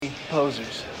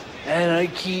posers.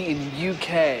 Anarchy in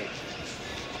UK.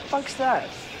 Fuck's that?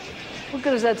 What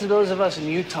good is that to those of us in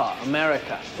Utah,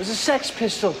 America? It was a Sex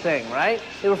Pistol thing, right?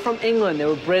 They were from England, they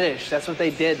were British. That's what they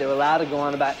did. They were allowed to go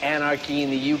on about anarchy in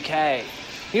the UK.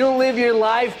 You don't live your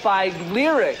life by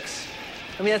lyrics.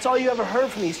 I mean, that's all you ever heard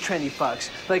from these trendy fucks.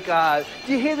 Like,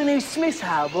 do you hear the new Smiths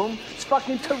album? It's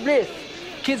fucking terrific.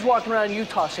 Kids walking around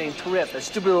Utah saying terrific, that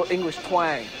stupid little English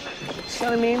twang. See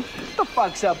what I mean? What the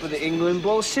fuck's up with the England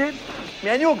bullshit?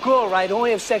 Man, you're a girl, right?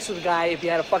 Only have sex with a guy if you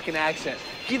had a fucking accent.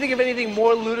 Can you think of anything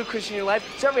more ludicrous in your life?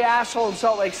 It's every asshole in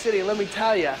Salt Lake City, let me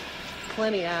tell you.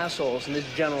 Plenty assholes in this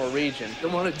general region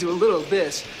that want to do a little of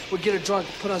this. We'll get her drunk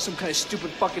and put on some kind of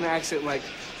stupid fucking accent like,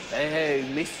 hey,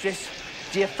 mistress,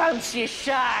 do you fancy a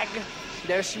shag?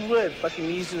 There she would, fucking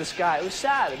knees in the sky. It was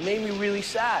sad. It made me really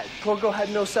sad. Poor girl had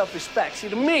no self-respect. See,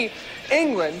 to me,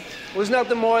 England was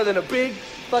nothing more than a big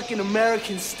fucking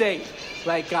American state,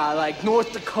 like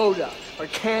North Dakota or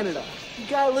Canada. You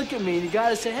gotta look at me and you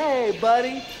gotta say, hey,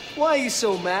 buddy, why are you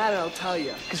so mad? And I'll tell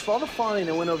you. Because for all the fawning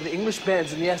that went over the English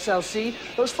bands in the SLC,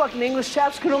 those fucking English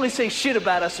chaps could only say shit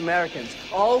about us Americans.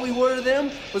 All we were to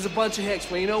them was a bunch of hicks.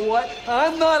 Well, you know what?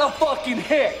 I'm not a fucking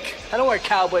hick. I don't wear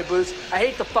cowboy boots. I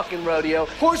hate the fucking rodeo.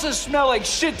 Horses smell like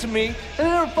shit to me, and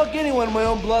I never fuck anyone in my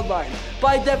own bloodline.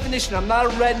 By definition, I'm not a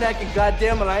redneck, and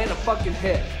goddamn it, I ain't a fucking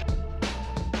hick.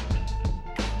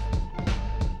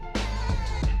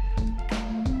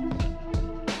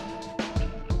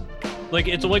 Like,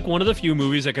 it's like one of the few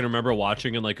movies I can remember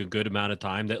watching in like a good amount of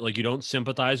time that like you don't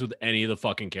sympathize with any of the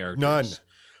fucking characters. None.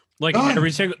 Like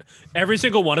every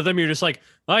single one of them, you're just like,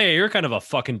 oh yeah, you're kind of a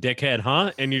fucking dickhead,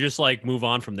 huh? And you just like move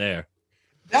on from there.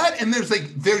 That and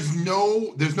there's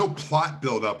no plot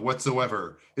buildup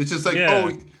whatsoever. It's just like,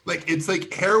 oh, like it's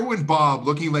like Heroin Bob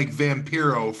looking like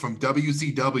Vampiro from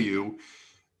WCW,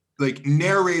 like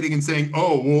narrating and saying,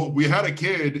 oh, well, we had a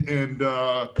kid and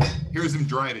here's him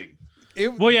driving.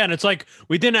 Well, yeah, and it's like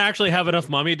we didn't actually have enough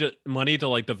money to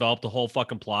like develop the whole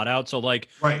fucking plot out. So like,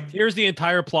 here's the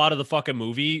entire plot of the fucking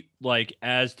movie, like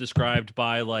as described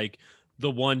by like the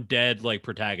one dead like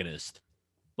protagonist.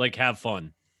 Like, have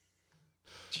fun.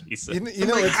 Jesus. You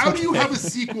know, like, how do you have a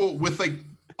sequel with like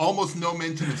almost no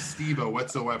mention of Steve-O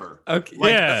whatsoever? Okay,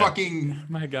 like the fucking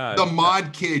my God, the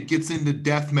mod kid gets into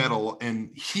death metal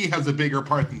and he has a bigger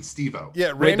part than Steve-O.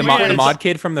 Yeah, wait, the mod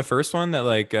kid from the first one that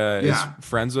like is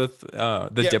friends with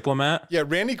the diplomat. Yeah,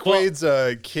 Randy Quaid's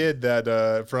a kid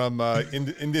that from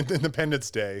Independence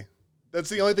Day. That's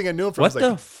the only thing I knew him from. What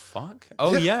the fuck?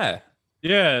 Oh yeah.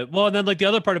 Yeah. Well, and then like the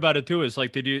other part about it too is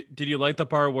like, did you like the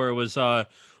part where it was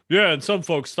yeah, and some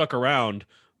folks stuck around,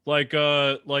 like you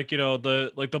know,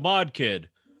 the mod kid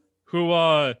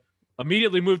who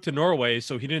immediately moved to Norway,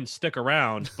 so he didn't stick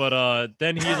around, but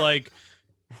then he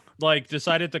like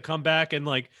decided to come back and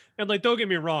don't get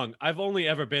me wrong, I've only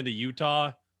ever been to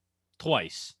Utah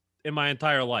twice in my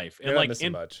entire life, and like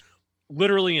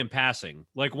literally in passing.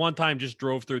 Like one time just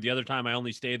drove through, the other time I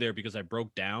only stayed there because I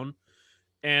broke down,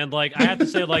 and like I have to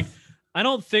say, like I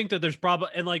don't think that there's probably,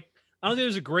 and like I don't think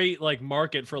there's a great like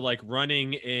market for like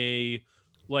running a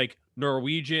like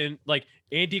Norwegian, like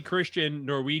anti-Christian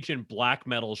Norwegian black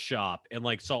metal shop in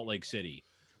like Salt Lake City.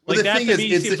 Like that to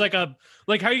me seems like how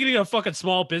are you gonna get a fucking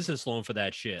small business loan for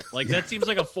that shit? Like that seems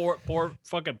like a poor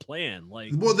fucking plan.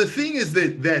 Like, well, the thing is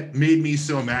that made me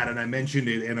so mad, and I mentioned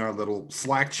it in our little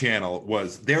Slack channel,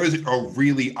 was there is a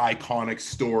really iconic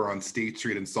store on State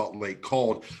Street in Salt Lake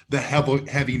called the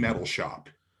Heavy Metal Shop.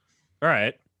 All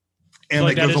right. And so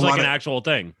like that is like an actual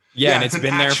thing. Yeah, and it's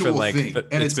been there for like,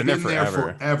 and it's been there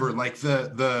forever. Like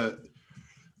the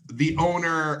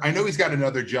owner, I know he's got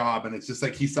another job, and it's just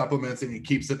like he supplements and he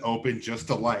keeps it open just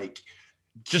to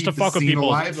fuck with people.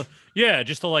 Alive. Yeah,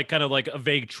 just to like kind of like a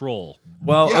vague troll.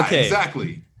 Well, yeah, okay,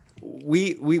 exactly.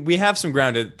 We have some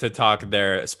ground to talk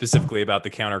there specifically about the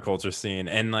counterculture scene,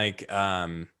 and like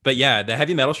but yeah, the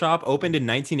Heavy Metal Shop opened in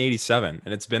 1987,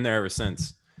 and it's been there ever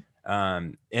since.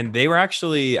 And they were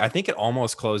actually, I think it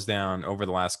almost closed down over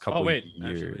the last couple of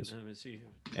years. Actually, let me see.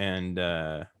 And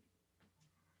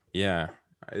yeah,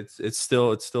 it's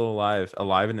still alive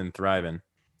and thriving.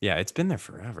 Yeah, it's been there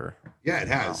forever. Yeah, it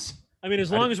has. Wow. I mean,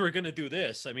 as long as we're gonna do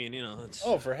this, I mean, you know, it's...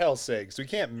 Oh, for hell's sakes, we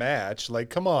can't match. Like,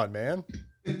 come on, man.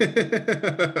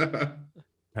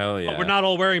 Hell yeah. We're not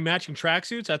all wearing matching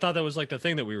tracksuits. I thought that was like the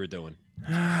thing that we were doing.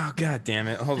 Oh, God damn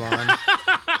it! Hold on.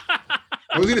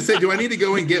 I was gonna say, do I need to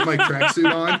go and get my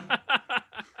tracksuit on?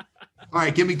 All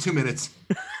right, give me 2 minutes.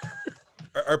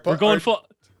 We're going full.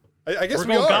 I guess we're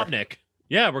going Gopnik.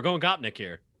 Yeah, we're going Gopnik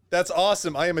here. That's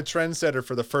awesome. I am a trendsetter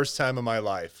for the first time in my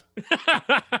life.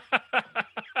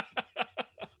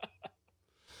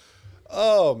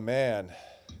 Oh man.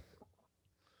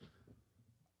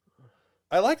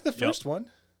 I like the first one.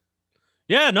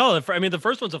 Yeah, no, I mean the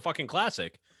first one's a fucking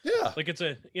classic. Yeah, Like it's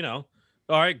a, all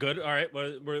right, good, all right,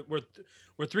 we're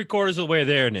 3/4 of the way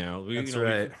there now. That's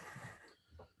right.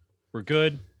 We're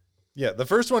good. yeah. The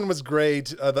first one was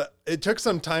great. It took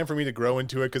some time for me to grow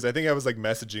into it because I think I was like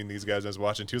messaging these guys I was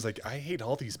watching too. It was like, I hate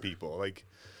all these people. Like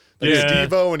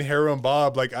Steve-O and Harold and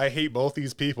Bob. Like I hate both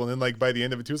these people. And then like by the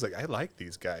end of it too, it's like I like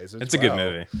these guys. It's a good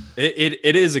movie.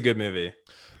 It is a good movie.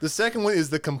 The second one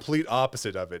is the complete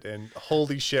opposite of it, and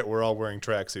holy shit, we're all wearing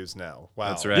tracksuits now. Wow,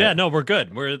 That's right. Yeah, no, we're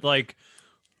good. We're like,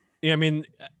 I mean,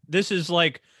 this is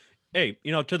like, hey,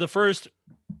 to the first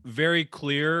very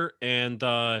clear and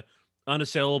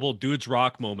unassailable dudes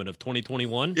rock moment of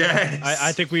 2021. Yes.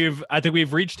 I think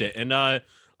we've reached it, and I'm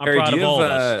Harry, proud do you of all of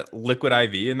have us. liquid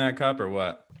IV in that cup or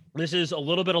what? This is a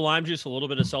little bit of lime juice, a little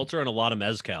bit of seltzer, and a lot of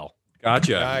mezcal.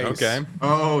 Gotcha. Nice. Okay.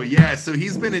 Oh yeah, so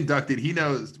he's been inducted. He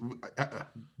knows.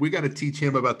 We got to teach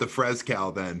him about the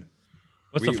Frescal then.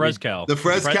 What's the Frescal? The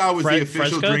Frescal was the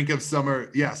official Fresca? drink of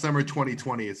summer. Yeah, summer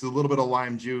 2020. It's a little bit of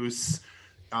lime juice,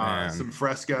 some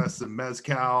Fresca, some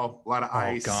mezcal, a lot of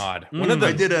ice. Oh God.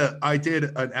 I did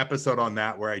an episode on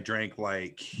that where I drank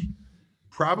like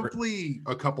probably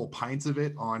a couple pints of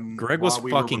it on. Greg was while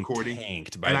we fucking were recording.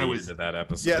 tanked by And the I end was- of that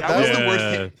episode. Yeah, That was the Yeah.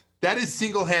 worst. That is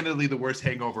single-handedly the worst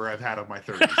hangover I've had of my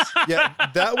 30s. Yeah,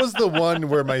 that was the one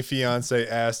where my fiance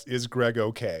asked, "Is Greg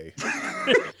okay?"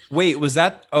 Wait, was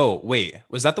that the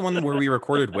one where we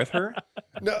recorded with her?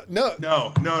 No. No.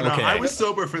 Okay. I was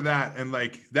sober for that, and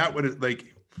like that would have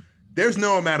like. There's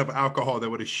no amount of alcohol that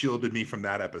would have shielded me from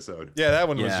that episode. Yeah, that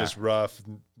one was Yeah. just rough. That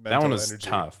one mental was energy.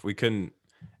 tough. We couldn't.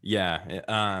 Yeah.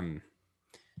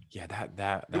 Yeah.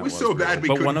 That It was so bad we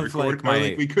But couldn't one of record, like or my.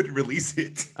 like we couldn't release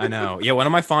it. I know. Yeah, one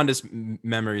of my fondest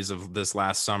memories of this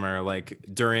last summer, like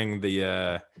during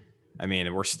the I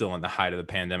mean, we're still in the height of the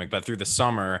pandemic, but through the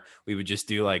summer, we would just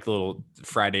do like little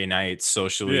Friday nights,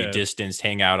 socially distanced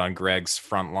hangout on Greg's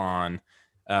front lawn.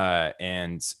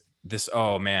 And this,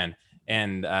 oh man.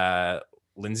 And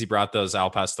Lindsay brought those Al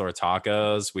Pastor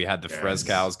tacos. We had the Yes.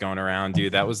 Frescals going around,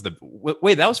 dude. That was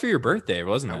wait, that was for your birthday,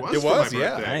 wasn't it? That It for my was,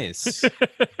 yeah. birthday. Nice.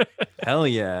 Hell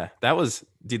yeah. That was,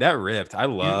 dude, that ripped. I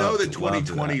love You know that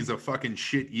 2020 is a fucking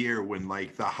shit year when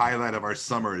like the highlight of our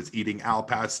summer is eating Al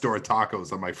Pastor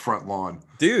tacos on my front lawn.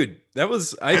 Dude, that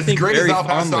was, I As think great very as Al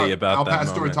Pastor, fondly about Al that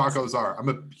Pastor moment. tacos are. I'm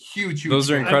a huge Those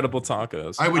are fan. incredible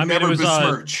tacos. I would I mean, never it was,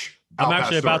 besmirch. I'm Al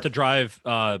actually Pastor. about to drive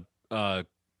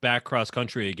back cross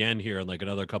country again here in like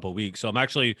another couple of weeks. So I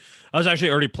was actually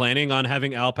already planning on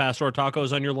having Al Pastor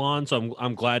tacos on your lawn. So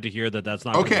I'm glad to hear that that's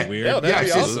not gonna Okay. be weird. Yeah, that'd be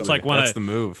Yeah, awesome. It's like when That's the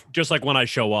move. just like when I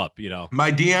show up,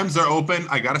 My DMs are open.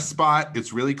 I got a spot.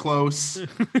 It's really close.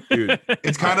 Dude,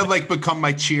 It's kind of like become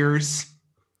my Cheers.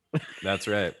 that's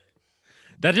right.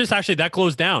 That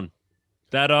closed down.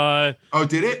 That Oh,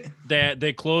 did it?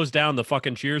 they closed down the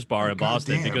fucking Cheers bar in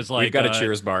Boston goddamn. because like We've got a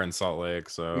Cheers bar in Salt Lake,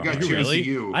 so We got You Cheers really? to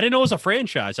you. I didn't know it was a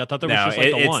franchise. I thought there was no, just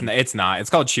like the it's one. it's not. It's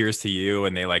called Cheers to You,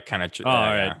 and they like kind of. all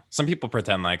right. Some people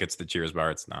pretend like it's the Cheers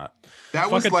bar. It's not. That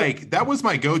was Fucking like that was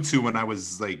my go-to when I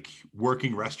was like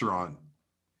working restaurant.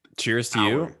 Cheers to hour.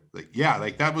 You. Like yeah,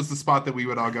 like that was the spot that we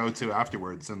would all go to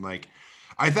afterwards. And like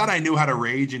I thought I knew how to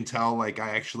rage until like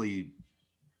I actually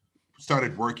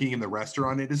started working in the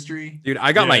restaurant industry. Dude,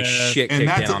 I got my Yeah. shit And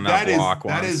kicked that's in on that block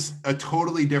that once. is a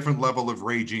totally different level of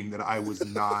raging that I was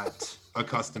not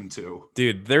accustomed to.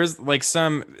 Dude, there's like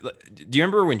some. Do you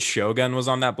remember when Shogun was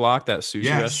on that block, that sushi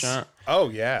Yes. restaurant? Oh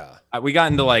yeah. We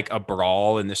got into like a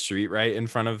brawl in the street right in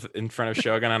front of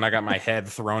Shogun, and I got my head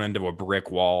thrown into a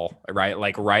brick wall, right,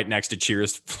 like right next to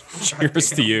Cheers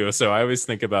to You. So I always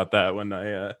think about that when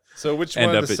I. So which End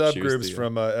one of up the at Cheers to subgroups You.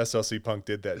 from SLC Punk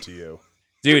did that to you?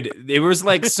 Dude, it was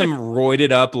like some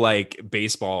roided up like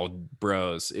baseball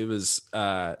bros. It was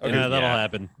yeah, that'll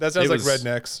happen. That sounds It like was-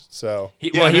 rednecks. So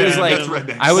He Yeah, was like that's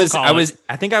rednecks. I was We'll I call was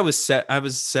I think I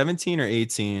was 17 or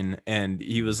 18, and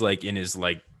he was like in his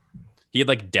like he had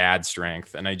like dad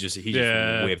strength, and he just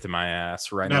Yeah. whipped my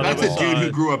ass right No, now. Now that's a was, dude uh, who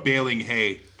grew up baling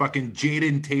hay. Fucking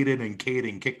Jaden, Taden, and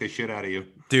Caden kicked the shit out of you.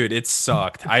 Dude, it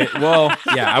sucked. I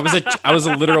was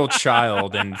a literal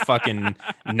child, and fucking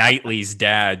Knightley's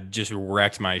dad just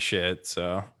wrecked my shit.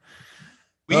 So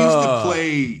We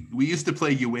used to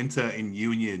play Uinta and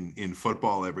Union in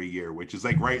football every year, which is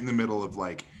like right in the middle of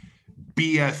like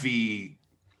BFE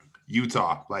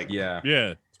Utah, like yeah,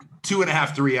 Yeah.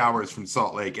 2.5, 3 hours from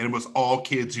Salt Lake. And it was all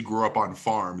kids who grew up on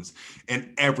farms.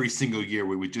 And every single year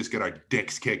we would just get our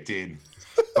dicks kicked in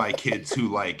by kids who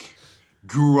like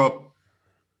grew up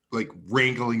like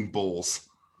wrangling bulls.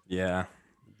 yeah.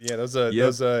 yeah,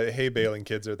 those hay baling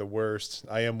kids are the worst.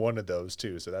 I am one of those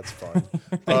too, so that's fun.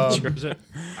 Was it-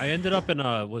 I ended up in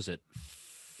was it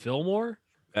Fillmore.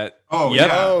 Oh, yep.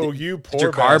 yeah. Oh, you poor Did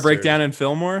your car break bastard. down in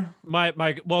Fillmore? Well,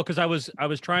 because I was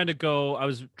trying to go. I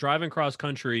was driving cross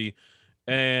country,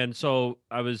 and so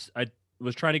I was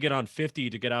trying to get on 50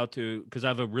 to get out to, because I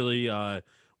have a really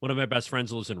one of my best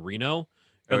friends lives in Reno,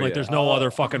 and Oh, like yeah. there's no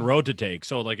other fucking road to take.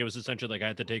 So like it was essentially like I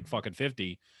had to take fucking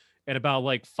 50, and about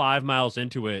like 5 miles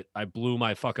into it, I blew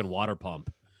my fucking water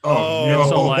pump. Oh, And no.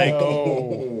 so, like-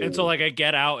 no. And so like I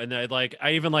get out and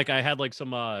I even like I had like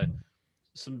some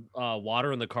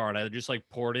water in the car, and I just like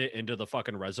poured it into the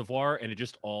fucking reservoir, and it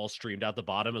just all streamed out the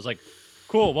bottom. I was like,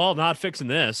 cool, well, not fixing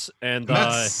this. And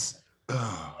That's like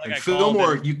and I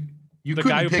Fillmore, called you the couldn't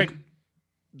guy who pick.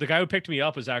 the guy who picked me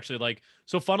up was actually like,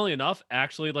 so funnily enough,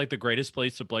 actually like the greatest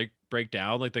place to break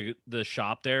down, like the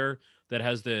shop there that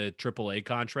has the AAA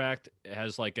contract, it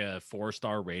has like a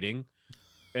 4-star rating.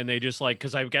 And they just like,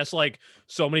 because I guess like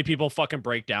so many people fucking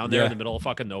break down there in the middle of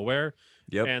fucking nowhere.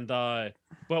 Yep. And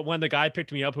but when the guy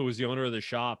picked me up, who was the owner of the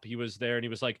shop, he was there, and he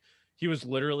was like, he was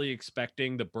literally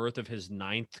expecting the birth of his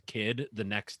 9th kid the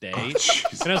next day.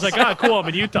 Jesus. And I was like, oh, cool, I'm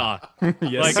in Utah.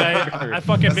 Yes, Like sir. I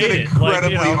fucking That's made an it. Like,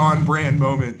 incredibly you know, on-brand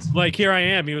moment. like here I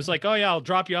am. He was like, oh yeah, I'll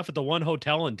drop you off at the one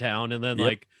hotel in town. And then Yep.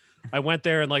 like I went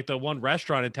there, and like the one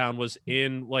restaurant in town was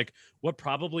in like what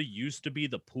probably used to be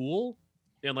the pool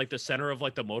in like the center of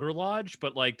like the motor lodge,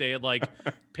 but like they had like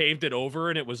paved it over,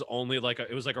 and it was only like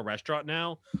it was like a restaurant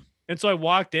now. And so I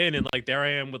walked in, and like there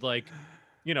I am with like,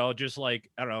 you know, just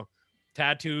like, I don't know,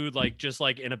 tattooed, like just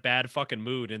like in a bad fucking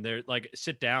mood. And they're like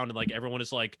sit down, and like everyone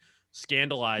is like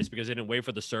scandalized because they didn't wait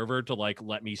for the server to like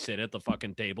let me sit at the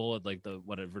fucking table at like the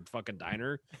whatever fucking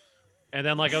diner. And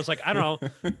then like I was like, I don't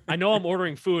know. I know I'm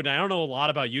ordering food, and I don't know a lot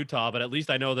about Utah, but at least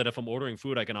I know that if I'm ordering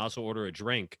food, I can also order a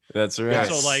drink. That's right. Yes.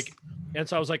 So like, and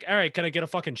so I was like, all right, can I get a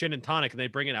fucking gin and tonic? And they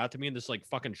bring it out to me in this like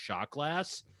fucking shot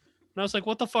glass. And I was like,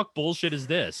 what the fuck bullshit is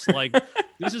this? Like,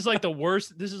 this is like the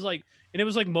worst. This is like, and it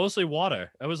was like mostly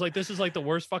water. I was like, this is like the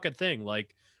worst fucking thing.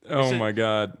 Like, Oh my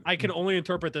God. I can only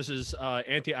interpret this as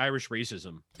anti-Irish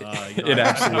racism. You know, It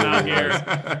I come out absolutely here.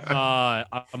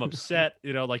 I'm upset.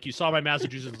 You know, like you saw my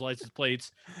Massachusetts license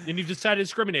plates, and you've decided to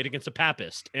discriminate against a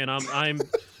Papist, and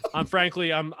I'm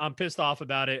frankly I'm pissed off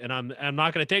about it, and I'm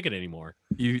not going to take it anymore.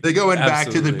 They're going back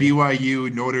to the Absolutely.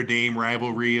 BYU Notre Dame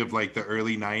rivalry of like the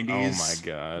early 90s. Oh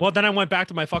my God. Well, then I went back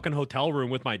to my fucking hotel room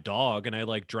with my dog, and I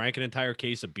like drank an entire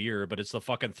case of beer, but it's the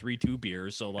fucking 3-2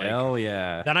 beers, so like Hell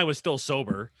yeah. then I was still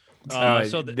sober.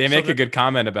 They make a good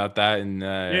comment about that in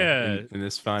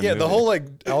this fun. Yeah, the movie. whole like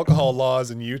alcohol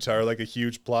laws in Utah are like a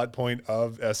huge plot point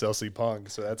of SLC Punk.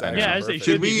 So that's actually Yeah, as they perfect.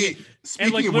 should Should be. we,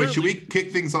 speaking like, of which, should we literally-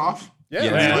 kick things off? Yeah,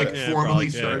 Yeah. let's And, do like it. Yeah, formally probably,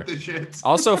 start the shit.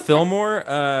 Also,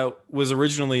 Fillmore was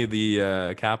originally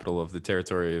the capital of the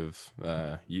territory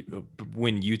of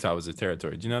when Utah was a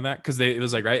territory. Do you know that? Because it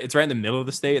was like it's right in the middle of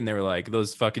the state, and they were like,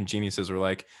 those fucking geniuses were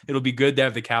like, it'll be good to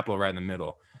have the capital right in the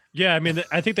middle. Yeah, I mean,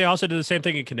 I think they also did the same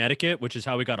thing in Connecticut, which is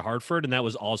how we got Hartford, and that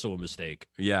was also a mistake.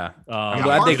 Yeah, Uh, I'm Yeah,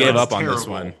 glad they gave Hartford's up on this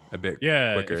terrible. one a bit.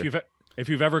 Yeah, quicker. if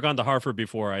you've ever gone to Hartford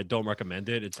before, I don't recommend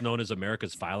it. It's known as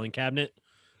America's filing cabinet.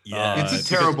 Yeah. It's a because-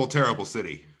 terrible, terrible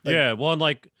city. Yeah, well, and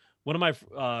like one of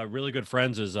my really good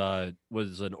friends was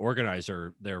an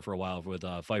organizer there for a while with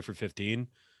Fight for 15,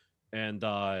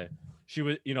 and she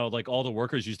was, you know, like all the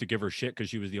workers used to give her shit because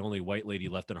she was the only white lady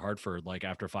left in Hartford, like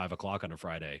after 5 o'clock on a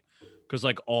Friday, because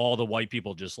like all the white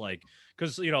people just like,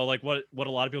 because you know, like what a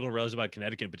lot of people don't realize about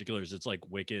Connecticut in particular is it's like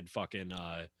wicked fucking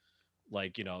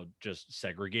like, you know, just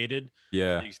segregated to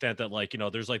Yeah, the extent that like, you know,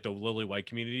 there's like the lily white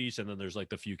communities, and then there's like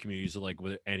the few communities that like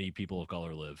where any people of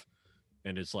color live,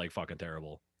 and it's like fucking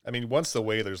terrible. I mean, once the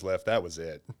Whalers left, that was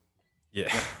it.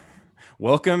 yeah.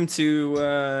 Welcome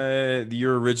to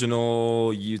your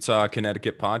original Utah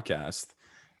Connecticut podcast.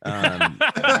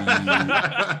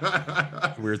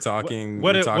 We're talking.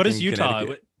 What we're is talking Utah?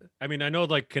 Connecticut. I mean, I know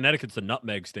like Connecticut's the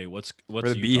nutmeg state. What's We're the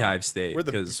Utah? Beehive State. We're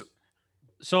the- because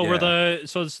So Yeah.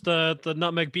 it's the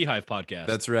Nutmeg Beehive podcast.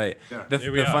 that's right. Yeah.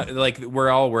 There we are. Like we're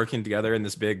all working together in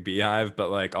this big beehive, but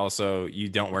like also you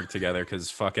don't work together because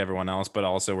fuck everyone else. But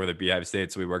also we're the Beehive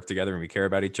State, so we work together and we care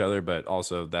about each other. But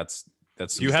also that's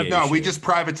some You have- gay No, we shit. just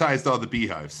privatized all the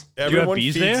beehives. Everyone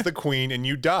bees feeds there? the queen and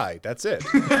you die. That's it.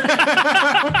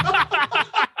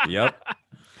 Yep.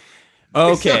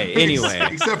 Okay. Except- Anyway,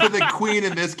 Except for the queen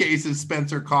in this case is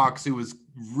Spencer Cox, who was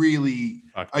really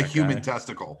Fuck a that human guy.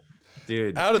 testicle.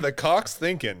 dude, Out of the Cox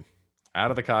thinking. out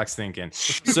of the Cox thinking.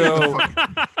 So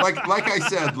like I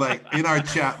said, like in our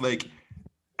chat, like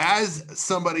as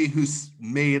somebody who's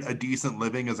made a decent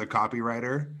living as a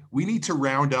copywriter, we need to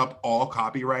round up all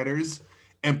copywriters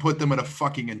and put them in a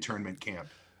fucking internment camp.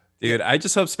 Dude, I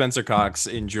just hope Spencer Cox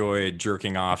enjoyed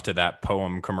jerking off to that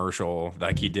poem commercial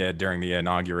like he did during the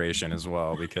inauguration as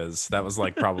well, because that was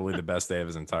like probably the best day of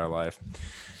his entire life.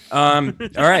 All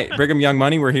right, Brigham Young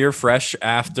Money. We're here fresh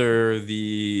after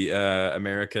the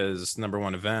America's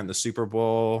 #1 event, the Super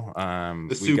Bowl.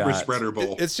 The Super Spreader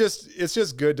Bowl. It's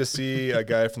just good to see a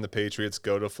guy from the Patriots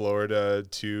go to Florida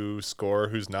to score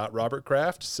who's not Robert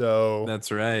Kraft. So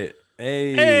that's right.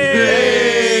 Hey.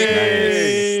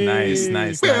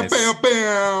 Nice. Bow, bow,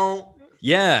 bow.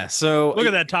 Yeah, so Look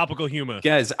at that topical humor.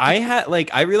 guys,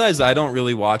 I realized I don't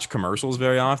really watch commercials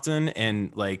very often,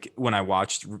 and like when I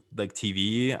watched like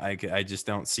TV, I just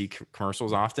don't see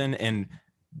commercials often, and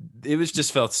it was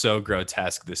just felt so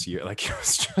grotesque this year. Like it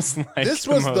was just like this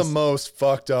was the most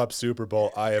fucked up Super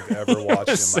Bowl I have ever watched in my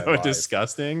life. So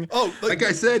disgusting. Oh, Like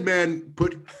I said, man,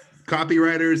 put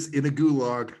copywriters in a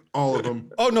gulag, all of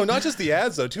them. oh no, not just the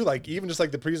ads though, too. Like even just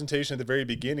like the presentation at the very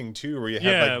beginning too, where you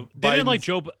have like they didn't like Biden's-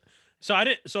 Joe. So I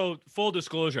didn't. So full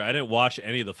disclosure, I didn't watch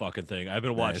any of the fucking thing. I've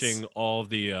been watching all of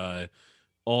the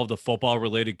football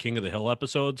related King of the Hill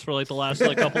episodes for like the last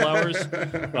like couple hours,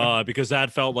 because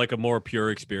that felt like a more pure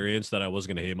experience that I was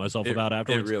gonna hate myself about It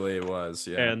afterwards. really was,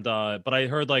 yeah. And but I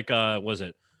heard like was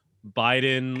it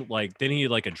Biden, like didn't he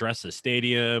like address the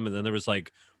stadium, and then there was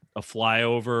like a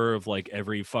flyover of like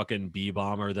every fucking B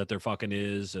bomber that there fucking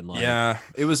is, and like Yeah,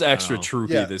 it was extra know.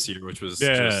 troopy Yeah. this year, which was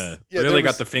Yeah. just Yeah, really there got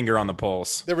was- the finger on the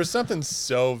pulse. There was something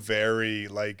so very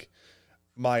like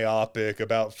myopic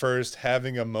about first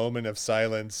having a moment of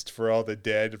silence for all the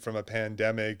dead from a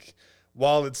pandemic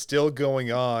while it's still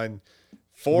going on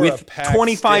for a With packed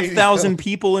 25,000 stadium.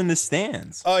 people in the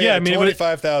stands. Oh Yeah, yeah, I mean, it was-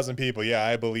 25,000 people. Yeah,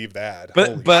 I believe that.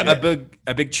 Holy But shit.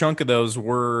 a big chunk of those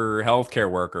were healthcare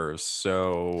workers.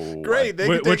 So Great, they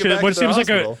can Which take it is- back which to their seems like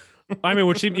a- hospital. I mean,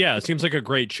 it seems like a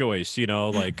great choice, you know,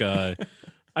 like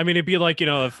I mean, it'd be like, you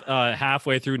know, if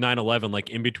halfway through 9/11, like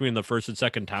in between the first and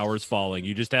second towers falling,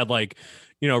 you just had like,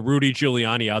 you know, Rudy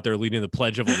Giuliani out there leading the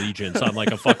Pledge of Allegiance on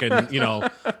like a fucking, you know,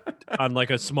 on like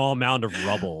a small mound of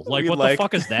rubble. Like, what the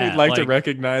fuck is that? We'd like to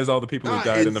recognize all the people who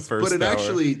died in the It's- first But it tower.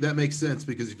 actually, that makes sense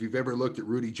because if you've ever looked at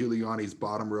Rudy Giuliani's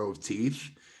bottom row of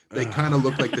teeth, they kind of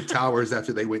look like the towers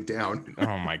after they went down.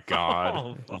 Oh my god.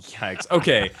 Oh, fuck. Yikes.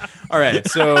 Okay. All right.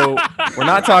 So we're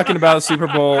not talking about Super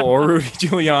Bowl or Rudy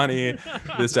Giuliani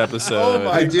this Oh episode.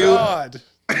 my I do. god.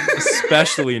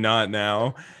 Especially not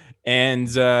now. And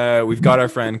we've got our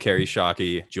friend Carrie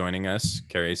Shockey joining us.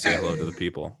 Carrie, say hello to the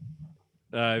people.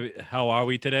 How are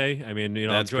we today? I mean, you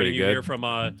know, That's I'm joining pretty you here good. from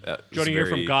It's joining you from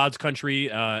very God's country,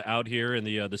 out here in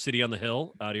the city on the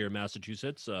hill, out here in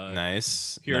Massachusetts.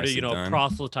 Nice. Here to Nicely done.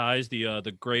 proselytize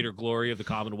the greater glory of the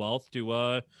Commonwealth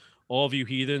to all of you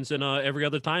heathens in every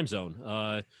other time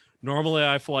zone. Normally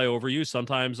I fly over you,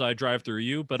 sometimes I drive through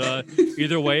you, but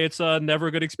either way it's never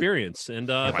a good experience. And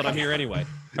but I'm here anyway.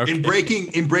 Okay.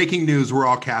 In breaking news, we're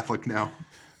all Catholic now.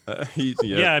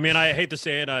 Yeah, I mean, I hate to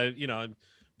say it, you know.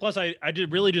 Plus, I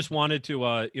really just wanted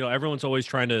to, you know, everyone's always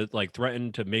trying to like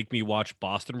threaten to make me watch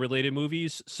Boston related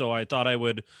movies. So I thought I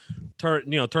would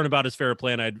turn about as fair a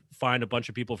plan. I'd find a bunch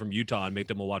of people from Utah and make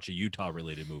them watch a Utah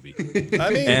related movie.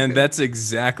 I mean, And that's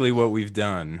exactly what we've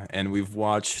done. And we've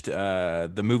watched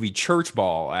the movie Church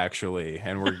Ball, actually.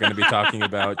 And we're going to be talking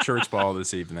about Church Ball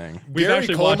this evening. We've Gary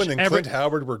actually Coleman watched and every- Clint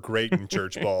Howard were great in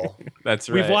Church Ball. That's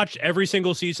right. We've watched every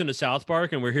single season of South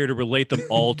Park, and we're here to relate them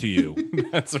all to you.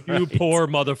 That's You right. poor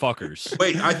motherfuckers.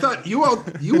 Wait, I thought you all,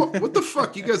 what the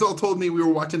fuck? You guys all told me we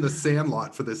were watching The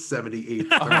Sandlot for the 78th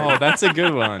time. Oh, that's a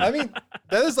good one. I mean,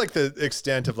 that is like the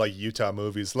extent of like Utah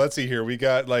movies. Let's see here. We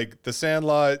got like The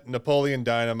Sandlot, Napoleon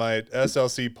Dynamite,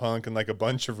 SLC Punk, and like a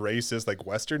bunch of racist like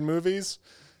Western movies.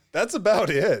 That's about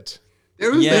it.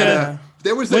 There was Yeah.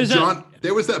 there was What that is that?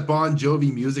 there was that Bon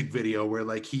Jovi music video where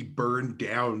like he burned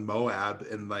down Moab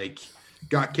and like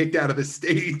got kicked out of the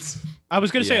states. I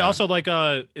was gonna say Yeah. also like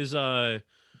I'm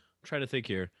trying to think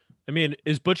here. I mean,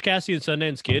 is Butch Cassidy and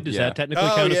Sundance Kid? Does Yeah. that technically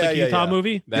Oh, count as yeah, like a yeah, Utah yeah.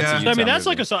 movie? That's Yeah. a I I Utah mean, that's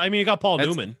movie. like I mean, you got Paul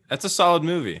Newman, That's a solid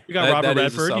movie. you got That- Robert that is a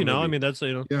Redford. solid You know, I movie. mean, that's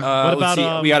you know. Yeah. What Let's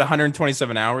about, see. We got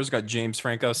 127 hours. Got James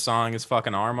Franco sawing his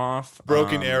fucking arm off.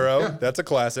 Broken Arrow. yeah. That's a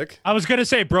classic. I was gonna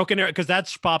say Broken Arrow because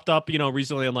that's popped up, you know,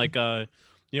 recently on like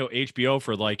HBO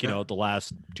for like the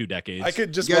last 2 decades. I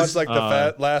could just You guys- watch like the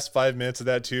Uh, last 5 minutes of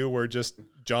that too, where just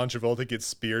John Travolta gets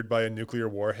speared by a nuclear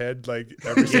warhead like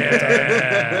every single time.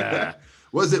 Yeah.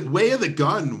 Was it Way of the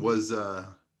Gun was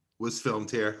filmed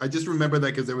here? I just remember that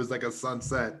because there was like a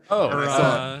sunset. Oh, and I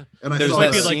saw, and I There's saw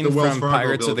that the, scene the Wells from Fargo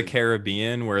Pirates of the building.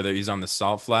 Caribbean where he's on the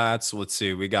salt flats. Let's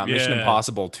see. We got Mission Yeah.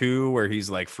 Impossible 2 where he's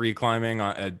like free climbing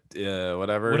on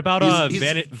whatever. What about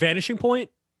He's- Vanishing Point?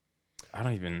 I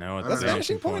don't even know what That's the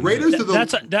Vanishing Vanishing Point? Point is. Raiders of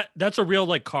the That's a real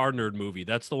like car nerd movie.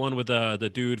 That's the one with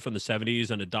the dude from the 70s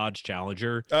and a Dodge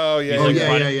Challenger. Oh yeah, He's Oh like yeah,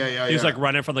 running- yeah. He's like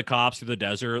running from the cops through the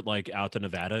desert, like out to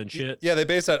Nevada and shit. yeah. They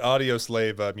based that Audio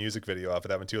Slave music video off of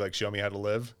that one too, like "Show Me How to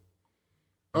Live."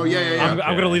 Oh yeah.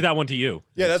 I'm gonna leave that one to you.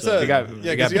 Yeah, that's It's, a They got- yeah.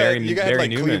 they 'Cause got Barry- you got Barry like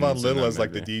Newman's Cleavon in Little that as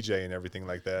like the movie. DJ and everything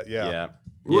like that. Yeah. Yeah.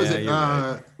 What was Yeah, it? you're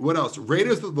right. What else?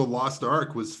 Raiders of the Lost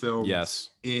Ark was filmed Yes.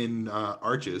 in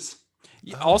Arches.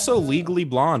 Also, Legally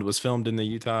Blonde was filmed in the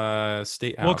Utah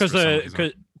State House. Well, because for some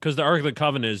reason. the Ark of the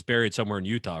Covenant is buried somewhere in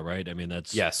Utah, right? I mean,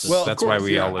 that's Yes, Well, that's of why course,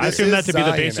 we yeah. all I live This assume is that to be the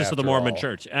Zion, basis of the after Mormon all.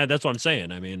 Church, and that's what I'm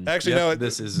saying. I mean, Actually, Yep, no.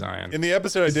 this is Zion. In the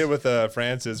episode I did with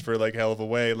Francis for like Hell of a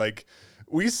Way, like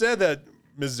we said that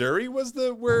Missouri was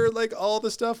where like all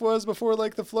the stuff was before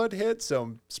like the flood hit,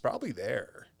 so it's probably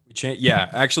there. Yeah,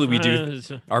 actually, we do.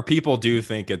 uh, Our people do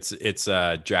think it's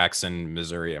Jackson,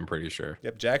 Missouri. I'm pretty sure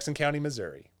Yep, Jackson County,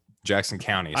 Missouri. Jackson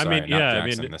County. I Sorry, mean, not yeah, I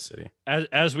Jackson, mean- the city.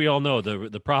 as we all know,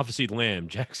 the prophesied lamb,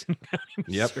 Jackson County.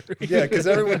 Yep. Missouri. Yeah, because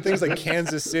everyone thinks like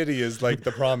Kansas City is like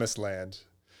the promised land.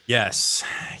 Yes,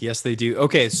 they do.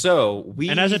 Okay, so we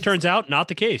And as it turns out, not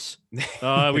the case. We've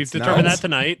It's determined not? that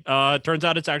tonight. Turns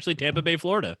out it's actually Tampa Bay,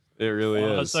 Florida. it really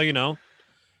is. So you know,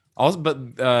 Also,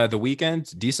 but the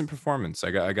weekend, decent performance. I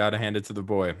got to hand it to the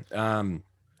boy. it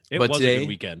But was a today- good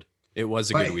weekend. It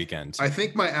was a good weekend. I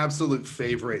think my absolute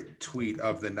favorite tweet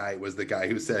of the night was the guy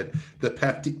who said the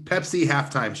Pepsi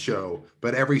halftime show,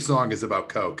 but every song is about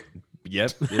Coke.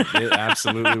 Yep, it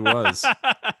absolutely was.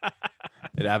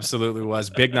 It absolutely was.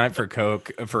 Big night for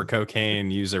cocaine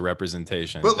user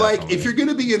representation. But like, definitely. if you're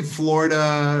gonna be in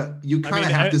Florida, you kind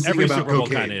of have to sing every about Super Bowl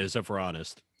cocaine. kind of is, if we're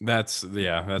honest. That's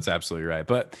absolutely right.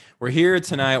 But we're here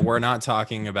tonight. We're not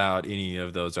talking about any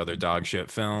of those other dog shit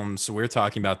films. We're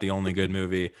talking about the only good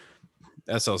movie,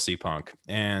 SLC Punk.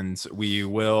 And we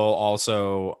will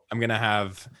also, I'm going to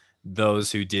have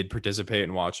those who did participate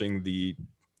in watching the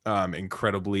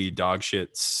incredibly dog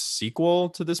shit sequel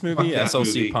to this movie, Fuck that SLC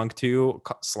movie. Punk 2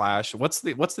 /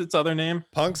 what's its other name?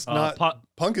 Punk's not. Punk-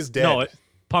 Punk is dead. No,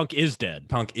 Punk is dead.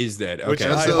 Punk is dead. Which Okay.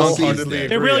 I SLC wholeheartedly is agree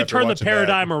They really after turned the watching that.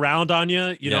 paradigm around on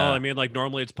you. You know, Yeah. I mean, like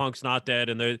normally it's Punk's not dead,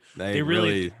 and they They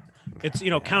really, it's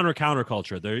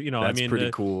counterculture. They're that's I mean, pretty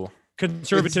cool.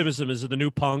 conservatism is the new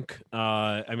punk.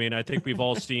 I mean, I think we've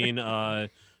all seen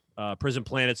Prison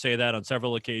Planet say that on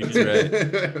several occasions.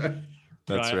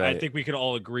 That's I right. think we could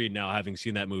all agree now, having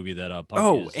seen that movie, that Punk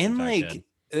Oh, is, in and fact, like dead.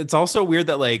 it's also weird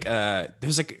that like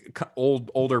there's like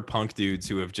older punk dudes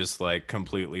who have just like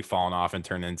completely fallen off and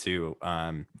turned into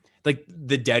like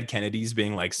the Dead Kennedys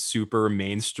being like super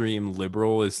mainstream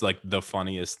liberal is like the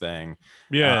funniest thing.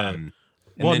 Yeah. And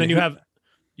Well, and then who-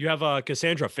 you have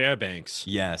Cassandra Fairbanks.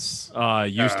 yes.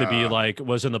 Used to be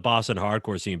was in the Boston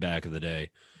hardcore scene back in the day,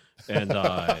 and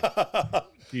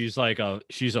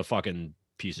she's a fucking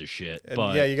piece of shit. And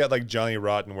But yeah, you got like Johnny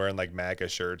Rotten wearing like MAGA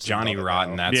shirts. and Johnny all that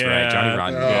Rotten, now. that's right. Johnny Yeah.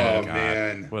 Rotten. Oh, yeah, God,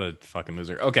 man. what a fucking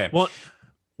loser. Okay.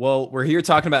 well, We're here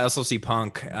talking about SLC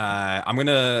Punk.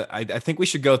 I think we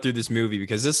should go through this movie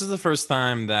because this is the first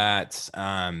time that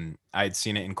I'd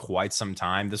seen it in quite some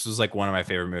time. This was like one of my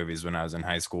favorite movies when I was in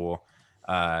high school.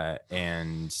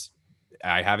 And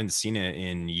I haven't seen it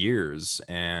in years.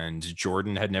 And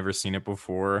Jordan had never seen it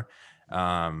before.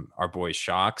 Our boy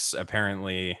Shocks,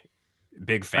 apparently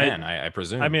big fan, I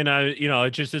presume. I mean,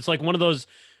 it's like one of those,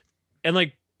 and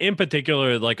like in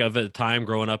particular, like of a time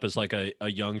growing up as like a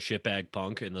young shitbag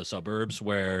punk in the suburbs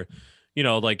where,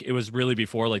 like it was really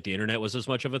before like the internet was as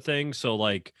much of a thing. So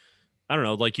like, I don't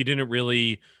know, like you didn't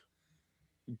really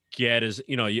get as,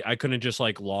 I couldn't just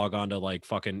like log on to like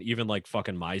fucking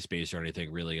MySpace or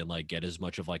anything really and like get as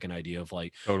much of like an idea of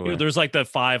like, totally. there's like the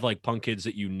 5 like punk kids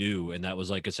that you knew, and that was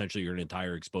like essentially your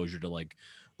entire exposure to like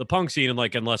the punk scene, and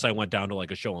like unless I went down to like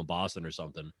a show in Boston or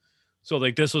something. So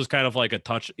like this was kind of like a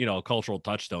cultural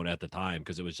touchstone at the time,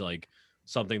 because it was like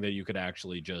something that you could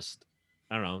actually just,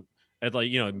 I don't know, and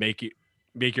like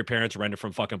make your parents rent it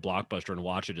from fucking Blockbuster and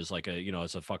watch it as like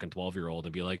as a fucking 12-year-old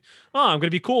and be like, oh, I'm gonna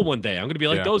be cool one day, I'm gonna be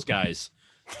like Yeah. those guys,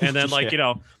 and then like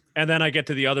Yeah. and then I get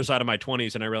to the other side of my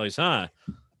 20s and I realize, I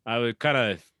was kind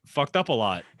of fucked up a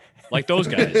lot like those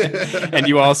guys. And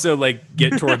you also like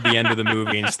get toward the end of the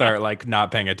movie and start like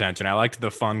not paying attention. I liked the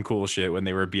fun, cool shit when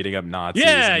they were beating up Nazis.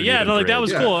 Yeah, in the yeah, Newton like that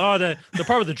was Bridge. cool. Oh, the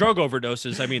part with the drug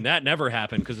overdoses, I mean, that never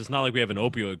happened because it's not like we have an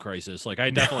opioid crisis. Like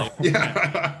I definitely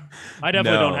Yeah. don't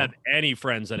No. have any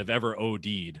friends that have ever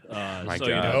OD'd. My so,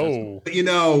 God.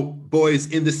 Oh, Boys,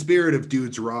 in the spirit of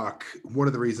Dudes Rock, one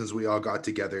of the reasons we all got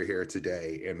together here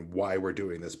today and why we're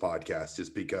doing this podcast is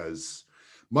because,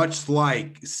 much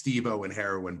like Steve-O and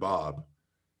Heroin Bob,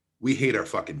 we hate our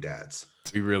fucking dads.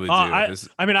 We really do.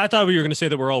 I mean, I thought we were going to say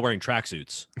that we're all wearing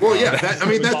tracksuits. Well, yeah,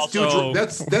 that's Also-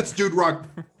 that's Dude Rock,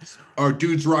 our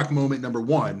Dudes Rock moment number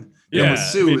one. Yeah, Number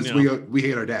two I mean, is you know. we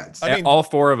hate our dads. I mean- all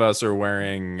four of us are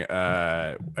wearing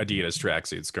Adidas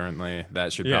tracksuits currently.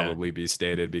 That should Yeah. probably be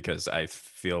stated because I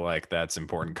feel like that's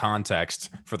important context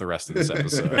for the rest of this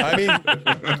episode. I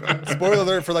mean, spoiler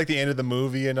alert for like the end of the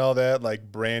movie and all that. Like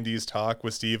Brandy's talk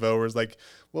with Steve-O was like,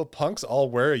 well, punks all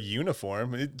wear a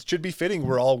uniform. It should be fitting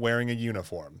we're all wearing a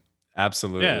uniform.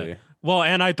 Absolutely. Yeah. Well,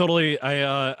 and I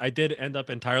did end up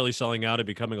entirely selling out and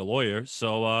becoming a lawyer.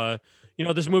 So,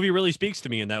 this movie really speaks to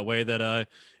me in that way that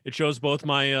it shows both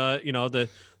my,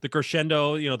 the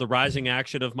crescendo, the rising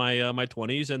action of my my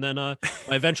 20s and then my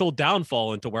eventual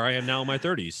downfall into where I am now in my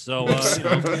 30s. So,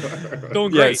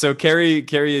 going Yeah, great. so Carrie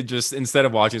just instead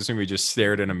of watching this movie, just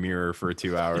stared in a mirror for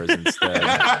 2 hours instead.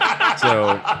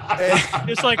 So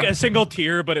Just like a single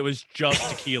tear, but it was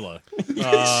just tequila.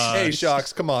 Hey,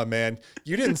 Shocks, come on, man.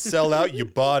 You didn't sell out, you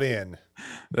bought in.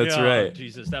 that's yeah, right.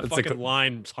 Jesus, that That's like fucking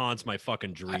line haunts my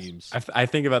fucking dreams. I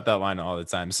think about that line all the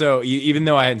time. So even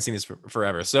though I hadn't seen this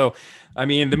forever, so I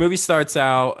mean, the movie starts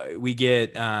out. We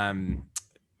get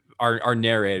our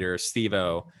narrator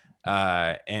Steve-O,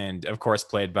 and of course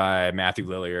played by Matthew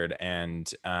Lillard,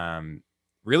 and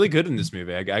really good in this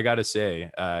movie. I gotta say,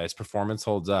 his performance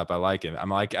holds up. I like him.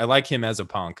 I like him as a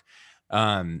punk.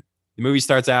 The movie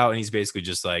starts out and he's basically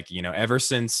just like, ever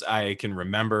since I can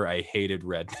remember, I hated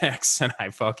rednecks and I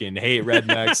fucking hate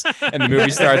rednecks. And the movie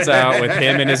starts out with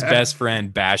him and his best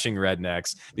friend bashing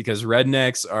rednecks because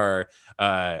rednecks are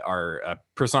a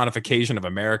personification of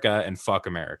America and fuck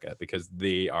America because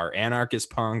they are anarchist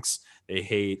punks. They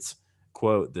hate,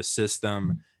 quote, the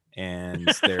system, and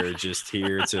they're just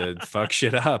here to fuck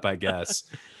shit up, I guess.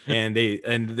 And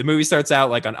the movie starts out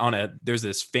like on there's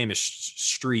this famous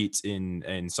street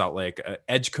in Salt Lake,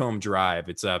 Edgecombe Drive.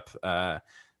 It's up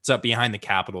behind the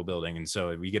Capitol building, and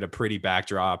so we get a pretty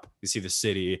backdrop. We see the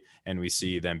city, and we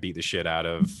see them beat the shit out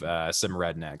of some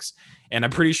rednecks. And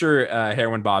I'm pretty sure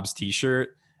Heroin Bob's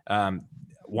t-shirt,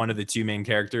 one of the two main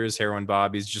characters, Heroin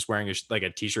Bob, he's just wearing a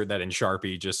t-shirt that in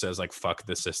Sharpie just says like "fuck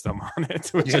the system" on it,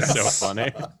 which is so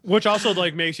funny. Which also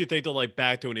like makes you think to like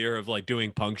back to an era of like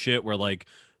doing punk shit where like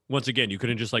once again you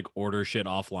couldn't just like order shit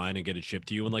offline and get it shipped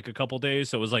to you in like a couple days.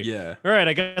 So it was like, Yeah. all right,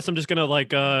 I guess I'm just gonna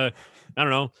like I don't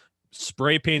know,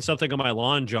 spray paint something on my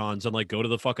lawn, Johns, and like go to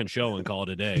the fucking show and call it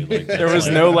a day. Like There that's, was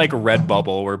like- no like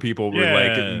Redbubble where people were Yeah.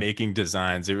 like making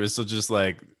designs. It was just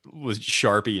like was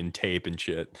Sharpie and tape and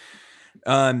shit.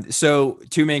 So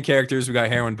two main characters, we got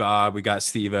Heroin Bob, we got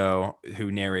Steve-O,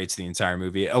 who narrates the entire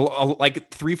movie. Like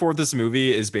 3/4 of this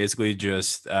movie is basically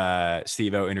just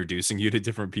Steve-O introducing you to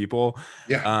different people.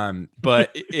 Yeah.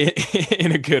 But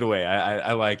in a good way.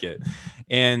 I like it.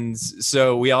 And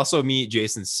so we also meet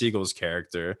Jason Segel's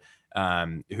character,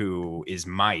 who is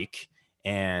Mike.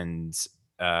 And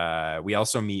we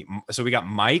also meet, so we got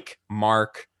Mike,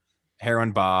 Mark,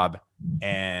 Heroin Bob,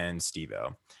 and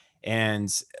Steve-O.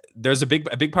 And there's a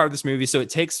big part of this movie. So it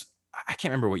takes, I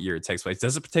can't remember what year it takes place.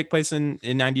 Does it take place in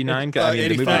 99? The movie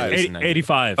 85. is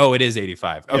 85. Oh, it is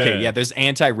 85. Okay, Yeah. yeah, there's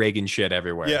anti-Reagan shit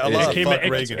everywhere. Yeah, a It lot is of came- fuck it-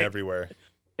 Reagan it- everywhere.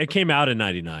 It came out in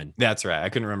 99. That's right. I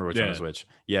couldn't remember which one was Yeah. which.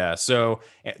 Yeah. So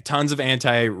tons of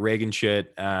anti-Reagan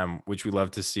shit, which we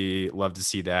love to see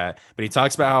that. But he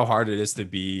talks about how hard it is to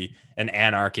be an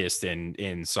anarchist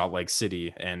in Salt Lake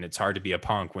City, and it's hard to be a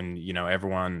punk when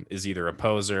everyone is either a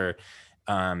poser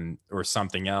or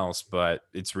something else. But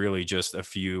it's really just a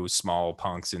few small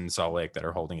punks in Salt Lake that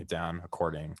are holding it down,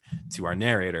 according to our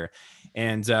narrator.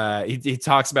 And he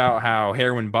talks about how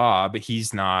Heroin Bob,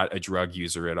 he's not a drug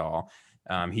user at all.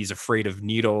 He's afraid of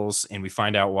needles, and we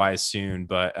find out why soon.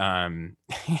 But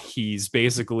he's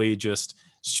basically just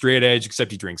straight edge, except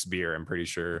he drinks beer. I'm pretty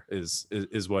sure is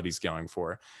what he's going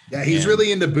for. Yeah, he's And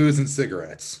really into booze and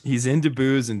cigarettes. he's into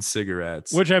booze and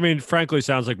cigarettes. Which I mean, frankly,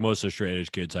 sounds like most of the straight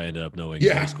edge kids I ended up knowing in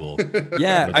Yeah. high school.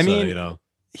 yeah, But, I mean, you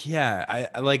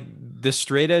I like the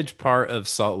straight edge part of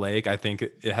Salt Lake. I think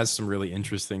it has some really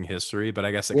interesting history, but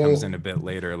I guess it comes Well, in a bit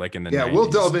later, like in the Yeah, 90s. we'll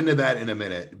delve into that in a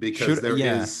minute because Should-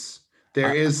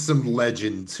 there is some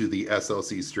legend to the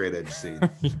SLC straight edge scene.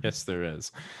 Yes, there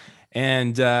is.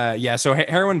 And so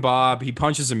Heroin Bob, he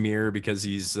punches a mirror because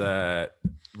he's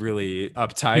really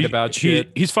uptight about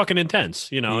shit. He's fucking intense.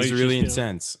 He's really just,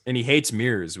 intense, and he hates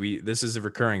mirrors. This is a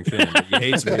recurring thing. He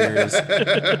hates mirrors,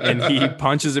 and he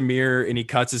punches a mirror, and he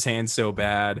cuts his hand so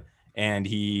bad, and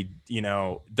he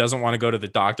doesn't want to go to the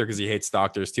doctor because he hates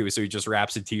doctors too. So he just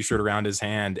wraps a t-shirt around his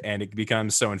hand, and it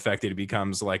becomes so infected, it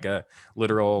becomes like a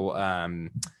literal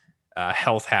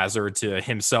health hazard to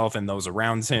himself and those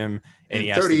around him. And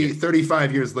And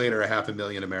 35 years later,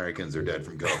 500,000 Americans are dead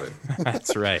from COVID.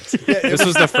 That's right. This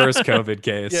was the first COVID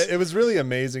case. Yeah, it was really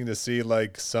amazing to see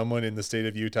like someone in the state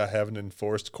of Utah have an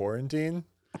enforced quarantine.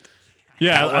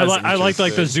 Yeah, That I was liked like the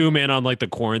interesting. zoom in on like the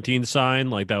quarantine sign.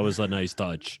 Like that was a nice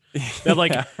touch. That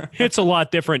like hits a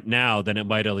lot different now than it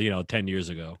might have 10 years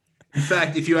ago. In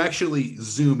fact, if you actually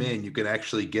zoom in, you can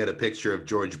actually get a picture of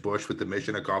George Bush with the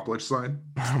mission accomplished sign.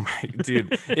 Oh my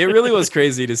dude, it really was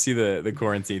crazy to see the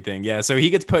quarantine thing. Yeah, so he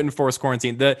gets put in forced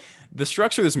quarantine. The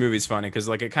structure of this movie is funny because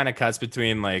like it kind of cuts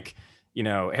between like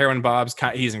Heroin Bob's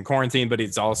he's in quarantine, but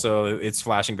it's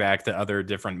flashing back to other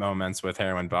different moments with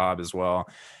Heroin Bob as well.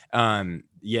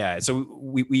 Yeah, so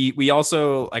we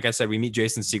also, like I said, we meet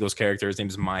Jason Segel's character. His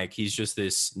name's Mike. He's just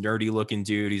this nerdy looking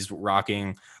dude. He's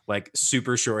rocking like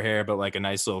super short hair, but like a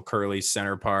nice little curly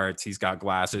center part. He's got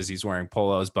glasses. He's wearing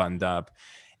polos buttoned up.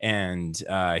 And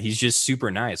he's just super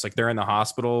nice. Like they're in the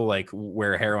hospital, like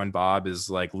where Heroin Bob is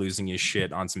like losing his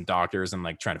shit on some doctors and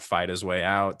like trying to fight his way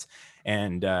out.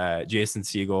 And Jason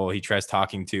Segel, he tries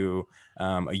talking to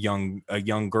a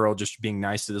young girl, just being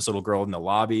nice to this little girl in the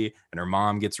lobby, and her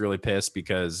mom gets really pissed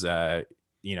because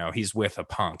he's with a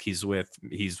punk. He's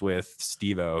with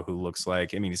Steve-O, who looks like,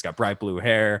 he's got bright blue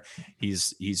hair.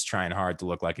 He's trying hard to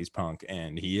look like he's punk,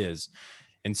 and he is.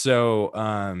 And so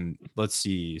let's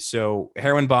see. So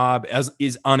Heroin Bob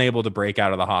is unable to break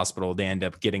out of the hospital. They end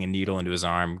up getting a needle into his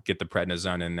arm, get the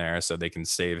prednisone in there so they can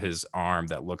save his arm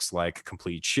that looks like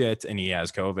complete shit, and he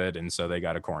has COVID, and so they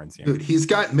got to quarantine. Dude, he's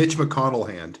got Mitch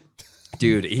McConnell hand.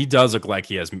 Dude, he does look like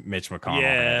he has Mitch McConnell.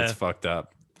 Yeah. It's fucked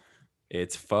up.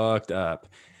 It's fucked up.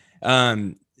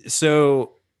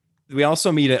 So we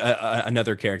also meet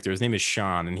another character. His name is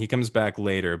Sean, and he comes back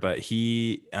later, but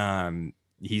he's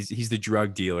the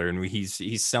drug dealer, and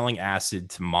he's selling acid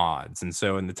to mods. And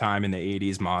so in the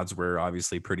 80s, mods were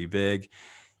obviously pretty big,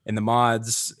 and the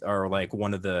mods are like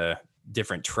one of the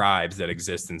different tribes that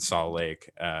exist in Salt Lake,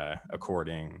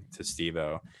 according to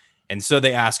Steve-O. And so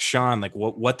they ask Sean, like,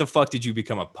 what the fuck did you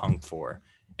become a punk for?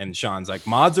 And Sean's like,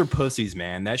 mods are pussies,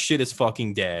 man. That shit is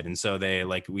fucking dead. And so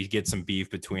we get some beef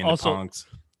between the punks.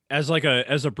 As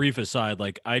a brief aside,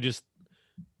 like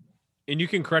and you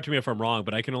can correct me if I'm wrong,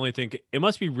 but I can only think it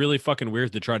must be really fucking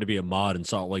weird to try to be a mod in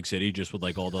Salt Lake City, just with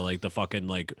like all the the fucking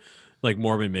like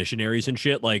Mormon missionaries and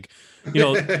shit. Like, like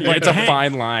It's a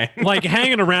fine line. like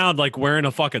hanging around, like wearing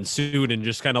a fucking suit and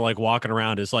just kind of like walking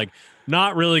around is like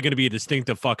not really going to be a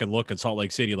distinctive fucking look in Salt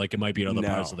Lake City, like it might be in other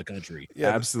parts of the country. Yeah,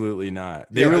 absolutely not.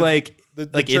 They were like, the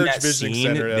like in church that visiting scene,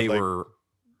 center they at, like- were.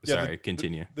 Yeah, Sorry,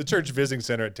 continue. The church visiting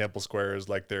center at Temple Square is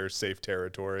like their safe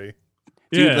territory.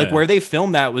 Dude, like where they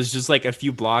filmed that was just like a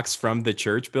few blocks from the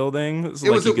church building. So,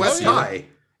 It was you at could West see High. it.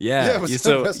 Yeah, Yeah, it was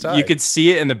so at West High. you could see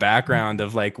it in the background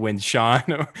of like when Sean,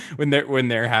 when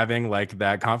they're having like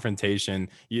that confrontation.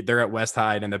 They're at West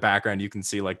High, and in the background you can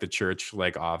see like the church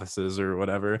like offices or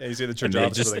whatever. Yeah, you see the church And they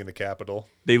office just- like in the Capitol.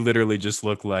 They literally just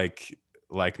look like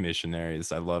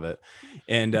missionaries. I love it.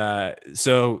 And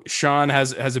so Sean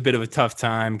has a bit of a tough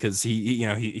time because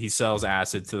he sells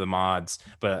acid to the mods,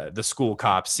 but the school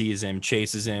cop sees him,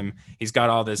 chases him. He's got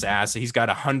all this acid. He's got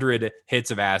 100 hits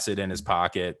of acid in his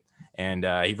pocket, and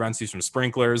he runs through some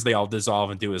sprinklers. They all dissolve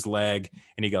into his leg,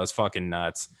 and he goes fucking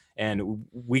nuts. And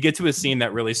we get to a scene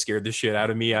that really scared the shit out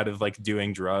of me out of like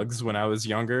doing drugs when I was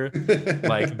younger.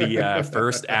 Like the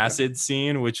first acid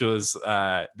scene, which was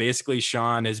basically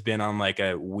Sean has been on like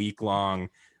a week-long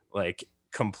like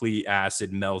complete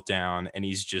acid meltdown, and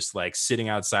he's just like sitting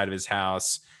outside of his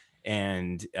house,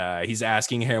 and he's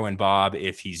asking Heroin Bob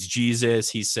if he's Jesus.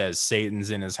 He says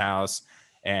Satan's in his house,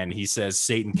 and he says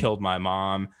Satan killed my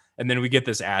mom. And then we get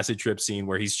this acid trip scene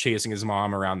where he's chasing his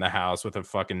mom around the house with a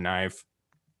fucking knife.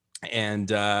 And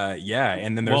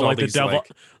and then there's all like these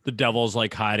the devil's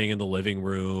like hiding in the living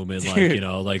room, and like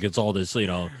like it's all this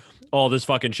all this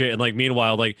fucking shit. And like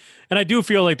meanwhile, like, and I do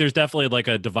feel like there's definitely like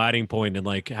a dividing point in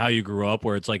like how you grew up,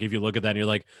 where it's like if you look at that and you're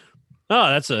like, oh,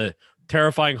 that's a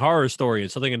terrifying horror story,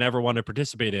 it's something I never want to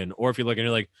participate in. Or if you look and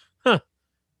you're like, huh,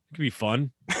 it could be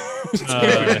fun.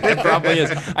 It probably is.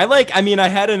 I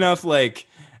had enough like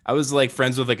I was like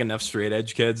friends with like enough straight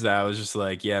edge kids that I was just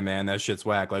like, yeah, man, that shit's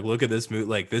whack. Like, look at this movie.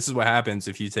 Like, this is what happens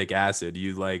if you take acid.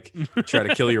 You like try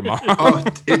to kill your mom. Oh,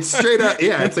 it's straight up.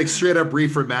 Yeah, it's like straight up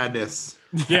reefer madness.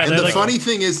 Yeah, And the like, funny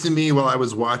thing is to me while I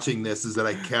was watching this is that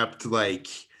I kept like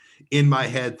in my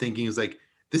head thinking, is like,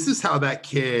 this is how that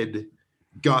kid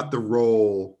got the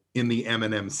role in the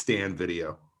Eminem Stan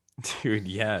video. Dude,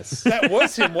 yes. That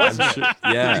was him, wasn't it?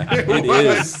 Yeah, It it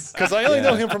was. is. Because I only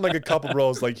know him from like a couple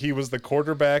roles. Like he was the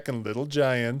quarterback in Little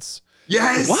Giants.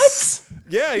 Yes. What?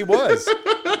 Yeah, he was.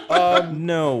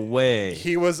 No way.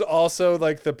 He was also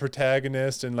like the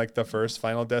protagonist in like the first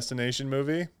Final Destination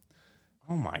movie.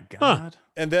 Oh my god.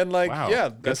 And then like, Wow. yeah,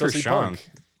 Good for SLC Sean. Punk.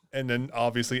 And then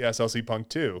obviously SLC Punk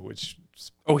 2, which,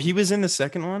 Oh, he was in the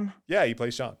second one? yeah, he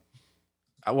plays Sean.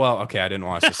 Well, okay, I didn't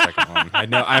watch the second one.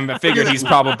 I figured he's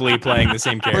probably playing the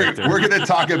same character. We're gonna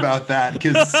talk about that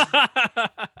because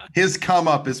his come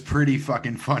up is pretty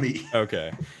fucking funny.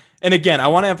 Okay. And again, I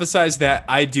want to emphasize that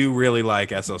I do really like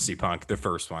SLC Punk, the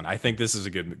first one. I think this is a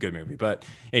good movie. But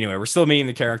anyway, we're still meeting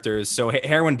the characters. So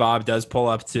Heroin Bob does pull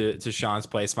up to Sean's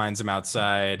place, finds him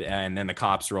outside, and then the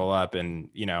cops roll up, and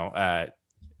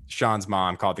Sean's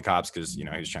mom called the cops because he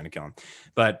was trying to kill him.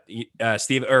 But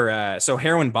so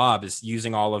Heroin Bob is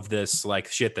using all of this like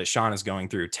shit that Sean is going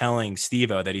through, telling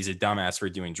Steve-O that he's a dumbass for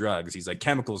doing drugs. He's like,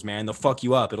 chemicals, man, they'll fuck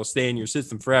you up. It'll stay in your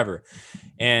system forever.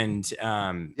 And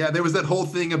there was that whole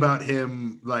thing about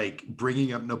him like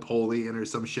bringing up Napoleon or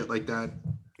some shit like that.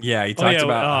 Yeah, he talks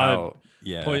about how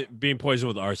being poisoned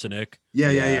with arsenic.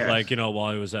 Yeah. Like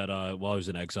while he was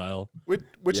in exile.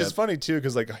 Which is funny too,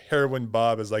 because like Heroin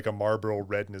Bob is like a Marlboro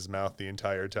red in his mouth the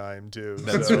entire time too.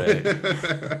 That's so.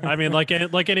 right. I mean, like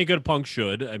any good punk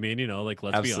should. I mean, let's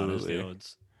Absolutely. be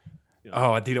honest. It's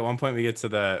Oh, dude! At one point we get to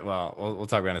we'll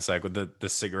talk about it in a sec with the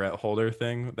cigarette holder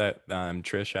thing that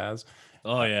Trish has.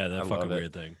 Oh yeah, that I fucking love it.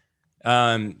 weird thing.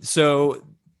 So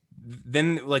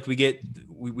then like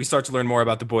we start to learn more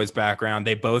about the boys' background.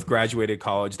 They both graduated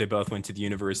college. They both went to the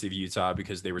University of Utah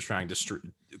because they were trying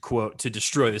to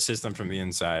destroy the system from the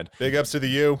inside. Big ups to the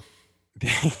U.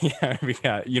 Yeah, we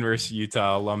got University of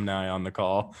Utah alumni on the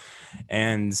call.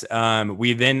 And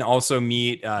we then also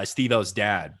meet Steve-O's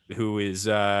dad, who is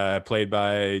played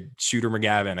by Shooter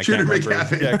McGavin.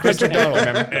 Yeah, Chris McDonald.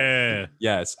 Yeah.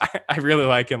 Yes, I really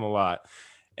like him a lot.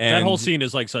 And That whole scene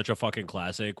is like such a fucking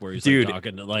classic where he's Dude. like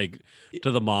talking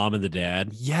to the mom and the dad.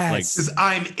 Yes. Because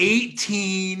I'm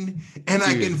 18 and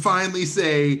I Dude. can finally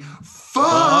say,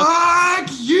 fuck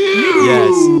you.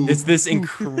 Yes, it's this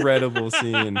incredible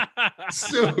scene.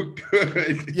 So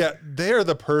good. Yeah, they are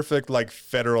the perfect like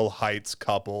Federal Heights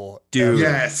couple. Dude.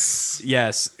 Yes.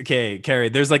 Yes. Okay, Carrie,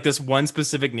 there's like this one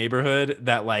specific neighborhood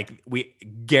that like we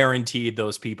guaranteed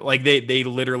those people. Like they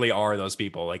literally are those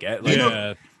people. Like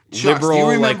Yeah. Chucks, do you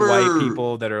liberal remember- like white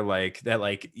people that are like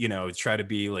try to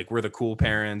be like we're the cool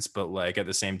parents, but like at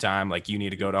the same time like you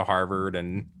need to go to Harvard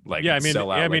and like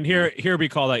sell out. Here we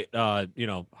call that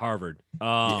Harvard.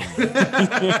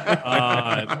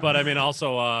 But I mean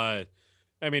also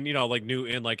like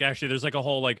Newton, like actually there's like a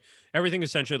whole like everything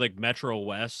essentially like Metro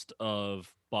West of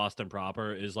Boston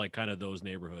proper is like kind of those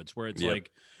neighborhoods where it's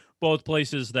like both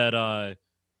places that are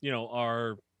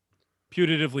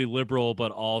putatively liberal,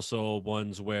 but also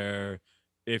ones where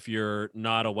if you're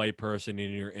not a white person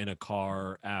and you're in a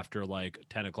car after like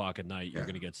 10 o'clock at night, you're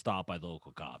going to get stopped by the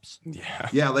local cops. Yeah.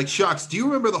 Yeah, like Shucks, do you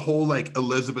remember the whole like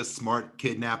Elizabeth Smart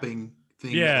kidnapping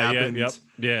thing that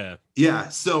happened? Yeah,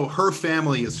 so her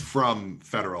family is from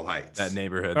Federal Heights. That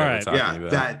neighborhood All that right. we're talking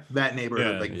about. that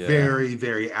neighborhood, very,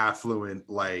 very affluent,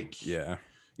 like the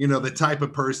type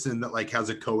of person that like has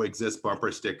a coexist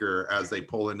bumper sticker as they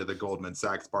pull into the Goldman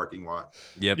Sachs parking lot.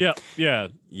 Yep. Yeah.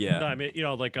 Yeah. I mean,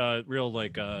 like a real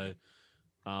like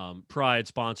Pride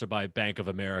sponsored by Bank of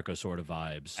America sort of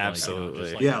vibes.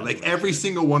 Absolutely. Like every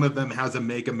single one of them has a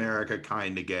Make America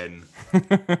Kind Again.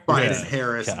 Biden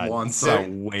Harris wants so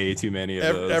way too many of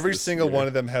those. Every single one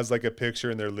of them has like a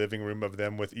picture in their living room of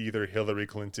them with either Hillary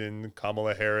Clinton,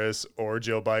 Kamala Harris, or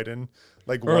Joe Biden.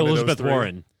 Like or one Elizabeth of those three.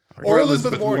 Warren. Or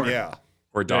Elizabeth Warren, yeah.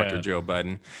 Or Dr. Yeah. Joe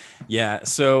Biden. Yeah.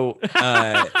 So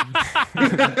the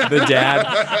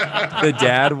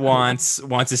dad wants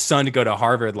his son to go to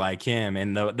Harvard like him.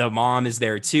 And the mom is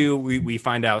there too. We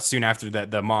find out soon after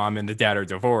that the mom and the dad are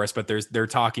divorced, but they're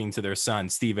talking to their son,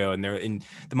 Steve-O, and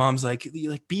the mom's like,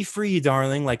 be free,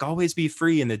 darling, like always be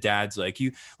free. And the dad's like,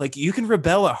 you can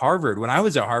rebel at Harvard. When I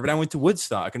was at Harvard, I went to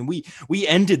Woodstock and we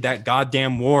ended that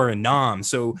goddamn war in Nam.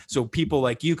 So people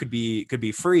like you could be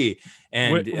free.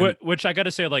 And which I got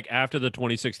to say, like after the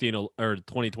 2016 or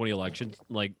 2020 election,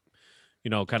 like,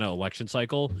 kind of election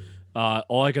cycle,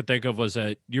 all I could think of was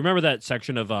that you remember that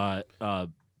section of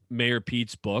Mayor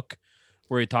Pete's book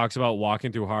where he talks about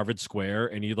walking through Harvard Square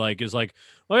and he like is like,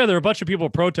 oh yeah, there are a bunch of people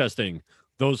protesting,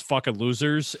 those fucking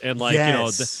losers. And like,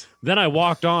 then I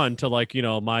walked on to like,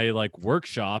 my like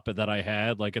workshop that I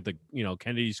had like at the,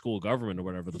 Kennedy School of Government or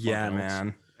whatever the fuck. Yeah, else.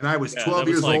 man. And I was 12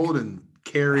 years old and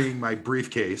carrying my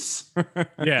briefcase.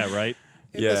 Yeah, right.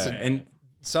 Yeah. Listen, And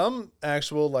some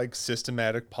actual like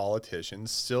systematic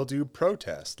politicians still do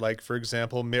protest. Like for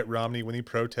example, Mitt Romney when he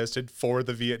protested for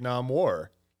the Vietnam War.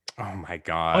 Oh my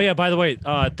god. Oh yeah, by the way,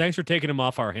 thanks for taking him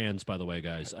off our hands, by the way,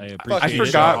 guys. I appreciate I it.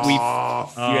 forgot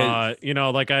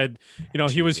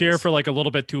he was here for like a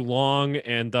little bit too long,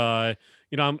 and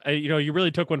you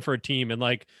really took one for a team, and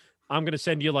like I'm gonna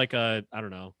send you like a, I don't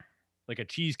know, like a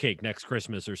cheesecake next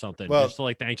Christmas or something. Well, just to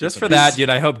like thank you just for that, dude.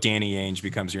 I hope Danny Ainge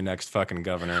becomes your next fucking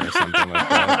governor or something like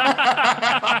that.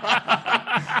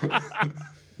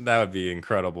 That would be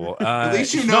incredible. At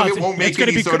least you know it won't make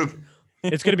any sort of.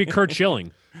 It's gonna be Kurt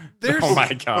Schilling. Oh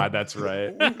my god, that's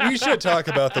right. We should talk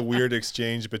about the weird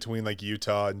exchange between like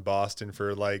Utah and Boston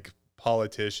for like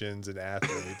politicians and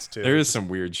athletes too. There is some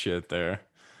weird shit there.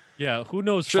 Yeah, who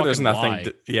knows? Sure, there's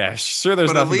nothing. There's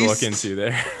nothing to look into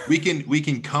there. We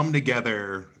can come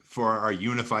together for our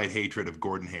unified hatred of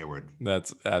Gordon Hayward.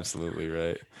 That's absolutely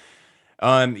right.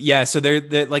 So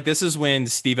they're like, this is when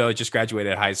Steve-O just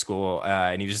graduated high school,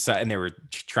 and they were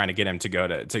trying to get him to go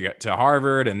to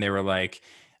Harvard, and they were like,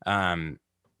 and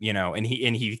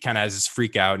he kind of has this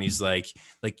freak out, and he's like,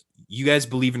 you guys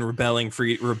believe in rebelling,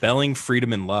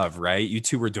 freedom, and love, right? You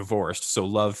two were divorced, so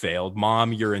love failed.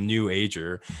 Mom, you're a new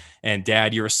ager, and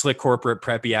Dad, you're a slick corporate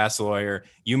preppy ass lawyer.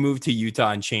 You moved to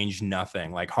Utah and changed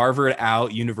nothing. Like Harvard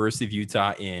out, University of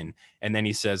Utah in. And then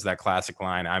he says that classic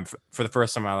line, for the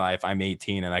first time in my life, I'm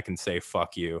 18 and I can say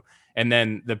fuck you. And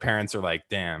then the parents are like,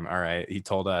 damn, all right, he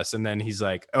told us. And then he's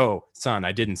like, oh, son,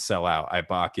 I didn't sell out. I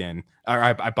bought in.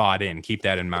 Keep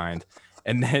that in mind.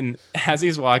 And then as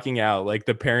he's walking out, like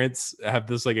the parents have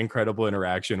this like incredible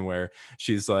interaction where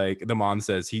she's like, the mom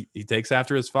says he takes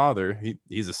after his father.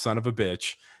 He's a son of a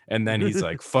bitch. And then he's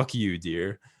like, fuck you,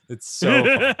 dear. It's so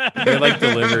their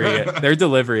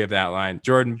delivery of that line.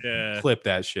 Jordan, clip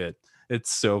that shit.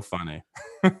 It's so funny.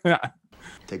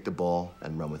 Take the ball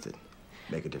and run with it.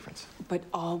 Make a difference. But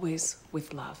always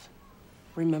with love.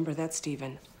 Remember that,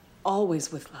 Stephen.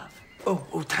 Always with love.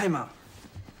 Oh, time out.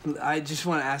 I just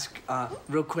want to ask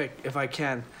real quick, if I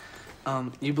can.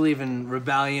 You believe in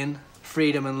rebellion,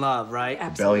 freedom, and love, right?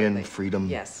 Absolutely. Rebellion, freedom,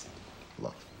 yes,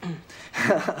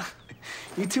 love.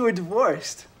 You two are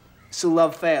divorced, so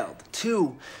love failed.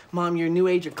 2, Mom, you're a new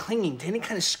age of clinging to any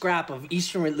kind of scrap of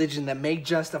Eastern religion that may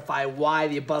justify why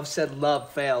the above said love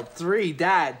failed. 3,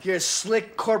 Dad, you're a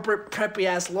slick corporate preppy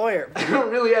ass lawyer. I don't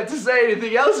really have to say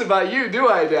anything else about you, do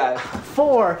I, Dad?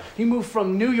 4, you moved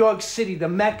from New York City, the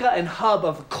mecca and hub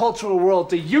of the cultural world,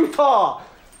 to Utah.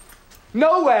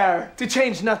 Nowhere to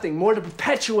change nothing, more to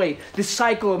perpetuate this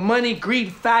cycle of money,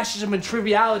 greed, fascism, and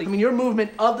triviality. I mean, your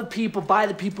movement of the people, by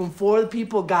the people, and for the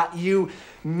people got you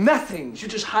nothing. You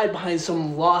just hide behind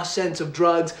some lost sense of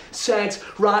drugs, sex,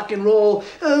 rock and roll.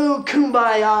 Oh,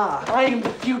 kumbaya. I am the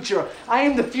future. I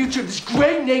am the future of this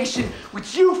great nation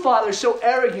which you, Father, so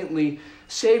arrogantly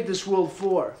saved this world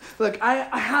for. Look,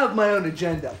 I have my own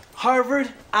agenda.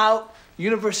 Harvard out,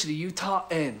 University of Utah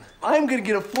in. I'm gonna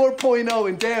get a 4.0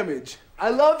 in damage. I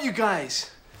love you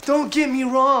guys. Don't get me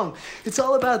wrong. It's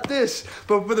all about this.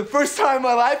 But for the first time in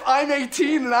my life, I'm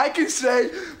 18 and I can say,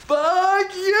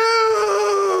 fuck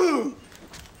you!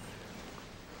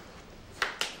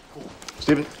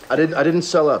 Stephen, I didn't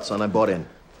sell out, son. I bought in.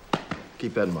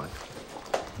 Keep that in mind.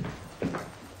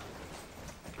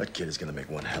 That kid is gonna make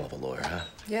one hell of a lawyer, huh?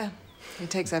 Yeah, he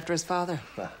takes after his father.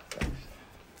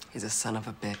 He's a son of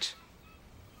a bitch.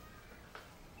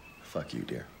 Fuck you,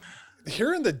 dear.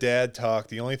 Hearing the dad talk,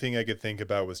 the only thing I could think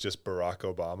about was just Barack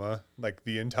Obama, like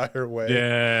the entire way.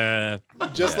 Yeah.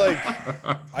 Just like,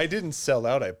 I didn't sell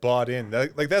out, I bought in.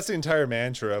 That's the entire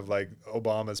mantra of like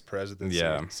Obama's presidency.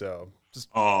 Yeah. So just.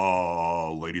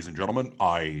 Ladies and gentlemen,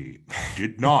 I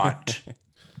did not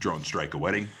drone strike a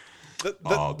wedding.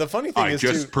 The funny thing I is,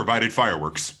 just provided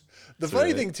fireworks. The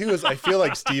funny thing too is I feel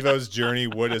like Steve-O's journey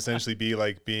would essentially be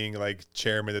like being like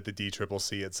chairman at the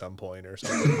DCCC at some point or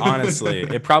something. Honestly,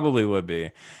 it probably would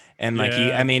be. And like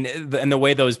and the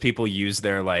way those people use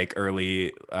their like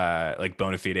early like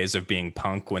bona fides of being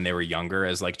punk when they were younger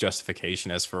as like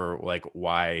justification as for like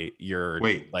why your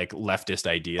like leftist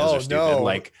ideas are stupid. No.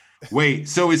 Like wait,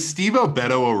 so is Steve-O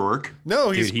Beto O'Rourke? No,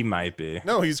 he might be.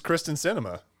 No, he's Kristen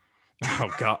Sinema.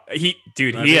 Oh god, he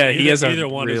has either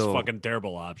one is fucking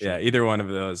terrible option. Yeah, either one of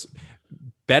those.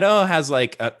 Beto has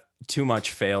like too much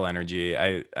fail energy.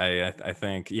 I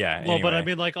think. Yeah. Well, anyway. but I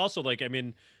mean, like also like I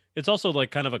mean, it's also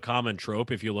like kind of a common trope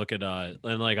if you look at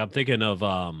and like I'm thinking of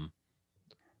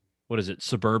what is it,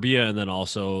 Suburbia, and then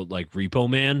also like Repo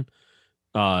Man,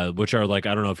 which are like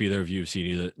I don't know if either of you have seen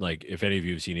either, like if any of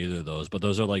you have seen either of those, but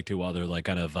those are like 2 other like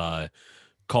kind of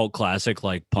cult classic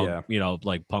like punk,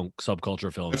 like punk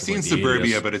subculture films. I've seen like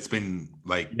Suburbia, but it's been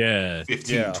like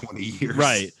 15, 20 years.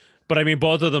 Right. But I mean,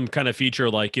 both of them kind of feature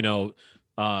like,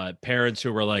 parents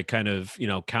who were like kind of,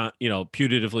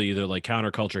 putatively either like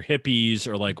counterculture hippies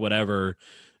or like whatever,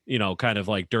 kind of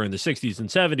like during the 60s and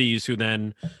 70s, who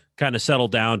then kind of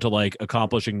settled down to like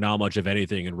accomplishing not much of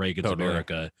anything in Reagan's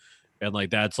America. And like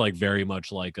that's like very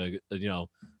much like a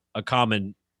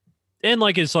common, and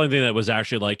like it's something that was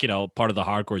actually like, part of the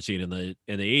hardcore scene in the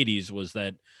 80s, was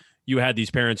that you had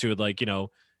these parents who had like,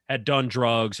 had done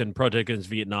drugs and protested against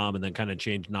Vietnam and then kind of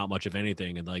changed not much of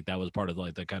anything. And like that was part of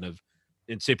like the kind of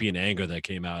incipient anger that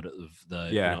came out of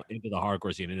the into the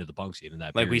hardcore scene, into the punk scene in that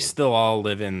like period. we still all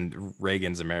live in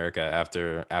Reagan's America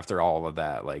after all of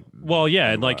that. Like, well,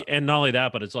 yeah, and like, and not only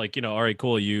that, but it's like, all right,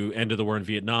 cool, you ended the war in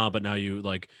Vietnam, but now you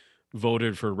like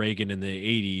voted for Reagan in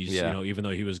the 80s, even though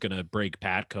he was going to break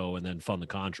Patco and then fund the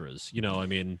Contras, I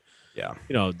mean,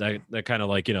 that kind of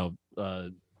like,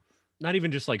 not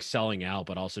even just like selling out,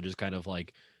 but also just kind of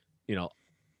like,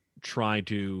 trying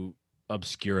to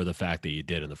obscure the fact that you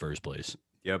did in the first place.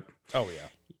 Yep. Oh yeah.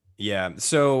 Yeah.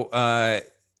 So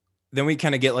then we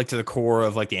kind of get like to the core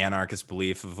of like the anarchist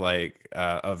belief of like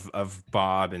of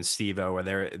Bob and Steve-O,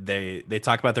 where they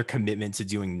talk about their commitment to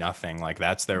doing nothing. Like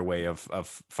that's their way of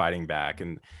fighting back,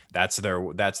 and that's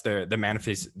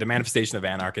the manifestation of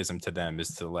anarchism to them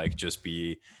is to like just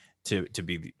be to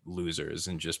be losers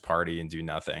and just party and do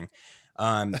nothing.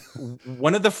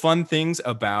 One of the fun things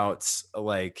about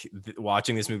like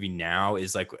watching this movie now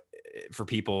is like, for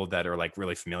people that are like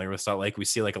really familiar with Salt Lake, we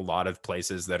see like a lot of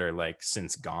places that are like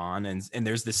since gone, and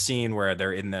there's this scene where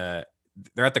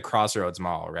they're at the Crossroads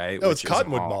Mall, right? No, it's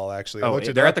Cottonwood Mall actually. Oh,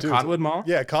 they're at the Cottonwood Mall?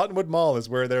 Yeah, Cottonwood Mall is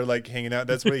where they're like hanging out.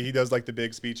 That's where he does like the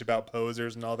big speech about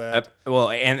posers and all that. Well,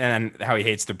 and how he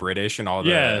hates the British and all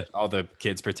the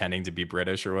kids pretending to be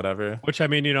British or whatever. Which, I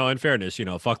mean, in fairness,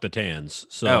 fuck the tans.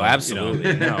 So,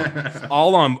 absolutely.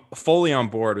 No. Fully on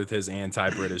board with his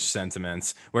anti-British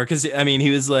sentiments. Where, because I mean,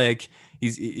 he was like,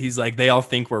 he's like, they all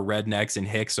think we're rednecks and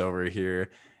hicks over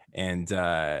here. And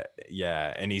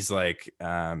and he's like,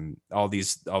 all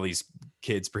these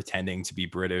kids pretending to be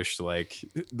British, like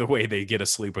the way they get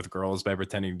asleep with girls by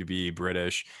pretending to be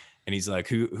British. And he's like,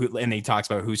 who and he talks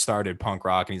about who started punk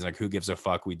rock, and he's like, who gives a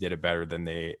fuck? We did it better than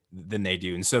they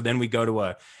do. And so then we go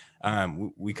to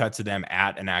we cut to them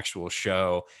at an actual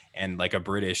show, and like a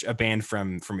band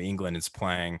from England is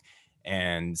playing,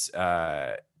 and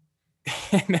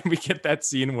and then we get that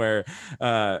scene where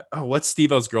what's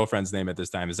Steve-O's girlfriend's name at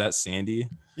this time? Is that Sandy?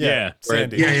 Yeah,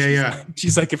 Sandy. Yeah.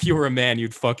 She's like, if you were a man,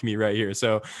 you'd fuck me right here.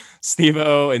 So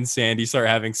Steve-O and Sandy start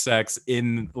having sex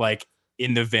in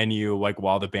the venue, like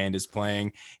while the band is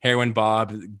playing. Heroin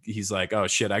Bob, he's like, oh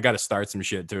shit, I got to start some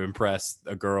shit to impress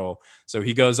a girl. So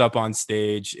he goes up on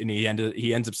stage and he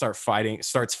ends up starts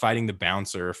fighting the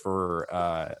bouncer for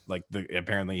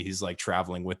apparently he's like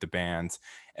traveling with the band.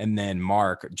 And then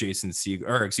Mike Jason Segel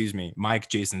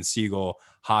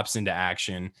hops into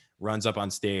action, runs up on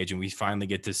stage, and we finally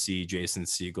get to see Jason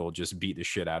Segel just beat the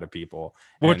shit out of people.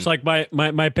 Which, like,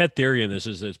 my pet theory in this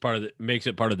is it's makes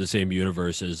it part of the same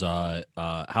universe as How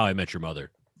I Met Your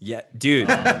Mother. Yeah, dude.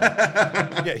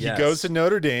 He goes to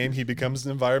Notre Dame, he becomes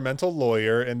an environmental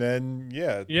lawyer, and then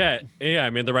yeah.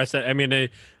 I mean, the rest of I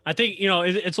think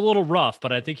it's a little rough,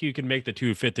 but I think you can make the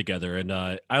two fit together, and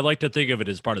I like to think of it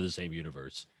as part of the same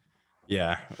universe.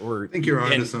 Yeah, I think you're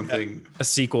onto something. A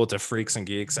sequel to Freaks and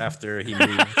Geeks after he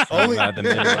moved from the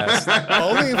Midwest.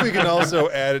 Only if we can also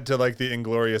add it to like the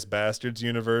Inglourious Bastards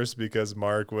universe, because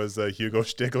Mark was Hugo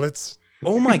Stiglitz.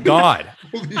 Oh my God.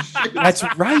 That's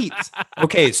right.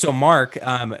 Okay, so Mark,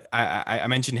 I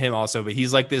mentioned him also, but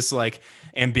he's like this like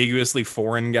ambiguously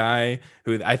foreign guy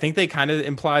who I think they kind of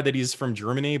imply that he's from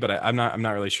Germany, but I'm not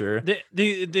really sure.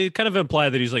 They kind of imply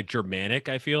that he's like Germanic,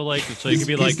 I feel like. So he could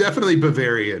be like, he's definitely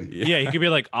Bavarian. Yeah, he could be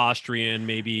like Austrian,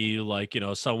 maybe like,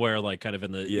 somewhere like kind of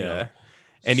in the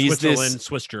and Switzerland,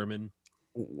 Swiss German.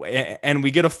 And we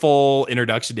get a full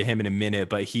introduction to him in a minute,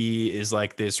 but he is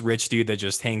like this rich dude that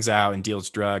just hangs out and deals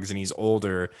drugs, and he's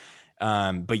older.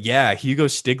 But yeah, Hugo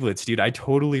Stiglitz, dude, I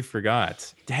totally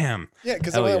forgot. Damn. Yeah,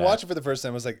 because when I watched it for the first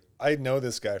time, I was like, I know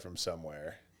this guy from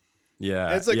somewhere. Yeah.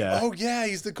 And it's like, oh yeah,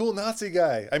 he's the cool Nazi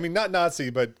guy. I mean, not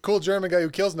Nazi, but cool German guy who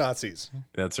kills Nazis.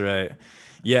 That's right.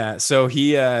 Yeah. So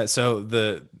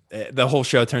the whole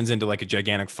show turns into like a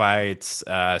gigantic fight.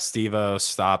 Steve-O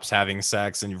stops having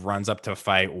sex and runs up to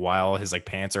fight while his like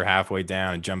pants are halfway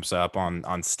down and jumps up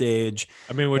on stage.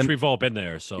 I mean, we've all been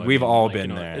there. So we've all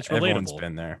been there. It's Everyone's relatable.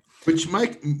 been there. Which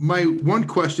my one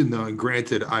question though, and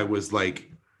granted, I was like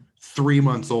 3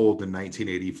 months old in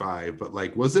 1985, but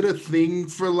like, was it a thing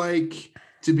for like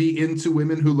to be into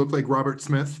women who look like Robert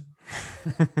Smith?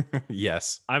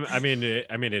 Yes. I mean,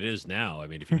 it is now. I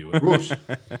mean, if you do it.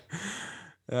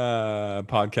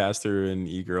 Podcaster and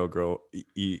e-girl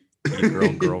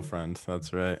girlfriend.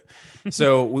 That's right.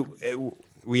 So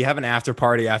we have an after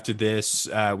party after this.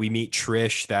 We meet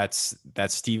Trish. That's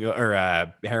Steve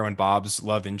or Heroin Bob's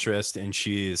love interest, and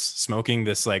she's smoking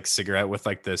this like cigarette with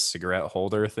like this cigarette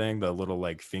holder thing, the little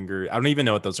like finger. I don't even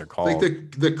know what those are called.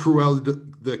 Like the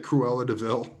Cruella de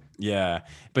Vil. Yeah,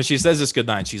 but she says this good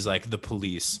line. She's like, "The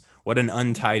police. What an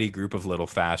untidy group of little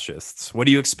fascists. What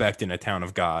do you expect in a town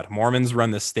of God? Mormons run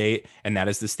the state, and that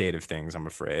is the state of things, I'm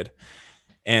afraid."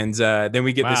 And then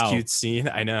we get this cute scene.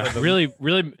 I know. Really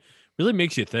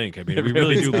makes you think. I mean, we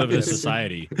really do live in a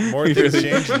society. More things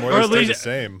change, the more they stay the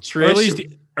same.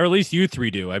 Or at least you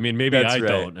three do. I mean, maybe I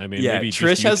don't. I mean, yeah, maybe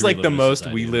Trish has like the most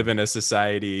we live in a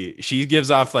society. She gives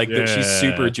off like that she's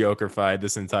super Joker-fied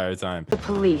this entire time. The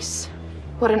police.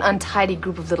 What an untidy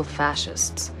group of little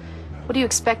fascists. What do you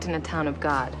expect in a town of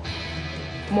God?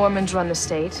 Mormons run the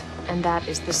state, and that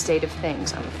is the state of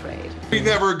things, I'm afraid. We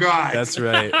never got. That's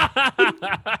right.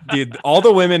 Dude, all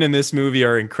the women in this movie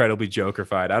are incredibly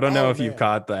Joker-fied. I don't know if you've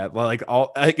caught that. Like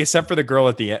except for the girl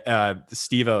at the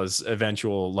Steve-O's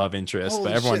eventual love interest,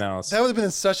 but everyone else. That would have been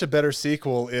such a better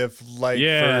sequel if like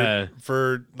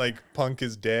for like Punk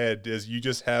is dead, is you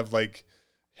just have like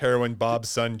Heroin Bob's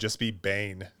son just be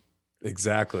Bane.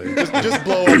 Exactly. Just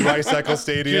blow up Bicycle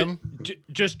Stadium.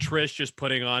 Just Trish just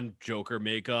putting on Joker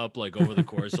makeup like over the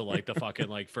course of like the fucking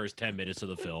like first 10 minutes of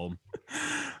the film.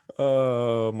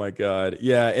 Oh my God.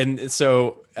 Yeah. And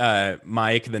so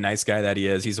Mike, the nice guy that he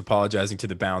is, he's apologizing to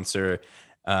the bouncer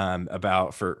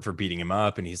about for beating him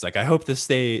up, and he's like, I hope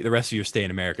the rest of your stay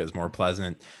in America is more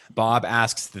pleasant. Bob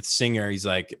asks the singer, he's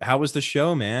like, how was the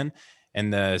show, man?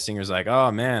 And the singer's like,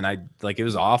 oh man, it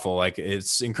was awful. Like,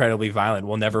 it's incredibly violent.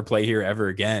 We'll never play here ever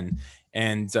again.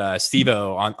 And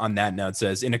Steve-O on that note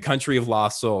says, in a country of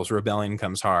lost souls, rebellion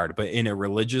comes hard, but in a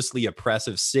religiously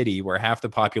oppressive city where half the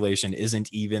population isn't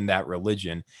even that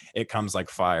religion, it comes like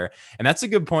fire. And that's a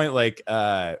good point. Like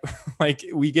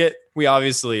we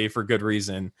obviously, for good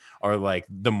reason, are like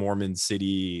the Mormon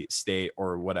city state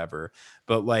or whatever,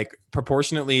 but like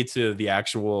proportionately to the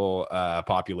actual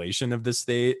population of the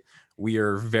state, we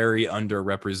are very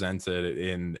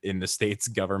underrepresented in the state's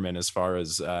government as far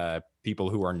as people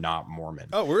who are not Mormon.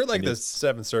 Oh, we're like the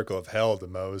seventh circle of hell to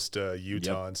most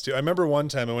Utahns too. I remember one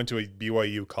time I went to a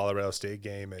BYU Colorado State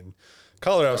game, and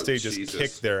Colorado State just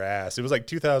kicked their ass. It was like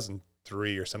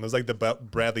 2003 or something. It was like the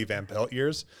Bradley Van Pelt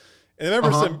years. And I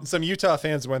remember some Utah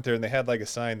fans went there and they had like a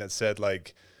sign that said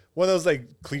like one of those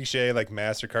like cliche like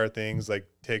MasterCard things, like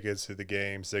tickets to the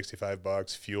game,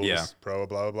 $65, fuels, pro,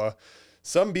 blah, blah, blah.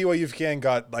 Some BYU fan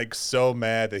got like so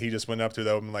mad that he just went up to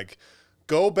them and like,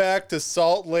 go back to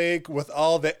Salt Lake with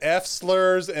all the F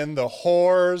slurs and the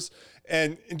whores,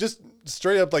 and just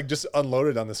straight up like just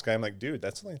unloaded on this guy. I'm like, dude,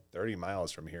 that's only 30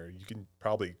 miles from here. You can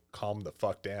probably calm the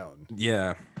fuck down.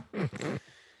 Yeah.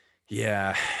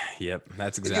 Yeah. Yep.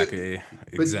 That's exactly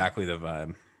the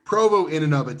vibe. Provo in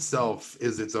and of itself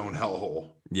is its own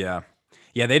hellhole. Yeah.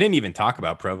 Yeah. They didn't even talk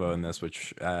about Provo in this,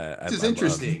 which is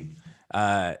interesting.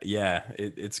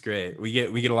 It's great. We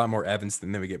get a lot more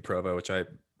Evanston than we get Provo, which I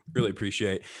really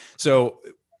appreciate. So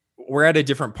we're at a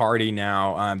different party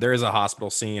now. There is a hospital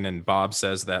scene, and Bob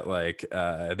says that like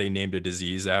they named a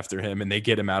disease after him, and they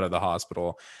get him out of the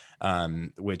hospital,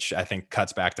 which I think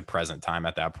cuts back to present time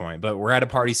at that point. But we're at a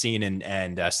party scene,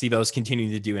 and Steve-O's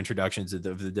continuing to do introductions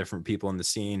of the different people in the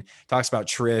scene. Talks about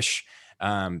Trish,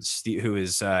 Steve, who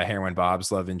is Heroin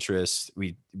Bob's love interest.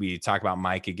 We talk about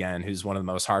Mike again, who's one of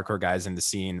the most hardcore guys in the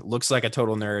scene. Looks like a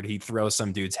total nerd. He throws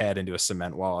some dude's head into a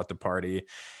cement wall at the party.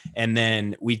 And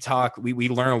then we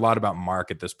learn a lot about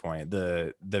Mark at this point,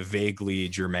 the vaguely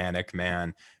Germanic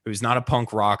man who's not a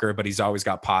punk rocker, but he's always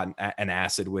got pot and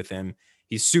acid with him.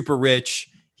 He's super rich.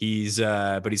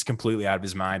 But he's completely out of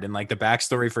his mind. And like the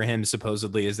backstory for him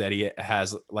supposedly is that he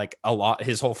has like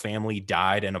his whole family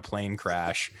died in a plane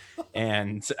crash,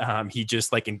 and he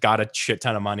just like got a shit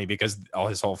ton of money because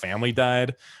his whole family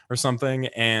died or something.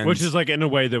 And which is like in a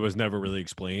way that was never really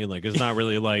explained. Like it's not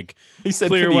really like he said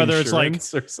clear whether it's like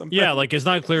or something. Yeah, like it's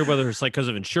not clear whether it's like because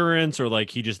of insurance or like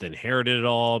he just inherited it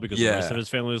all because the rest of his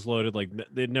family was loaded. Like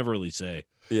they'd never really say.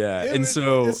 Yeah, and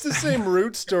so it's the same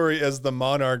root story as the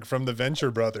Monarch from the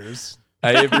Venture Brothers.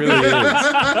 It really is.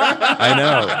 I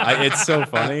know. It's so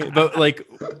funny. But like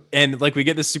And like we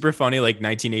get this super funny like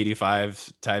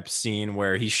 1985 type scene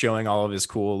where he's showing all of his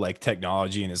cool like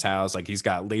technology in his house. Like he's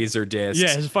got laser discs.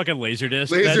 Yeah, his fucking laser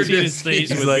disc. Laser That scene disc. stays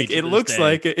He's with like me to it this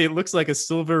looks day. like a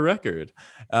silver record.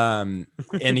 And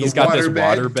he's The got this water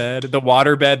water bed, the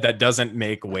water bed that doesn't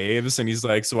make waves. And he's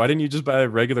like, so why didn't you just buy a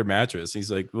regular mattress?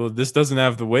 He's like, well, this doesn't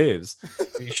have the waves.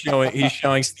 He's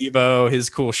showing Steve-O his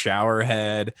cool shower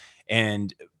head.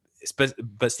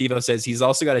 But Steve-O says he's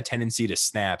also got a tendency to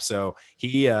snap. So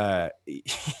he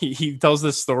tells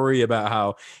this story about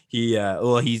how he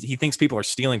thinks people are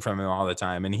stealing from him all the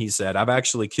time. And he said, I've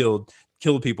actually killed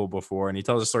people before. And he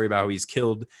tells a story about how he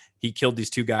killed these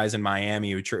two guys in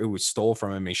Miami who stole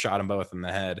from him. He shot them both in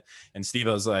the head. And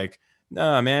Steve-O's like,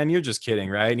 no, man, you're just kidding,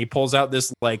 right? And he pulls out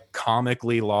this like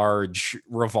comically large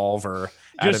revolver.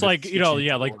 Just like,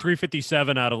 like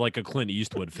 357 out of like a Clint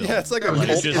Eastwood film. Yeah, it's like a It's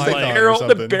Colt just Python like or the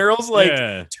something. barrel's like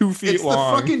Yeah. 2 feet It's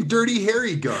long. the fucking Dirty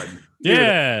Harry gun. Dude,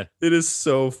 Yeah. it is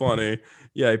so funny.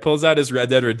 Yeah, he pulls out his Red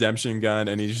Dead Redemption gun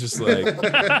and he's just like,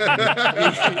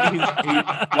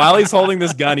 while he's holding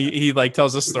this gun, he like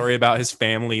tells a story about his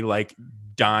family like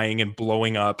dying and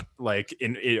blowing up like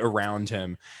around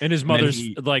him. And his then mother's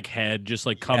he- like head just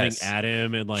like coming Yes. at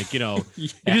him, and like, he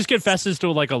Yes. just confesses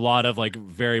to like a lot of like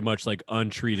very much like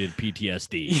untreated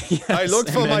PTSD. Yes, I looked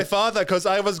and for then- my father because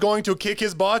I was going to kick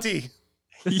his body.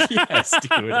 Yes,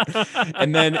 dude.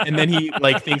 And then he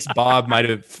like thinks Bob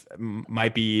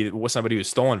might be somebody who's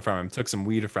stolen from him, took some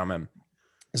weed from him.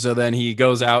 So then he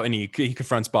goes out and he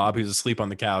confronts Bob, who's asleep on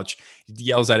the couch. He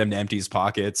yells at him to empty his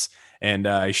pockets, and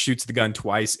he shoots the gun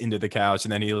twice into the couch.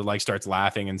 And then he like starts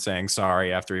laughing and saying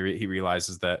sorry after he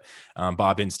realizes that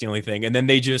Bob didn't steal anything. And then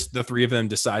the three of them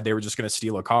decide they were just going to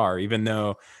steal a car, even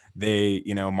though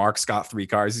Mark's got 3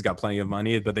 cars, he's got plenty of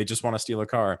money, but they just want to steal a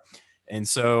car. And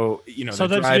so,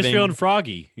 Sometimes you're just feeling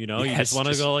froggy, you Yes, just want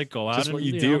to go out just and what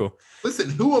you know. do. Listen,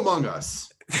 who among us?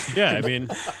 Yeah, I mean,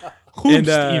 who's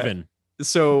even?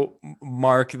 So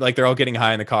Mark, like they're all getting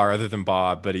high in the car other than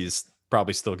Bob, but he's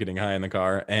probably still getting high in the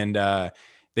car. And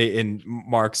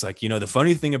Mark's like, the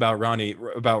funny thing about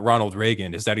Ronald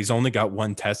Reagan is that he's only got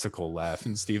 1 testicle left.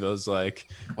 And Steve-O's like,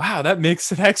 wow, that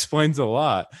explains a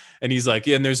lot. And he's like,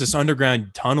 yeah, and there's this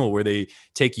underground tunnel where they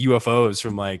take UFOs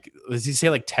from like, does he say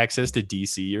like Texas to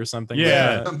DC or something?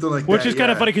 Yeah. Something like Which that, is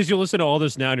kind of yeah. funny because you listen to all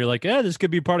this now and you're like, yeah, this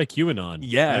could be part of QAnon.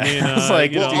 Yeah. I mean, It's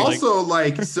like, Well, dude,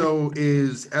 also, so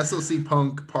is SLC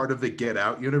Punk part of the Get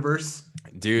Out universe?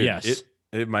 dude, Yes.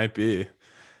 it might be.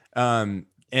 And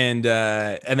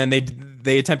then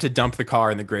they attempt to dump the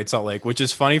car in the Great Salt Lake, which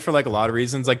is funny for like a lot of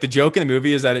reasons. Like the joke in the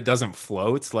movie is that it doesn't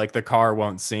float, like the car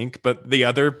won't sink. But the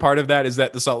other part of that is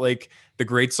that the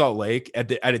Great Salt Lake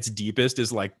at its deepest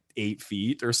is like 8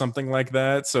 feet or something like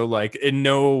that. So like in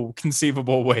no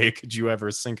conceivable way could you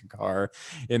ever sink a car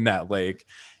in that lake.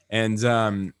 And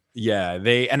and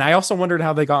I also wondered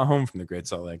how they got home from the Great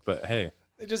Salt Lake, but hey.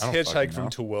 They just I don't hitchhiked fucking from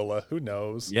Tooele. Who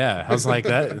knows? Yeah, I was like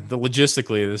that.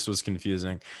 Logistically, this was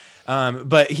confusing.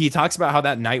 But he talks about how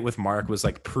that night with Mark was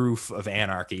like proof of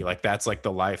anarchy. Like that's like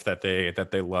the life that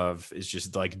they love is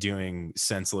just like doing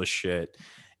senseless shit.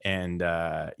 And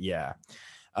back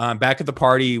at the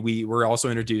party, we were also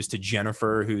introduced to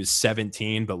Jennifer, who's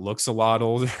 17 but looks a lot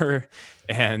older,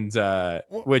 and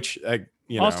which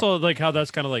Also, like how that's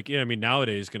kind of like, I mean,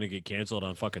 nowadays going to get canceled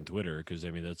on fucking Twitter because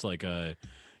I mean that's like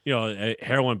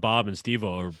Heroin Bob and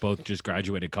Steve-O are both just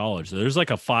graduated college, so there's like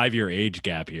a 5-year age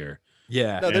gap here.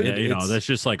 Yeah, No, And, that's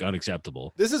just like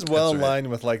unacceptable. This is well That's in right. line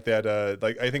with like that.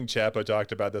 Like I think Chapo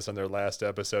talked about this on their last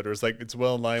episode. It's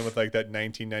well in line with like that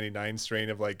 1999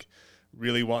 strain of like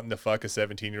really wanting to fuck a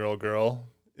 17-year-old girl.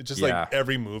 It's just Yeah. like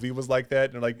every movie was like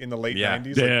that, and like in the late Yeah.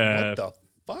 90s. Yeah. Like, what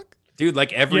the fuck? dude,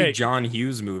 like every Yeah. John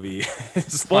Hughes movie.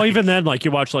 Is Well, like, even then, like you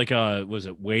watch like was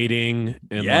it Waiting?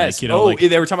 And yes, like,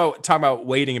 they were talking about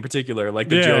Waiting in particular, like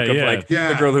the Yeah, joke of yeah. like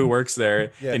Yeah. the girl who works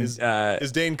there. Yeah, and,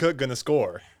 is Dane Cook gonna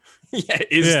score?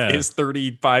 is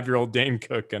 35-year-old Dane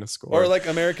Cook gonna score? Or like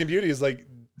American Beauty is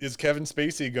Kevin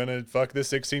Spacey gonna fuck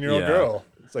this 16-year-old Yeah. girl?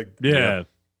 It's like yeah.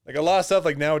 like a lot of stuff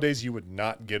like nowadays you would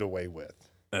not get away with.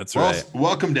 That's Well, right.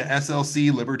 welcome to SLC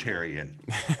Libertarian.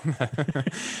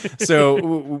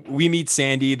 So we meet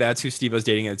Sandy, that's who Steve was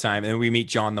dating at the time, and we meet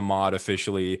John the Mod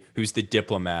officially, who's the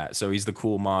diplomat. So he's the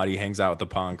cool mod. He hangs out with the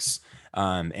punks,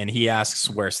 and he asks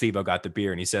where Steve got the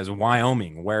beer, and he says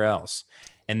Wyoming. Where else?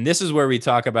 And this is where we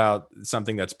talk about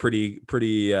something that's pretty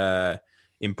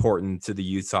important to the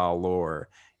Utah lore,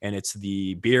 and it's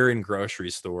the beer and grocery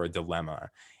store dilemma.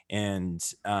 And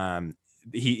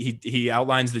he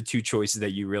outlines the two choices that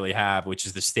you really have, which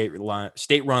is the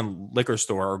state-run liquor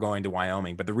store or going to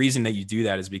Wyoming. But the reason that you do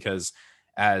that is because,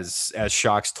 as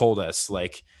Shocks told us,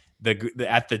 like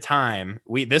at the time,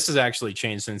 this has actually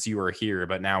changed since you were here,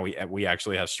 but now we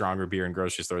actually have stronger beer in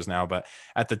grocery stores now. But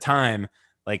at the time,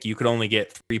 like you could only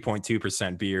get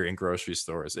 3.2% beer in grocery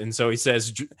stores. And so he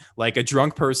says like a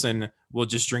drunk person will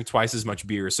just drink twice as much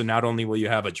beer. So not only will you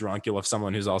have a drunk, you'll have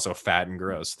someone who's also fat and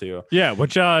gross too. Yeah,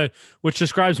 which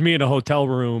describes me in a hotel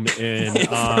room in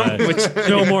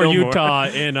Fillmore, Utah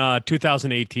in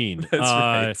 2018. That's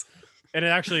right. And it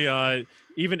actually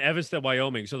even Evanston,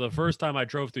 Wyoming. So the first time I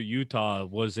drove through Utah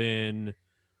was in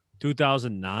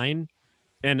 2009.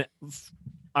 And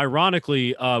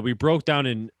ironically, we broke down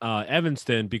in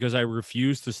Evanston because I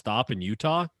refused to stop in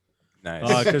Utah.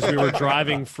 Nice. Because we were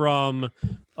driving from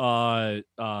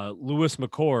Lewis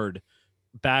McCord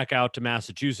back out to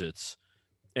Massachusetts.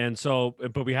 And so,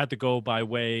 but we had to go by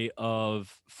way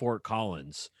of Fort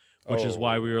Collins, which is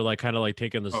why we were like kind of like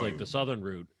taking this like the southern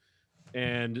route.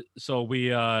 And so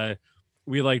we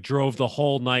like drove the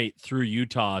whole night through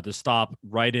Utah to stop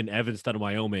right in Evanston,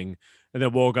 Wyoming, and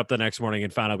then woke up the next morning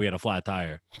and found out we had a flat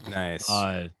tire. Nice.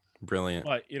 Brilliant.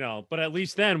 But at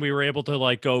least then we were able to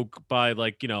like go buy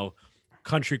like,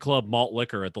 Country Club malt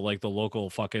liquor at the local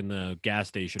fucking gas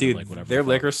station. Dude, or like whatever. their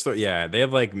liquor store. Yeah. They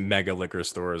have like mega liquor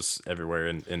stores everywhere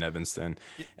in Evanston.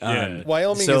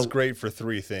 Wyoming is great for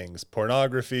three things: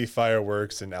 pornography,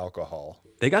 fireworks, and alcohol.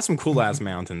 They got some cool ass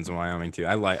mountains in Wyoming too.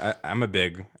 I'm a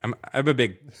big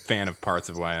fan of parts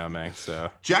of Wyoming.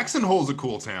 So Jackson Hole's a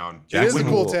cool town. It is a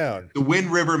cool town. The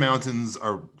Wind River Mountains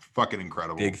are fucking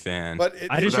incredible. Big fan. But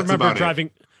I just remember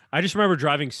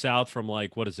driving south from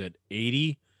like, what is it,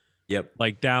 80? Yep.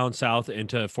 Like down south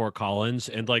into Fort Collins,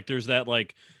 and like there's that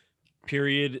like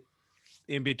period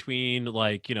in between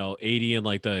like 80 and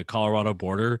like the Colorado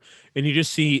border, and you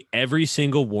just see every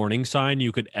single warning sign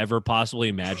you could ever possibly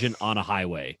imagine on a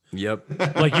highway.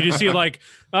 Yep. Like you just see like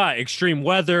extreme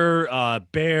weather,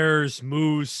 bears,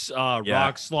 moose,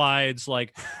 rock slides.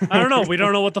 Like I don't know, we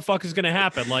don't know what the fuck is gonna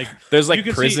happen. Like there's like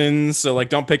prisons, so like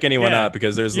don't pick anyone up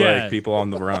because there's like people on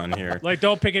the run here. Like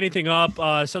don't pick anything up.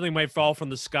 Something might fall from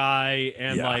the sky,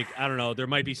 and like I don't know, there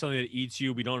might be something that eats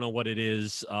you. We don't know what it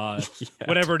is.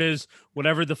 Whatever it is,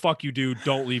 whatever the fuck you do,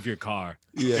 don't leave your car.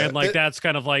 Yeah. And like that's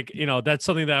kind of like, that's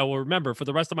something that I will remember for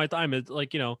the rest of my time. It's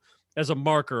like, as a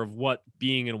marker of what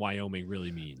being in Wyoming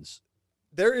really means.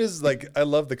 There is like, I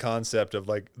love the concept of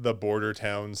like the border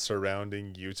towns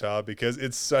surrounding Utah because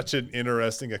it's such an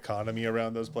interesting economy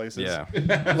around those places. Yeah.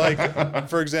 Like,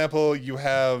 for example, you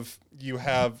have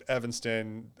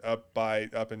Evanston up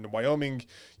in Wyoming.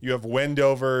 You have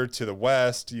Wendover to the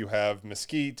west. You have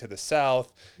Mesquite to the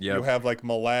south. Yep. You have like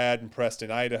Malad and Preston,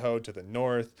 Idaho to the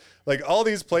north. Like all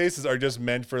these places are just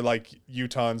meant for like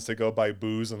Utahns to go buy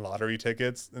booze and lottery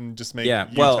tickets and just make Utah.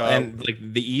 Well, and like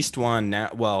the east one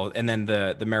now, and then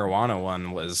the marijuana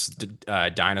one was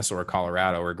Dinosaur,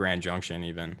 Colorado, or Grand Junction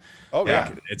even. Oh yeah,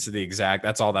 like, it's the exact.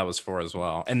 That's all that was for as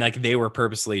well. And like they were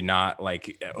purposely not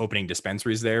like opening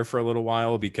dispensaries there for a little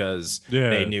while because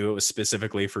they knew it was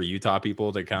specifically for Utah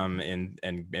people to come in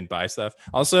and buy stuff.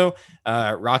 Also,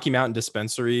 Rocky Mountain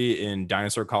Dispensary in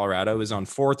Dinosaur, Colorado, is on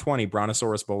 420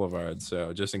 Brontosaurus Boulevard.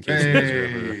 So just in case you guys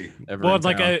are ever well, in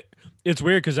like town. it's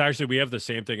weird because actually we have the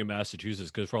same thing in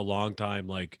Massachusetts because for a long time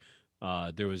like.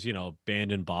 There was,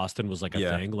 band in Boston was like a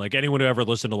thing. Like anyone who ever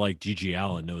listened to like G.G.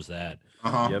 Allen knows that.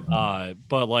 Yep.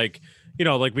 But like,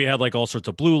 like we had like all sorts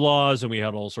of blue laws and we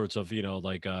had all sorts of,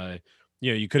 like,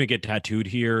 you couldn't get tattooed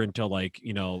here until like,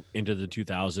 into the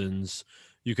 2000s.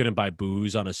 You couldn't buy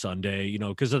booze on a Sunday,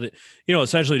 because of the,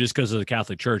 essentially just because of the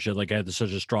Catholic Church. It like had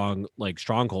such a strong like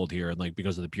stronghold here, and like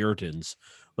because of the Puritans,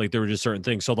 like there were just certain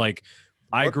things. So like.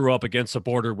 I grew up against the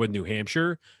border with New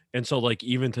Hampshire. And so like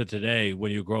even to today,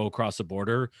 when you go across the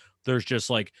border, there's just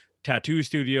like tattoo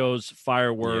studios,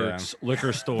 fireworks,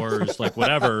 liquor stores, like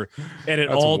whatever. And it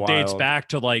all dates back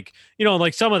to like,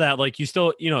 like some of that, like you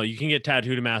still, you can get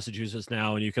tattooed in Massachusetts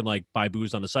now and you can like buy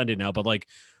booze on a Sunday now, but like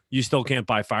you still can't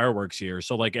buy fireworks here.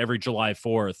 So like every July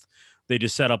 4th, they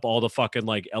just set up all the fucking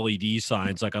like LED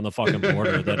signs like on the fucking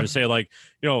border that just say like,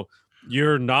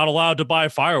 you're not allowed to buy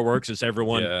fireworks as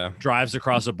everyone drives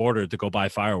across the border to go buy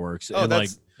fireworks. Oh, and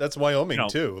that's Wyoming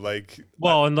too. Like,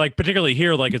 well, and like particularly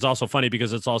here, like it's also funny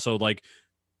because it's also like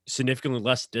significantly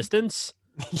less distance.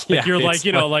 Like you're like,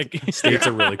 like states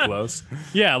are really close.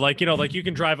 Yeah. Like, like you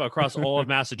can drive across all of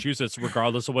Massachusetts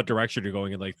regardless of what direction you're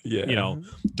going in, like,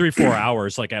 3-4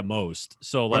 hours, like at most.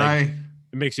 So like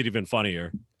it makes it even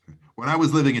funnier. When I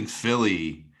was living in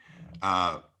Philly,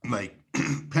 like,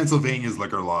 Pennsylvania's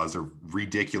liquor laws are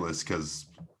ridiculous because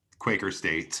Quaker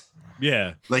state.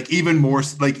 Yeah. Like even more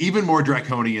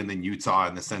draconian than Utah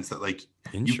in the sense that like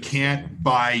you can't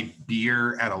buy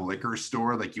beer at a liquor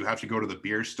store. Like you have to go to the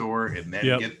beer store and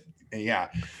then Yeah.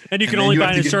 And you can then only you buy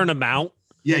have in to a certain amount.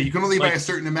 Yeah, you can only buy Like- a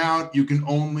certain amount. You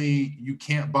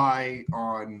can't buy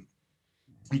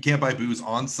booze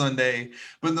on Sunday.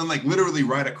 But then like literally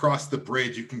right across the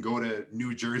bridge, you can go to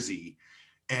New Jersey,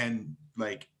 and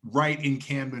like right in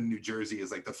Camden, New Jersey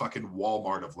is like the fucking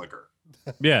Walmart of liquor.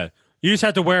 Yeah. You just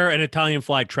have to wear an Italian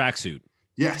flag tracksuit.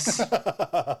 Yes.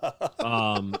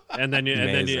 And then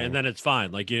it's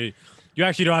fine. Like you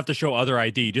actually don't have to show other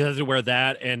ID. You just have to wear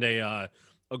that and a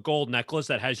gold necklace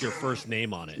that has your first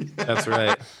name on it. That's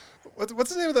right.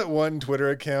 What's the name of that one Twitter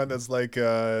account that's like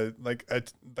the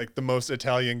most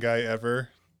Italian guy ever?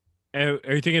 Are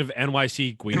you thinking of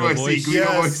NYC Guido NYC voice? Guido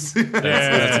Yes. voice.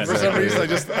 Yeah. For some reason,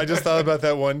 I just thought about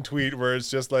that one tweet where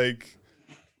it's just like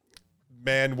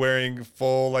man wearing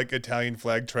full like Italian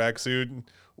flag tracksuit.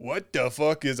 What the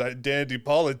fuck is identity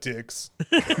politics?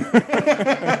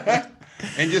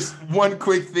 And just one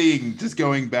quick thing, just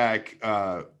going back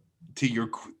to your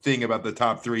thing about the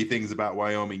top 3 things about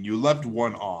Wyoming. You left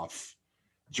one off,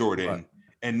 Jordan. What?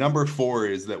 And number 4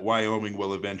 is that Wyoming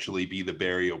will eventually be the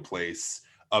burial place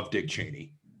of Dick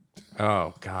Cheney.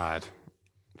 Oh God,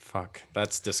 fuck,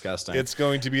 that's disgusting. It's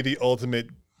going to be the ultimate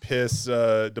piss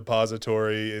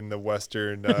depository in the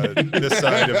western this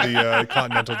side of the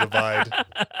continental divide.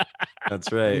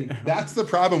 That's right. And that's the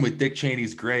problem with Dick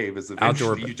Cheney's grave is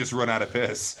eventually you just run out of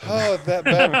piss. Oh, that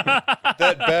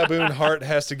baboon heart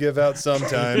has to give out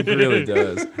sometime. It really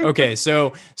does. Okay,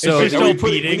 so It's just still we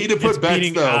beating. need to put it's bets,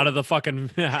 beating though. out of the fucking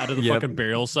fucking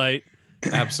burial site.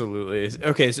 absolutely.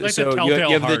 Okay, so, Like the so you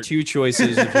telltale have the heart. 2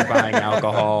 choices if you're buying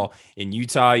alcohol in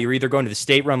Utah. You're either going to the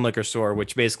state-run liquor store,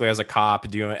 which basically has a cop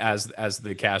doing as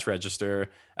the cash register,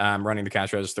 running the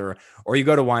cash register, or you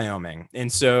go to Wyoming.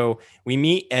 And so we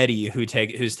meet Eddie,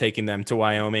 who's taking them to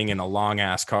Wyoming in a long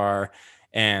ass car.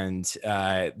 And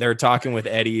they're talking with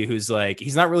Eddie, who's like,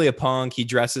 he's not really a punk. He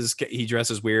dresses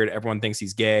weird. Everyone thinks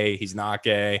he's gay. He's not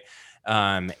gay.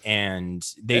 And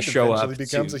they show up. Eventually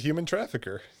becomes a human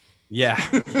trafficker. Yeah.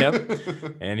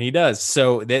 Yep. And he does.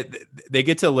 So they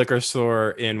get to a liquor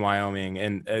store in Wyoming,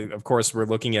 and of course we're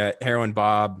looking at Heroin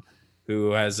Bob,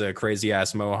 who has a crazy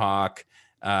ass mohawk,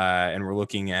 and we're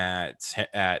looking at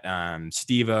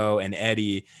Steve-O and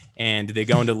Eddie, and they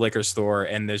go into the liquor store,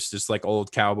 and there's this like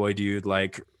old cowboy dude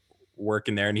like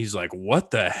working there, and he's like,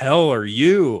 "What the hell are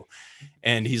you?"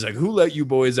 And he's like, "Who let you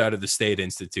boys out of the State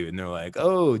Institute?" And they're like,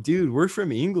 "Oh, dude, we're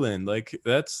from England. Like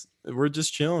we're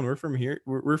just chilling. We're from here.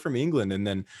 We're from England." And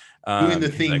then Doing the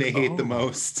thing like, they hate the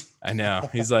most. I know.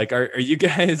 He's like, are you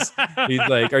guys? He's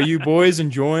like, are you boys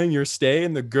enjoying your stay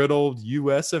in the good old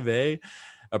U.S. of A.?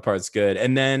 That part's good.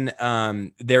 And then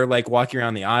they're like walking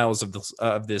around the aisles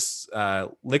of this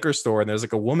liquor store, and there's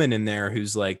like a woman in there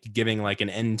who's like giving like an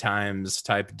end times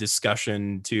type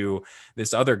discussion to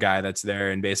this other guy that's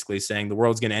there, and basically saying the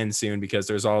world's gonna end soon because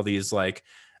there's all these like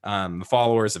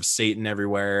followers of Satan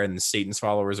everywhere, and Satan's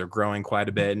followers are growing quite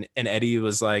a bit. And Eddie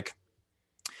was like,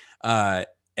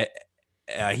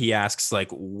 he asks like,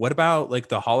 what about like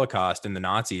the Holocaust and the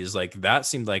Nazis? Like that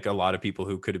seemed like a lot of people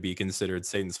who could be considered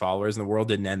Satan's followers, and the world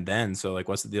didn't end then. So like,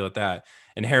 what's the deal with that?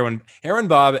 And Heroin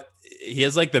Bob, he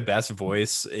has like the best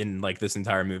voice in like this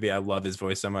entire movie. I love his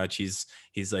voice so much. He's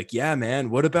like, yeah, man,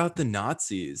 what about the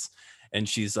Nazis? And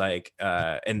she's like,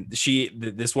 and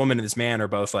this woman and this man are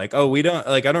both like, oh, I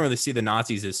don't really see the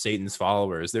Nazis as Satan's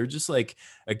followers. They're just like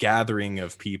a gathering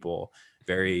of people,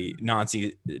 very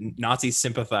Nazi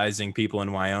sympathizing people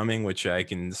in Wyoming, which I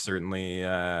can certainly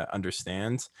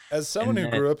understand. As someone who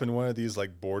grew up in one of these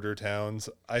like border towns,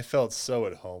 I felt so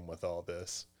at home with all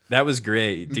this. That was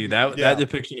great, dude. That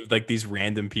depiction of like these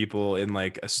random people in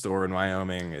like a store in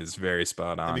Wyoming is very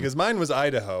spot on. Because mine was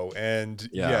Idaho, and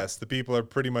yes, the people are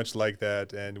pretty much like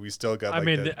that, and we still got.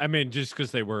 I mean, just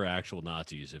because they were actual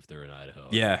Nazis, if they're in Idaho.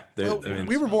 Yeah,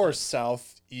 we were more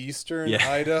southeastern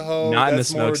Idaho. Not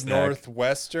that's in the more smokestack.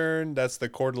 Northwestern. That's the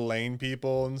Coeur d'Alene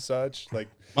people and such. Like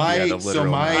I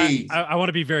want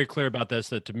to be very clear about this.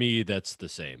 That to me, that's the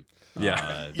same.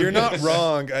 Yeah, you're not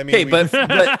wrong. I mean, hey, but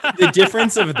the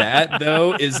difference of that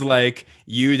though is like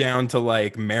you down to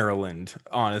like Maryland.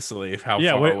 Honestly, how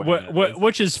far away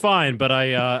which is fine, but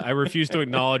I refuse to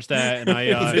acknowledge that, and I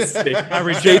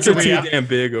reject states are too damn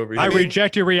big over here. I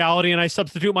reject your reality, and I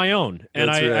substitute my own, and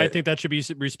I think that should be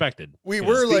respected. We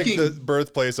were like the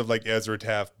birthplace of like Ezra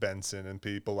Taft Benson and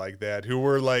people like that, who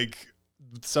were like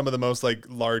some of the most like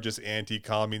largest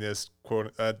anti-communist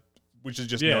quote. Which is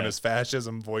just known as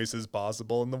fascism voices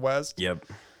possible in the West. Yep.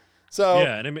 So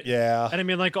and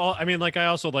I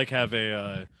also like have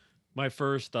a my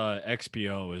first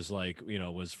XPO is like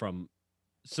was from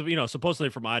so supposedly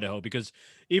from Idaho, because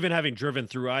even having driven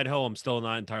through Idaho, I'm still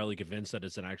not entirely convinced that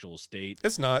it's an actual state.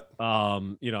 It's not. I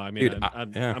mean, Dude,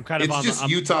 I'm yeah. kind of It's on just the,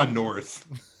 Utah North.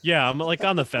 yeah, I'm like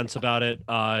on the fence about it.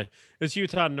 It's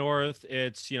Utah North,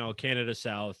 it's Canada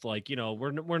South. Like,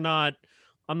 we're not.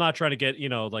 I'm not trying to get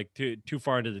like too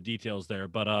far into the details there,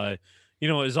 but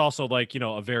is also like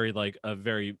a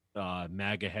very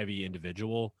MAGA heavy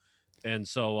individual, and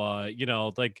so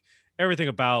like everything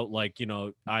about like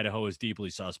Idaho is deeply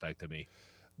suspect to me.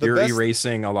 You're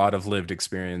erasing a lot of lived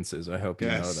experiences. I hope you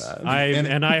know that.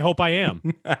 I hope I am.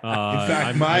 In fact,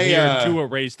 I'm here to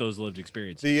erase those lived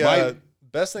experiences. The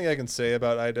best thing I can say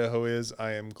about Idaho is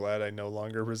I am glad I no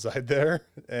longer reside there,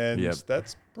 and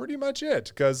that's pretty much it.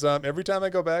 Because every time I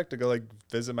go back to go like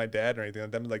visit my dad or anything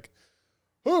like that, I'm like,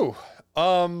 ooh,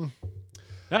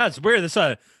 that's weird. It's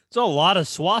a lot of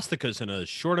swastikas in a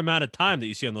short amount of time that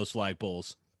you see on those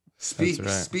flagpoles.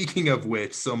 Speaking of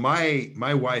which, so my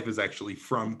wife is actually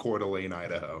from Coeur d'Alene,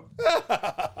 Idaho,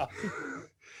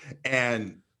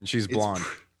 and she's blonde.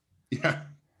 Yeah.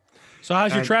 So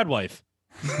how's your trad wife?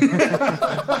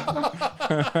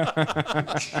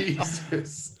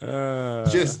 Jesus.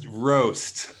 Just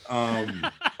roast.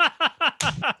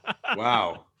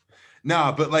 Wow.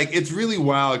 No, but like it's really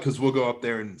wild because we'll go up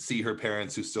there and see her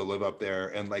parents who still live up there.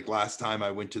 And like last time I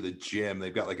went to the gym,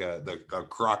 they've got like a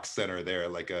Croc Center there,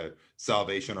 like a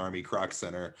Salvation Army Croc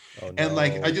Center. Oh, no. And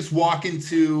like I just walk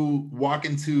into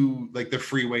like the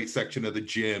free weight section of the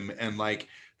gym, and like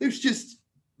there's just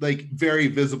like very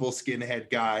visible skinhead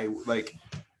guy like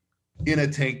in a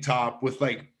tank top with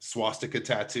like swastika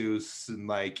tattoos and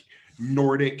like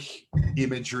Nordic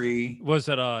imagery. Was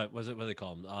it what do they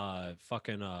call them?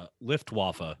 Fucking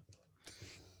Luftwaffe.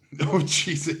 Oh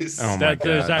Jesus! Oh my that God.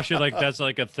 There's actually like that's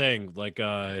like a thing. Like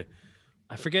I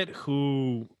forget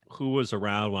who was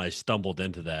around when I stumbled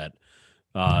into that.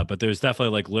 But there's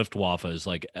definitely like Luftwaffe is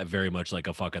like very much like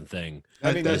a fucking thing.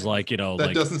 I mean, there's like that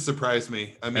like, doesn't surprise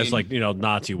me. I mean, it's like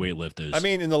Nazi weightlifters. I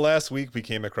mean, in the last week we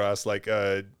came across like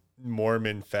a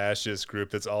Mormon fascist group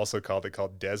that's also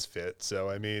called Desfit. So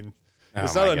I mean,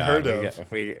 it's not unheard of.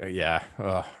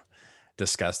 Ugh,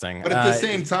 disgusting. But at the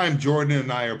same time, Jordan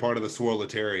and I are part of the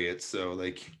Swarletariat, so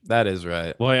like that is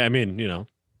right. Well, I mean,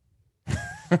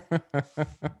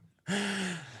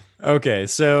 Okay,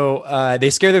 so they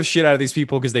scare the shit out of these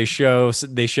people because they show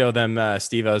them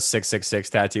Steve-O's 666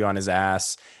 tattoo on his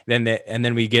ass. And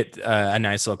then we get a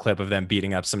nice little clip of them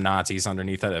beating up some Nazis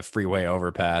underneath a freeway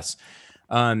overpass.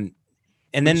 And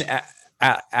then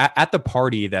at the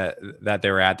party that they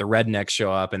were at, the rednecks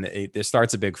show up and it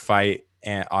starts a big fight,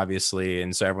 and obviously,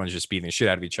 and so everyone's just beating the shit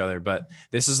out of each other. But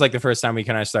this is like the first time we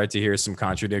kind of start to hear some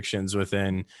contradictions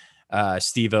within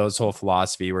Steve-O's whole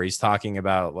philosophy, where he's talking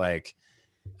about like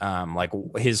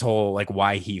his whole like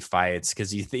why he fights,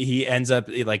 because he ends up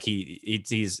like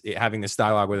he's having this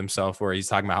dialogue with himself where he's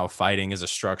talking about how fighting is a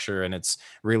structure and it's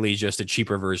really just a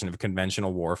cheaper version of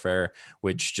conventional warfare,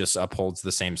 which just upholds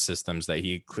the same systems that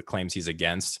he claims he's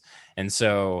against. And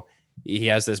so he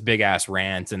has this big ass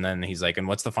rant, and then he's like, and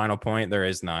what's the final point? There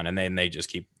is none. And then they just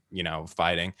keep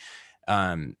fighting.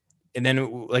 And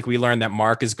then like we learned that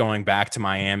Mark is going back to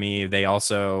Miami. They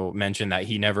also mentioned that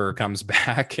he never comes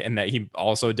back and that he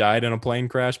also died in a plane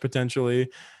crash potentially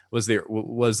was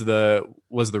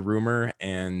the rumor.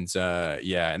 And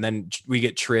and then we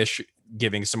get Trish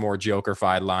giving some more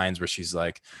Joker-fied lines where she's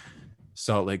like,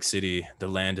 Salt Lake City, the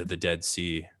land of the Dead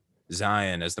Sea,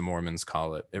 Zion, as the Mormons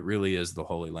call it. It really is the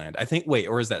Holy Land. I think,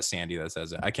 or is that Sandy that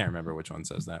says it? I can't remember which one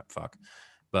says that. Fuck.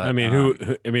 But I mean,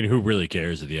 who really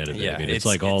cares at the end of it? Yeah, I mean, it's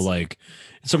all like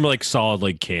some like solid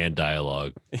like canned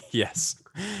dialogue. Yes,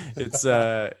 it's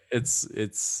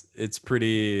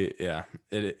pretty. Yeah,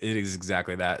 it is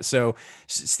exactly that. So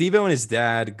Steve-O and his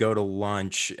dad go to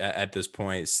lunch at this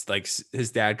point. Like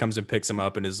his dad comes and picks him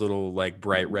up in his little like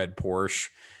bright red Porsche.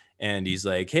 And he's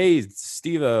like, hey,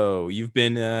 Steve-O, you've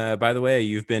been, by the way,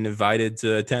 you've been invited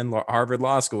to attend Harvard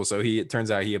Law School. So it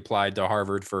turns out he applied to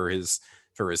Harvard for his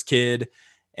kid.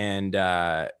 And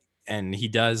he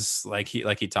does like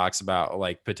he talks about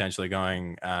like potentially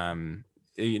going,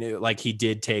 like he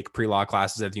did take pre-law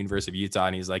classes at the University of Utah.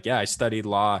 And he's like, yeah, I studied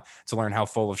law to learn how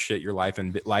full of shit your life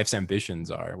and life's ambitions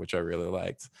are, which I really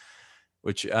liked.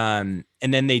 Which and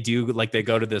then they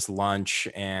go to this lunch,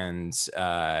 and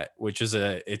which is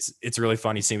it's a really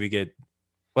funny scene. We get,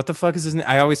 what the fuck is his name?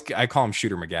 I call him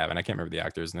Shooter McGavin. I can't remember the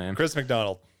actor's name. Chris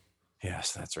McDonald.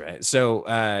 Yes, that's right. So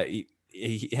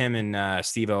him and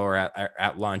Steve-O are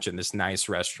at lunch in this nice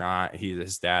restaurant.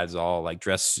 His dad's all like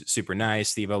dressed super nice.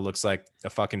 Steve-O looks like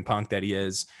a fucking punk that he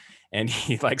is, and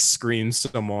he like screams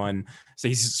at someone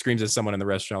in the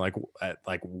restaurant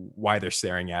like why they're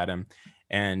staring at him.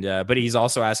 And but he's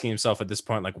also asking himself at this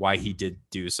point like why he did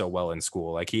do so well in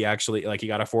school. Like he actually like he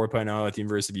got a 4.0 at the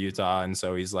University of Utah, and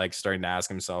so he's like starting to ask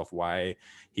himself why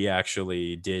he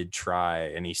actually did try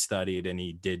and he studied and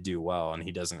he did do well, and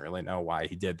he doesn't really know why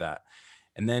he did that.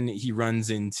 And then he runs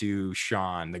into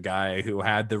Sean, the guy who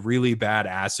had the really bad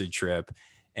acid trip,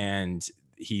 and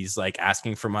he's like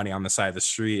asking for money on the side of the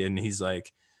street, and he's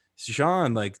like,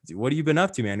 Sean, like, what have you been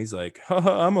up to, man? He's like,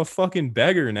 I'm a fucking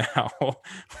beggar now.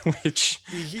 Which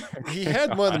he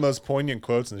had one of the most poignant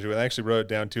quotes in the show. I actually wrote it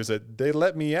down too. Said, "They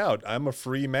let me out. I'm a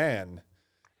free man."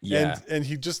 Yeah, and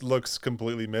he just looks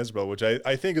completely miserable, which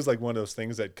I think is like one of those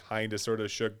things that kind of sort of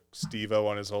shook Steve-O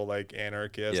on his whole like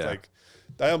anarchist. Like,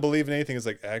 I don't believe in anything. It's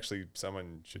like actually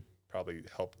someone should probably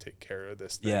help take care of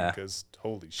this thing because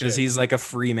holy shit. Because he's like a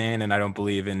free man, and I don't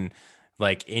believe in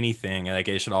like anything. Like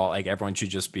it should all like everyone should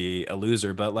just be a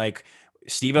loser. But like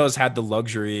Steve-O's had the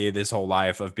luxury this whole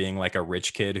life of being like a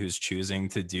rich kid who's choosing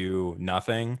to do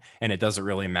nothing, and it doesn't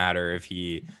really matter if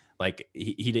he like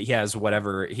he has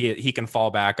whatever he can fall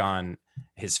back on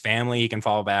his family. He can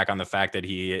fall back on the fact that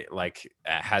he like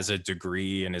has a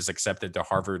degree and is accepted to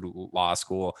Harvard Law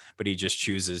School, but he just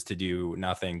chooses to do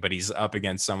nothing. But he's up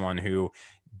against someone who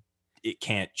it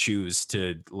can't choose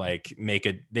to like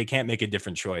they can't make a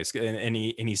different choice. And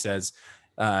he says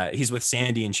he's with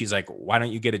Sandy and she's like, why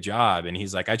don't you get a job? And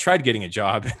he's like, I tried getting a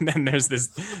job. And then there's this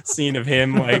scene of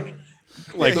him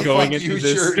like going into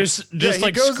this just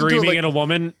like screaming at a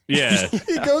woman. Yeah.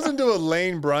 He goes into a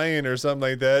Lane Bryant or something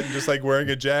like that and just like wearing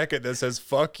a jacket that says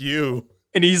fuck you.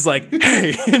 And he's like,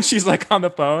 hey, and she's like on the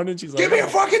phone and she's like, give me a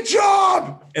fucking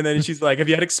job. And then she's like, have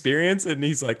you had experience? And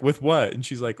he's like, with what? And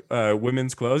she's like,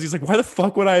 women's clothes. He's like, why the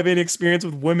fuck would I have any experience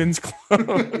with women's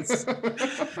clothes?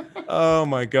 Oh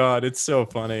my God. It's so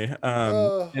funny.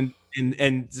 And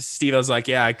Steve was like,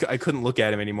 yeah, I couldn't look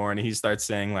at him anymore. And he starts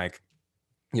saying like,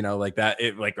 you know, like that,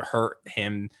 it like hurt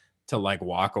him to like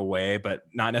walk away, but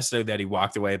not necessarily that he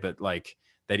walked away, but like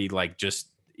that he like just,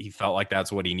 he felt like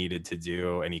that's what he needed to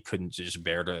do, and he couldn't just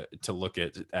bear to look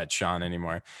at Sean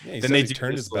anymore. Yeah, then they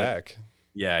turned his back.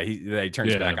 Yeah, they turned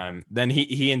his back on him. Then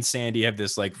he and Sandy have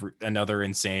this like another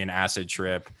insane acid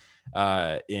trip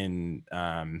in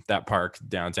that park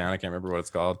downtown. I can't remember what it's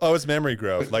called. Oh, it's Memory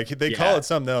Grove. Like they call it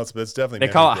something else, but it's definitely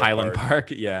they call it Highland Park.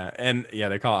 Yeah, and yeah,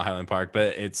 they call it Highland Park,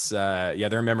 but it's they're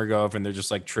in Memory Grove and they're just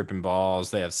like tripping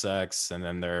balls. They have sex, and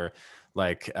then they're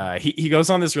like he goes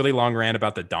on this really long rant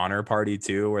about the Donner Party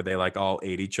too, where they like all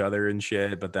ate each other and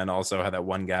shit, but then also had that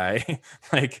one guy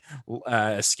like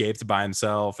escaped by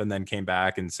himself and then came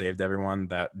back and saved everyone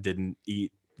that didn't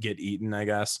get eaten, I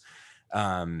guess.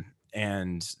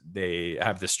 And they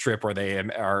have this trip where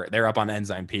they're up on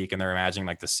Ensign Peak and they're imagining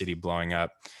like the city blowing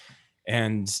up,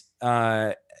 and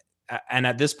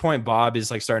at this point Bob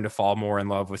is like starting to fall more in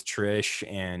love with Trish,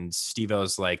 and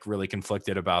Steve-O's like really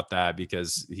conflicted about that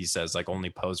because he says like only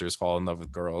posers fall in love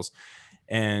with girls,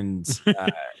 and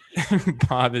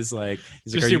Bob is like,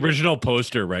 he's just like, the original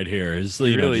poster right here is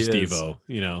really Steve-O,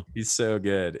 you know, he's so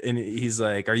good. And he's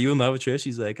like, are you in love with Trish?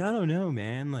 He's like, I don't know,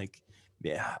 man, like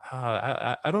yeah,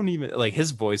 I don't even like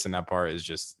his voice in that part is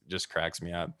just cracks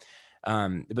me up.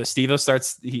 But Steve-O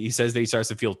he says that he starts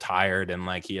to feel tired and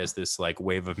like he has this like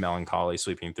wave of melancholy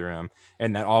sweeping through him,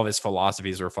 and that all of his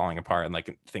philosophies were falling apart and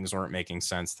like things weren't making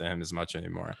sense to him as much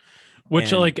anymore.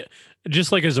 Which like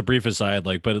just like as a brief aside,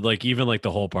 like but like even like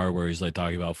the whole part where he's like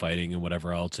talking about fighting and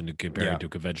whatever else and comparing to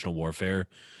conventional warfare,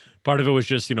 part of it was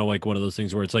just, you know, like one of those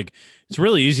things where it's like it's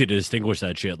really easy to distinguish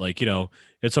that shit. Like, you know,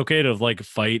 it's okay to like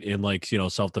fight in like, you know,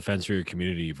 self-defense for your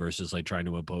community versus like trying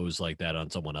to impose like that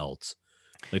on someone else.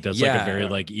 Like that's like a very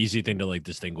like easy thing to like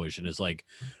distinguish, and it's like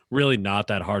really not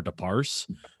that hard to parse.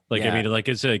 Like I mean, like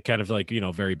it's a kind of like, you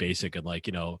know, very basic and like,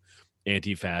 you know,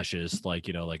 anti-fascist like,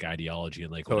 you know, like ideology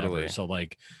and like whatever. So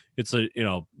like it's a, you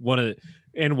know,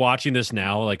 and watching this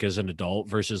now like as an adult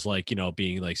versus like, you know,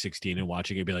 being like 16 and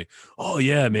watching it be like, oh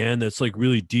yeah, man, that's like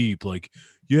really deep. Like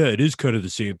yeah, it is kind of the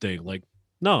same thing. Like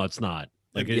no, it's not.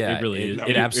 Like it really is.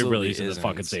 It absolutely isn't the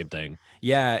fucking same thing.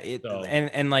 Yeah,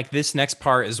 and like this next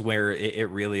part is where it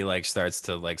really like starts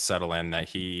to like settle in that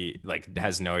he like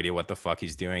has no idea what the fuck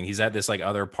he's doing. He's at this like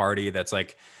other party that's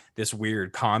like this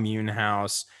weird commune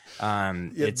house.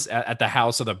 It's at the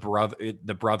house of the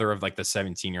brother of like the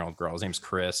 17-year-old girl. His name's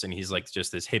Chris, and he's like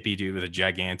just this hippie dude with a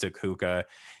gigantic hookah.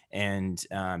 And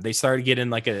they started getting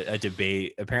like a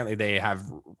debate. Apparently they have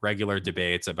regular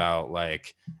debates about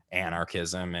like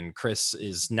anarchism, and Chris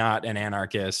is not an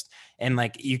anarchist. And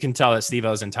like you can tell that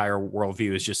Steve-O's entire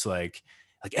worldview is just like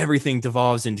everything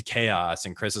devolves into chaos,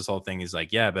 and Chris's whole thing is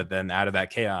like, yeah, but then out of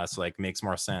that chaos like makes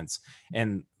more sense.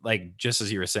 And like just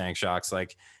as you were saying, Shocks,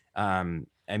 like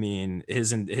I mean,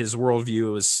 his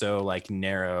worldview was so like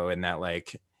narrow, and that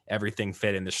like everything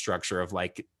fit in the structure of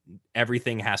like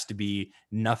everything has to be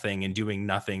nothing, and doing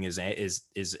nothing is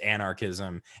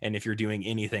anarchism. And if you're doing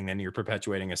anything, then you're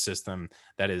perpetuating a system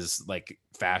that is like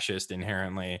fascist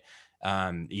inherently,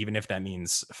 even if that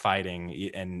means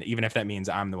fighting, and even if that means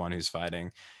I'm the one who's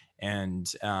fighting.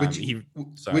 And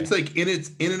which like in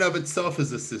and of itself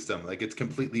is a system. Like it's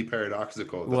completely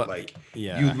paradoxical that like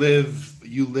yeah,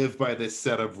 you live by this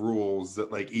set of rules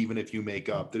that like even if you make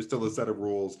up, there's still a set of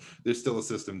rules, there's still a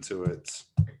system to it.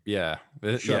 Yeah.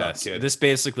 Shut up, kid.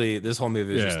 This whole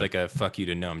movie is just like a fuck you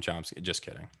to Noam Chomsky. Just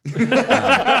kidding.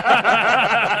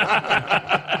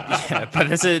 Yeah, but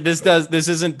this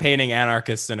isn't painting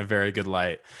anarchists in a very good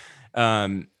light.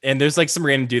 And there's like some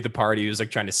random dude at the party who's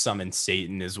like trying to summon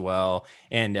Satan as well.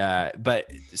 And but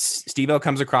Steve-O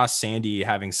comes across Sandy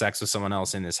having sex with someone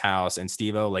else in this house, and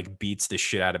Steve-O like beats the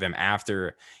shit out of him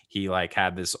after he like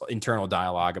had this internal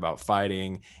dialogue about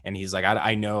fighting. And he's like,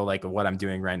 I know like what I'm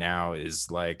doing right now is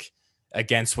like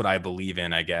against what I believe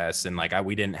in, I guess. And like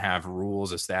we didn't have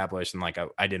rules established, and like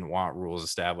I didn't want rules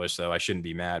established, so I shouldn't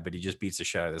be mad. But he just beats the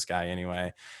shit out of this guy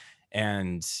anyway.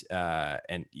 And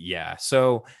yeah,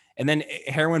 so. And then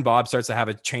Heroin Bob starts to have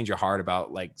a change of heart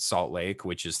about like Salt Lake,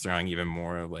 which is throwing even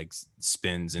more like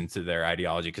spins into their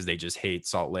ideology, because they just hate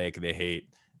Salt Lake. They hate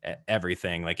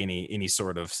everything, like any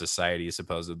sort of society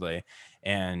supposedly.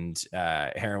 And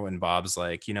Heroin Bob's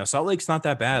like, Salt Lake's not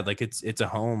that bad. Like it's a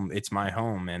home. It's my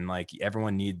home. And like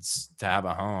everyone needs to have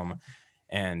a home.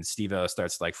 And Steve-O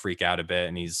starts to like freak out a bit,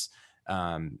 and he's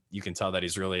you can tell that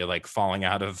he's really like falling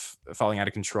out of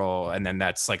control. And then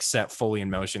that's like set fully in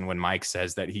motion when Mike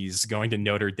says that he's going to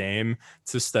Notre Dame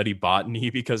to study botany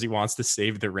because he wants to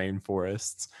save the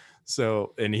rainforests.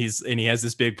 So, and he has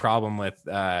this big problem with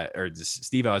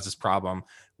Steve-O has this problem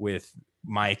with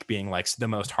Mike being like the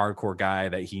most hardcore guy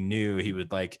that he knew. He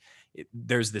would like,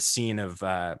 there's this scene of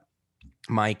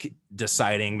Mike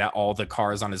deciding that all the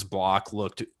cars on his block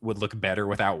would look better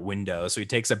without windows. So he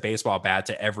takes a baseball bat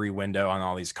to every window on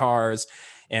all these cars,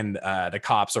 and the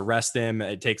cops arrest him.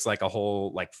 It takes like a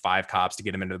whole 5 cops to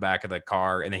get him into the back of the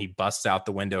car, and then he busts out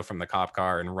the window from the cop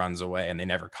car and runs away, and they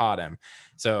never caught him.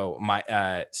 So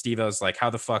Steve-O's like,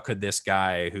 how the fuck could this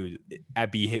guy who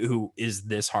is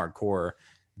this hardcore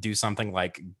do something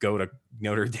like go to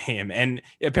Notre Dame? And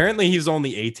apparently he's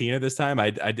only 18 at this time.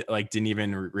 I didn't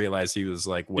even realize he was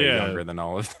like way younger than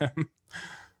all of them,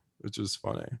 which was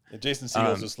funny. Yeah, Jason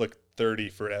Segel's just looked 30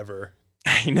 forever.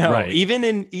 I know. Right. Even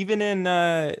in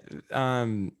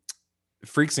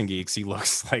Freaks and Geeks, he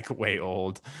looks like way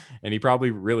old, and he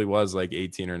probably really was like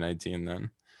 18 or 19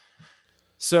 then.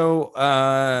 So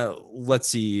let's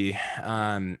see.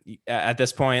 At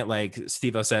this point, like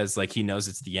Steve-O says, like he knows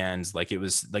it's the end. Like it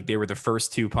was like they were the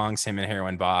first 2 punks, him and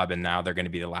Heroin Bob, and now they're going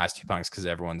to be the last 2 punks because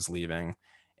everyone's leaving.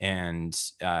 And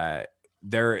Heroin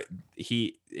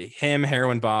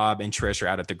Bob, and Trish are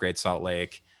out at the Great Salt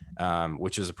Lake,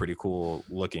 which is a pretty cool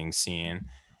looking scene.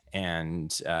 And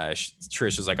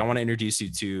Trish was like, I want to introduce you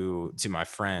to my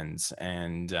friends.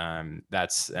 And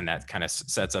that kind of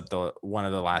sets up one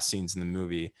of the last scenes in the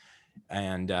movie.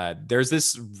 And there's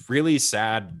this really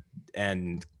sad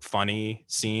and funny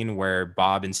scene where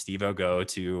Bob and Steve-O go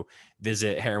to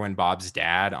visit Heroin Bob's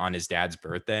dad on his dad's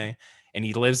birthday. And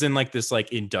he lives in like this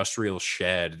like industrial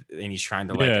shed, and he's trying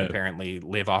to apparently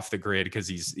live off the grid because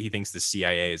he thinks the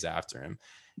CIA is after him.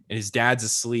 And his dad's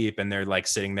asleep, and they're like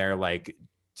sitting there like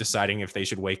deciding if they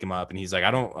should wake him up. And he's like, I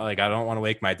don't want to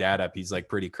wake my dad up. He's like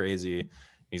pretty crazy.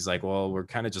 He's like, well, we're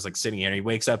kind of just like sitting here. And he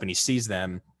wakes up and he sees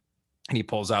them, and he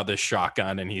pulls out this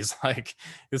shotgun, and he's like,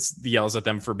 yells at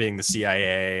them for being the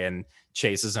CIA and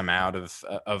chases them out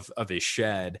of his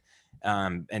shed.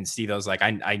 And Steve-O's like,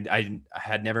 I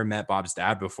had never met Bob's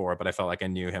dad before, but I felt like I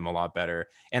knew him a lot better.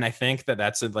 And I think that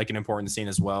that's an important scene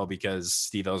as well, because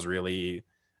Steve-O's really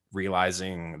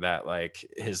realizing that like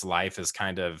his life is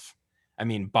kind of, I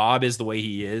mean, Bob is the way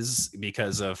he is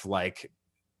because of like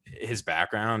his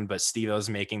background, but Steve-O's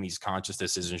making these conscious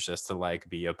decisions just to like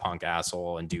be a punk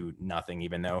asshole and do nothing,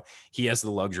 even though he has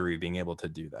the luxury of being able to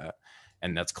do that.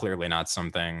 And that's clearly not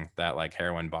something that like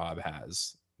Heroin Bob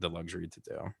has the luxury to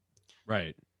do.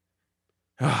 Right.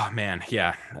 Oh man.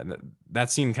 Yeah.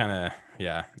 That scene kind of,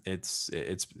 yeah, it's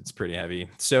pretty heavy.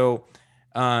 So,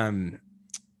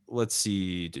 let's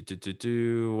see.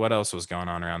 What else was going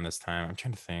on around this time? I'm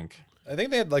trying to think. I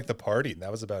think they had like the party, and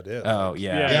that was about it. Oh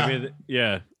yeah. I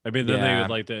mean, then they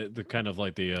would like the kind of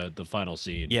like the final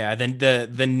scene. Yeah. Then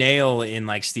the nail in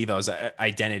like Steve-O's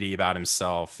identity about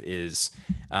himself is,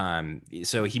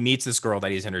 so he meets this girl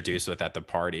that he's introduced with at the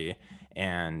party,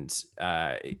 and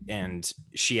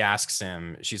she asks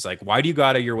him, she's like, why do you go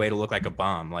out of your way to look like a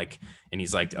bum? Like, and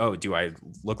he's like, oh, do I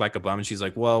look like a bum? And she's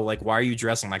like, well, like, why are you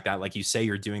dressing like that? Like, you say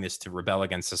you're doing this to rebel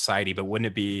against society, but wouldn't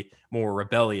it be more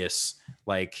rebellious,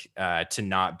 like, to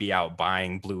not be out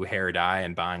buying blue hair dye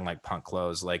and buying like punk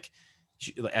clothes? Like,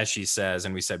 as she says,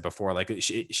 and we said before, like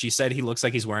she said he looks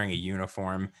like he's wearing a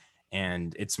uniform,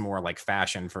 and it's more like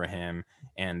fashion for him.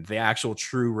 And the actual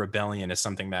true rebellion is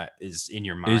something that is in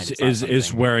your mind.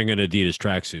 Is wearing an Adidas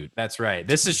tracksuit. That's right.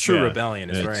 This is true rebellion,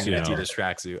 is wearing an Adidas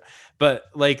tracksuit. But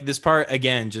like this part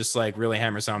again, just like really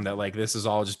hammers home that like this has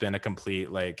all just been a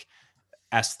complete like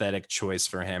aesthetic choice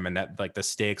for him, and that like the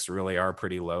stakes really are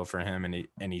pretty low for him, and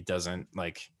he doesn't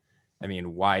like. I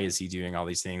mean, why is he doing all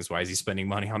these things? Why is he spending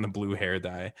money on the blue hair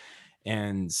dye?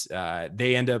 And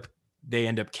they end up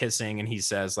kissing, and he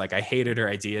says like, I hated her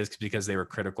ideas because they were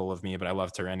critical of me, but I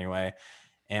loved her anyway.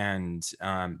 And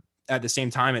at the same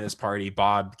time at this party,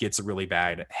 Bob gets a really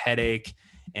bad headache,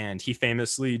 and he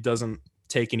famously doesn't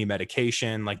take any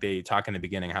medication. Like they talk in the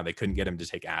beginning how they couldn't get him to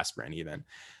take aspirin even,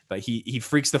 but he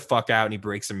freaks the fuck out and he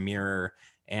breaks a mirror,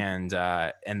 and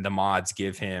the mods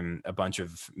give him a bunch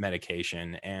of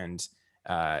medication, and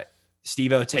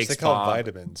Steve-O takes they call Bob. them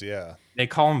vitamins, yeah. They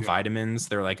call them vitamins.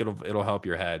 They're like, it'll help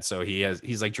your head. So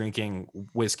he's like drinking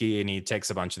whiskey, and he takes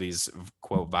a bunch of these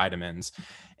quote vitamins.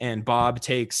 And Bob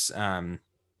takes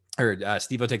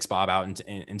Steve-O takes Bob out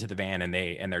into the van,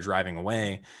 and they're driving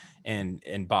away.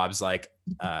 And Bob's like,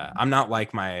 I'm not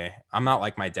like my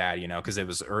dad, you know, because it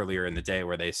was earlier in the day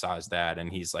where they saw his dad.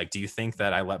 And he's like, do you think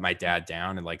that I let my dad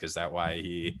down? And like, is that why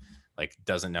he like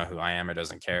doesn't know who I am or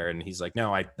doesn't care? And he's like,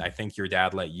 no, I think your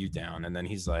dad let you down. And then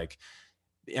he's like,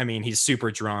 I mean, he's super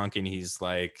drunk, and he's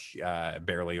like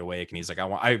barely awake, and he's like,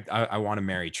 I want to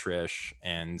marry Trish.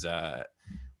 And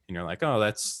you're like, oh,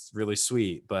 that's really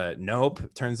sweet. But nope,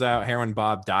 turns out Heroin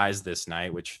Bob dies this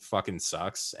night, which fucking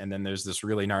sucks. And then there's this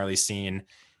really gnarly scene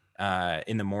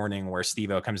in the morning where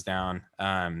Steve-O comes down,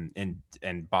 and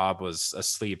Bob was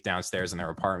asleep downstairs in their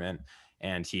apartment,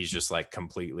 and he's just like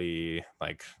completely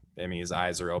like, I mean, his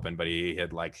eyes are open, but he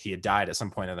had died at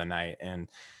some point of the night. And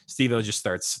Steve-O just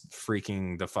starts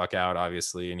freaking the fuck out,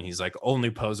 obviously. And he's like,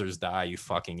 only posers die, you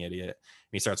fucking idiot.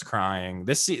 And he starts crying.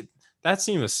 That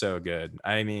scene was so good.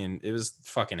 I mean, it was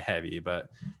fucking heavy, but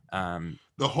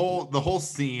the whole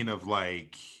scene of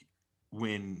like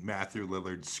when Matthew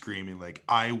Lillard's screaming like,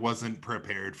 I wasn't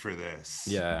prepared for this.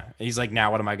 Yeah. He's like,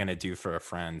 now what am I gonna do for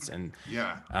friends? And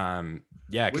yeah,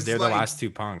 because they're like, the last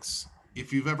two punks.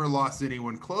 If you've ever lost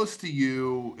anyone close to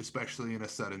you, especially in a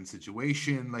sudden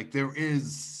situation, like there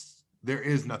is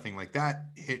nothing like that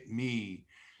hit me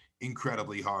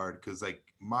incredibly hard, because like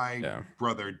my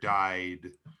brother died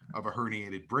of a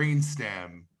herniated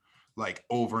brainstem like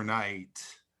overnight.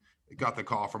 Got the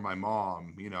call from my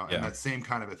mom, you know, and that same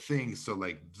kind of a thing. So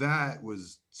like that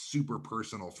was super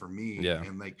personal for me.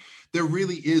 And like there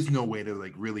really is no way to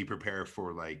like really prepare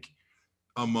for like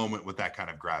a moment with that kind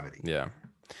of gravity. Yeah.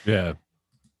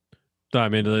 I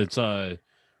mean, it's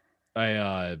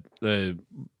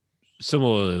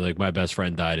similarly, like my best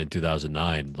friend died in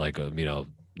 2009, like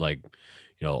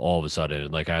all of a sudden,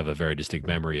 like I have a very distinct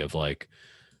memory of like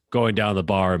going down the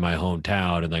bar in my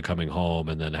hometown and then coming home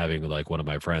and then having like one of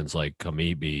my friends like come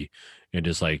meet me and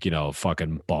just like, you know,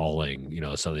 fucking bawling, you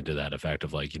know, something to that effect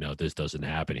of like, you know, this doesn't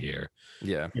happen here.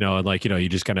 Yeah. You know, and like, you know, you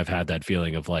just kind of had that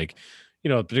feeling of like, you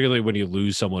know, particularly when you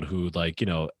lose someone who like, you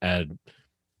know,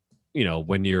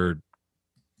 when you're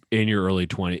in your early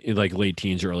 20s, like late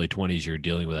teens or early 20s, you're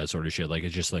dealing with that sort of shit. Like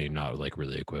it's just something you're not like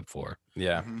really equipped for.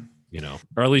 Yeah. You know,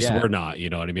 or at least we're not, you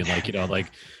know what I mean? Like, you know,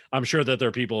 like I'm sure that there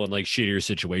are people in like shittier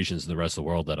situations in the rest of the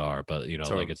world that are, but you know,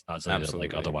 like it's not something that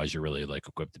like otherwise you're really like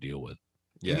equipped to deal with.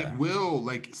 Yeah. And it will,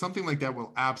 like something like that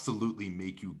will absolutely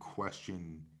make you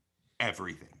question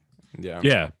everything. Yeah.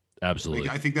 Yeah, absolutely.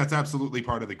 Like, I think that's absolutely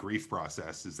part of the grief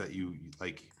process, is that you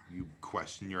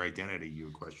question your identity,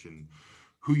 you question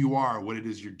who you are, what it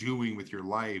is you're doing with your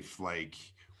life, like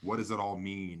what does it all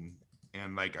mean?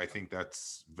 And like I think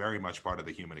that's very much part of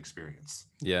the human experience.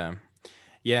 Yeah.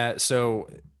 So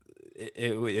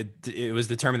it was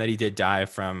determined that he did die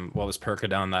from what was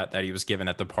Percodone that he was given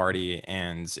at the party,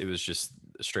 and it was just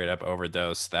straight up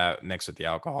overdose that mixed with the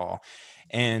alcohol.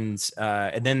 And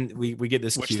then we get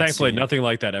this, which thankfully nothing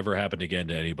like that ever happened again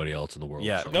to anybody else in the world.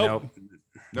 Yeah. So.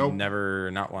 Nope.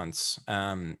 Never, not once.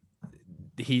 There's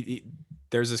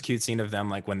this cute scene of them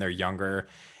like when they're younger,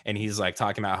 and he's like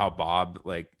talking about how Bob,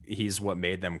 like he's what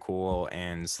made them cool.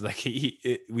 And like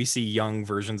we see young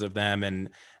versions of them, and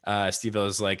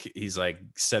Steve-O's like, he's like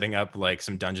setting up like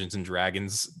some Dungeons and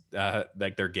Dragons,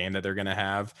 like their game that they're going to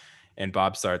have. And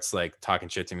Bob starts like talking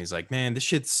shit to him. He's like, man, this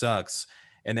shit sucks.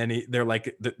 And then they're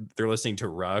listening to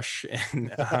Rush,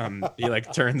 and he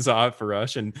like turns off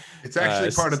Rush, and it's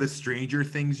actually part of the Stranger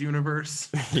Things universe.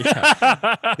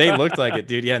 Yeah, they looked like it,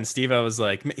 dude. Yeah, and Steve-O was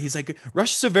like, he's like,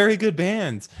 Rush is a very good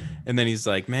band, and then he's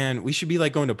like, man, we should be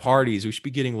like going to parties, we should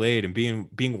be getting laid and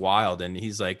being wild. And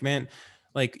he's like, man,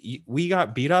 like we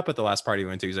got beat up at the last party we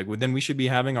went to. He's like, well, then we should be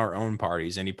having our own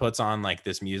parties. And he puts on like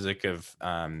this music of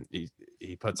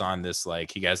he puts on this,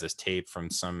 like, he has this tape from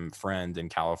some friend in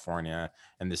California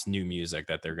and this new music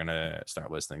that they're gonna start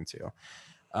listening to.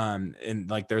 And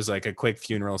like there's like a quick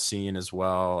funeral scene as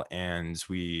well, and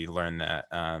we learn that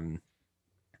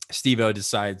Steve-O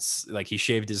decides, like, he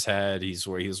shaved his head, he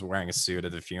was wearing a suit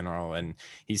at the funeral, and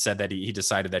he said that he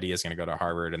decided that he is going to go to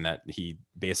Harvard, and that he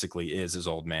basically is his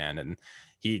old man, and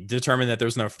he determined that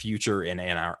there's no future in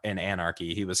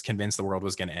anarchy. He was convinced the world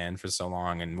was going to end for so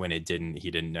long, and when it didn't,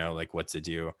 he didn't know like what to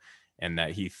do, and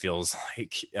that he feels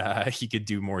like he could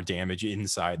do more damage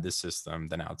inside the system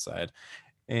than outside.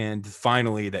 And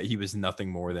finally, that he was nothing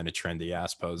more than a trendy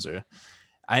ass poser.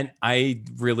 I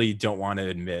really don't want to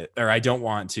admit, or I don't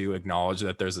want to acknowledge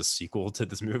that there's a sequel to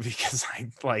this movie, because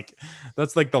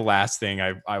that's like the last thing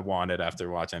I wanted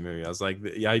after watching that movie. I was like,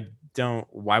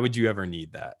 why would you ever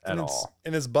need that at all?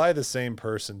 And it's by the same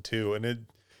person too. And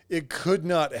it could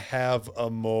not have a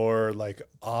more like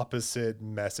opposite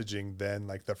messaging than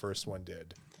like the first one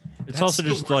did. It's also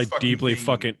just like deeply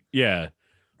fucking, yeah.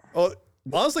 Well,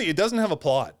 honestly, it doesn't have a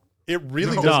plot. It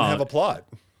really doesn't have a plot.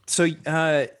 So,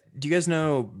 do you guys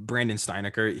know Brandon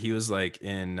Steinecker? He was like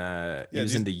in he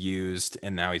was in The Used,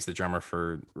 and now he's the drummer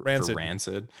for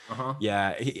Rancid. Uh-huh.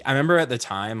 Yeah, I remember at the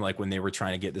time, like when they were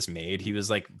trying to get this made, he was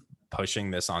like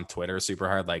pushing this on Twitter super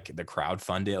hard, like the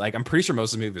crowdfunded. Like I'm pretty sure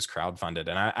most of the movie was crowdfunded,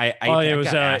 and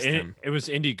it was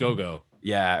Indiegogo.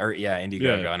 Yeah,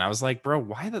 Indiegogo, yeah. And I was like, bro,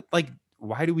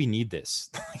 why do we need this?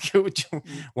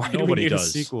 Why do we need a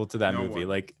sequel to that movie?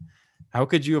 Like, how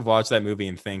could you have watched that movie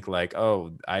and think like,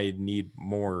 oh, I need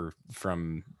more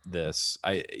from this?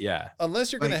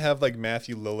 Unless you're gonna have like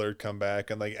Matthew Lillard come back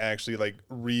and like actually like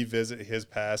revisit his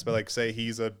past, but like say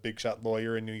he's a big shot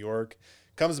lawyer in New York,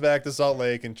 comes back to Salt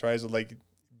Lake and tries to like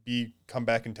come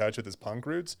back in touch with his punk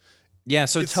roots. Yeah,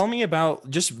 so tell me about,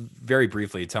 just very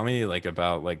briefly, tell me like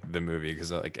about like the movie,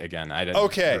 because like again, I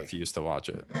didn't refuse to watch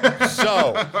it.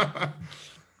 So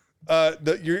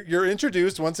you're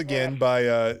introduced once again by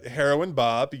Heroin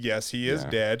Bob. Yes, he is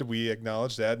dead. We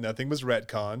acknowledge that. Nothing was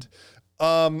retconned.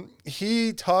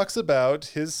 He talks about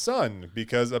his son,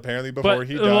 because apparently before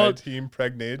he died, he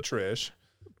impregnated Trish.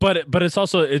 But it's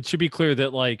also, it should be clear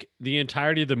that like the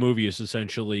entirety of the movie is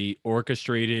essentially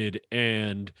orchestrated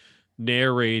and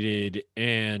narrated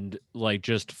and like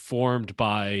just formed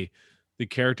by the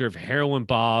character of Heroin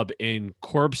Bob in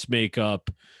corpse makeup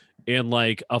in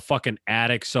like a fucking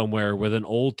attic somewhere with an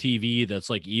old TV that's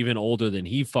like even older than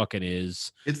he fucking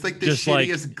is. It's like the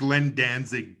shittiest Glenn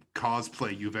Danzig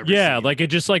cosplay you've ever seen. Yeah, like it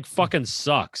just like fucking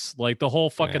sucks. Like the whole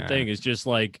fucking thing is just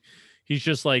like, he's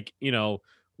just like, you know,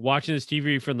 watching this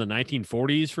TV from the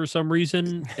 1940s for some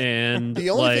reason. And the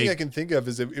only thing I can think of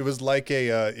is it was like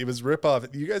it was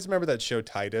ripoff. You guys remember that show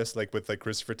Titus, like with like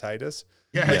Christopher Titus?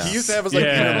 Yeah. He used to have his like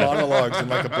inner monologues in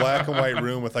like a black and white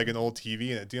room with like an old TV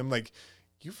in it. Dude, I'm like,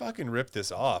 you fucking ripped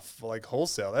this off like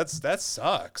wholesale. That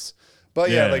sucks.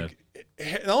 But like,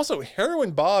 and also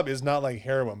Heroin Bob is not like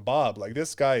Heroin Bob. Like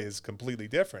this guy is completely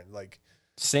different. Like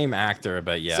same actor,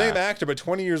 but same actor, but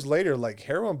 20 years later, like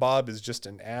Heroin Bob is just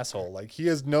an asshole. Like he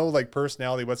has no like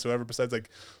personality whatsoever besides like,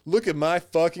 look at my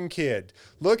fucking kid.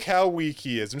 Look how weak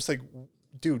he is. I'm just like,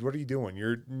 dude, what are you doing?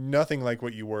 You're nothing like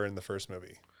what you were in the first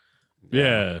movie.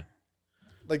 Yeah.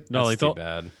 Like no, like too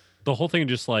bad. The whole thing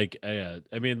just like, I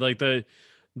mean, like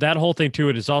that whole thing to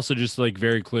it is also just like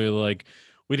very clearly like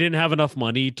we didn't have enough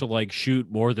money to like shoot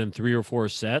more than 3 or 4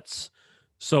 sets.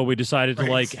 So we decided to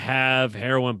like have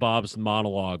Heroin Bob's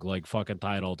monologue like fucking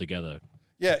tie it all together.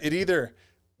 Yeah,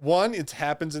 it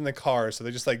happens in the car, so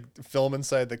they just like film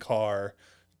inside the car.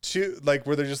 2, like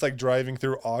where they're just like driving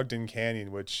through Ogden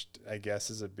Canyon, which I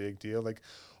guess is a big deal. Like,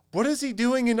 what is he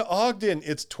doing in Ogden?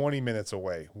 It's 20 minutes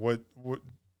away. What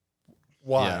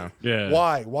why? Yeah.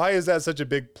 Why is that such a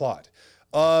big plot?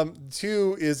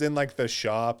 2 is in like the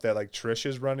shop that like Trish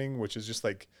is running, which is just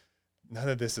like none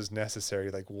of this is necessary.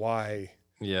 Like why?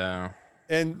 Yeah.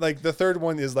 And like the third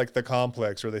one is like the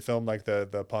complex where they film like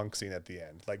the punk scene at the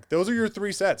end. Like those are your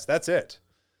 3 sets. That's it.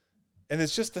 And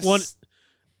it's just this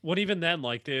what even then,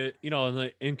 like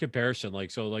in comparison,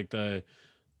 like so like the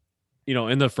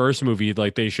in the first movie,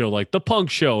 like they show like the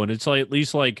punk show and it's like at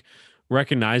least like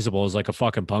recognizable as like a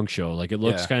fucking punk show. Like it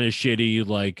looks kind of shitty,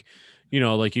 like you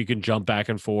know, like you can jump back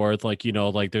and forth, like, you know,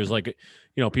 like there's like, you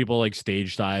know, people like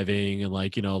stage diving and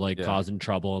like, you know, like causing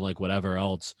trouble and like whatever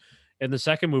else. In the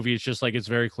second movie, it's just like it's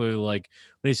very clearly like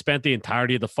they spent the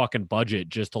entirety of the fucking budget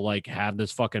just to like have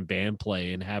this fucking band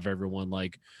play and have everyone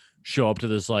like show up to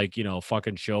this like, you know,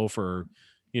 fucking show for,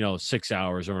 you know, 6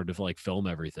 hours in order to like film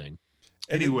everything.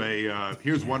 Anyway,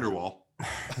 here's Wonderwall.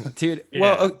 Dude,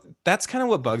 well, that's kind of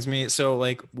what bugs me. So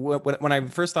like when I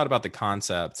first thought about the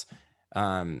concept,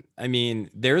 I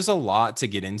mean, there's a lot to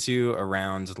get into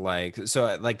around like,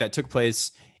 so like that took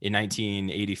place in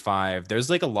 1985. There's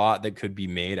like a lot that could be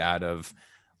made out of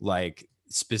like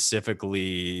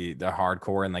specifically the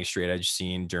hardcore and like straight edge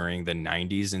scene during the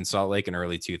 90s in Salt Lake and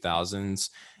early 2000s.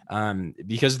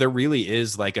 Because there really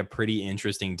is like a pretty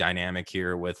interesting dynamic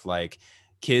here with like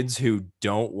kids who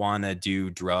don't want to do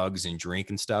drugs and drink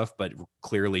and stuff, but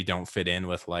clearly don't fit in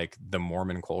with like the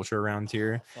Mormon culture around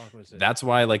here. That's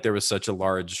why like there was such a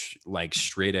large like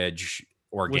straight edge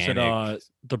organic. Was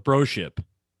it the Broship?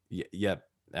 Yep,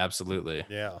 absolutely.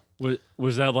 Yeah.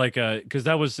 Was that like because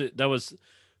that was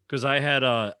because I had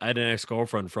an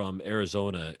ex-girlfriend from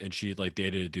Arizona and she like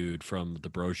dated a dude from the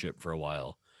Broship for a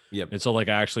while. Yep. And so like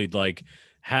I actually like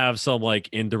have some like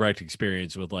indirect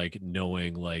experience with like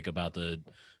knowing like about the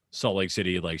Salt Lake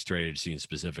City like straight edge scene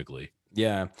specifically.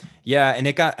 Yeah. And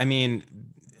it got, I mean,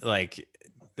 like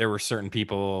there were certain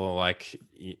people like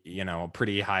you know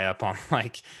pretty high up on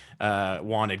like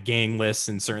wanted gang lists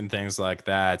and certain things like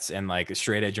that, and like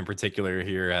straight edge in particular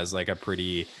here has like a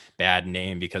pretty bad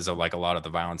name because of like a lot of the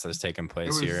violence that's taken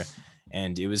place here.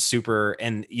 And it was super,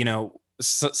 and you know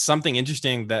something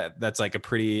interesting that's like a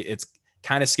pretty, it's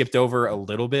kind of skipped over a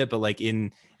little bit, but like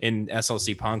in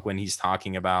SLC Punk when he's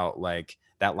talking about like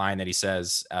that line that he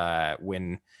says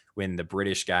when the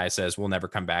British guy says we'll never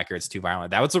come back here, it's too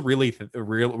violent. That was a really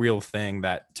real thing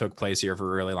that took place here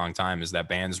for a really long time, is that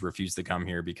bands refused to come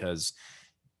here because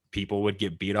people would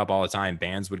get beat up all the time,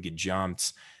 bands would get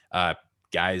jumped,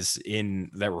 guys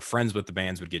that were friends with the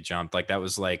bands would get jumped. Like that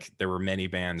was like, there were many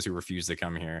bands who refused to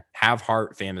come here. Have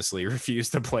Heart famously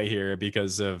refused to play here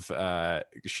because of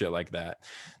shit like that.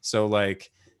 So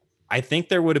like I think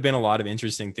there would have been a lot of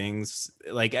interesting things.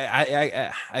 Like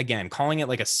I again, calling it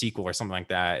like a sequel or something like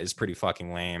that is pretty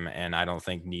fucking lame, and I don't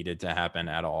think needed to happen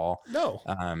at all. No.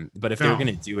 But if they were going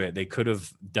to do it, they could have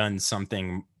done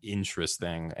something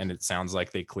interesting, and it sounds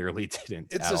like they clearly didn't.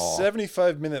 It's a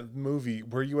 75-minute movie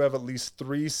where you have at least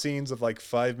 3 scenes of like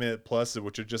 5-minute plus,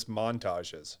 which are just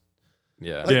montages.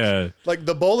 Yeah. Like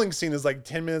the bowling scene is like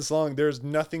 10 minutes long. There's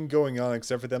nothing going on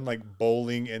except for them like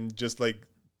bowling and just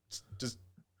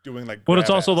doing like, but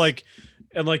it's also like,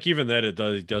 and like even then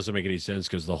it doesn't make any sense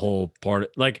because the whole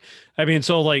part, like, I mean,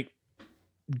 so like,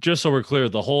 just so we're clear,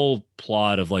 the whole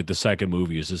plot of like the second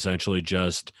movie is essentially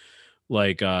just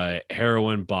like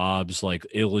Heroin Bob's like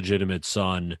illegitimate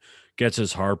son gets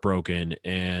his heart broken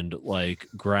and like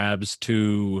grabs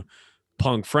 2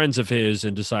 punk friends of his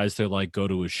and decides to like go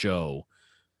to a show,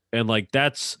 and like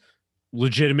that's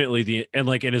legitimately and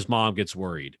his mom gets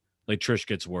worried, like Trish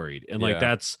gets worried, and like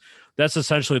that's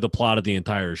essentially the plot of the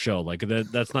entire show. Like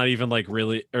that's not even like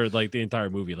really, or like the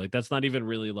entire movie, like that's not even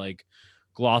really like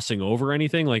glossing over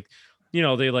anything. Like, you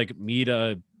know, they like meet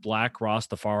a black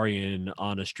Rastafarian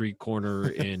on a street corner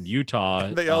in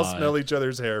Utah. They all smell each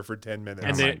other's hair for 10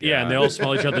 minutes. And and they all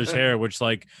smell each other's hair, which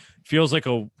like feels like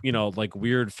a, you know, like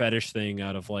weird fetish thing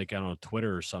out of like, I don't know,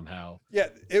 Twitter or somehow. Yeah,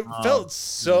 it felt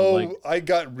so, like, I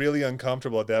got really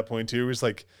uncomfortable at that point too. It was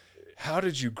like, how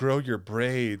did you grow your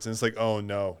braids? And it's like, oh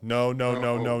no. Yeah.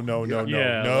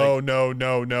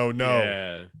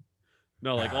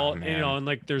 No, like all, you know, and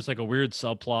like there's like a weird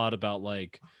subplot about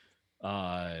like,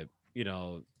 you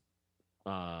know,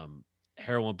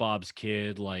 Heroin Bob's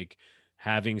kid like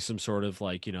having some sort of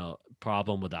like, you know,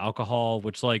 problem with alcohol,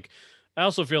 which like I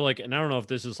also feel like, and I don't know if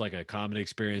this is like a common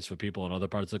experience for people in other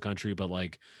parts of the country, but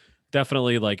like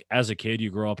definitely like as a kid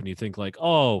you grow up and you think like,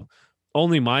 oh,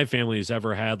 only my family has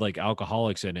ever had like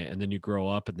alcoholics in it, and then you grow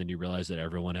up and then you realize that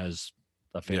everyone has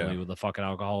a family with a fucking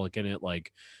alcoholic in it.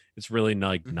 Like it's really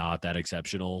not that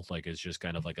exceptional. Like it's just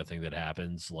kind of like a thing that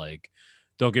happens. Like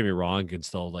don't get me wrong, it can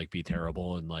still like be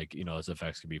terrible, and like, you know, its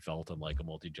effects can be felt in like a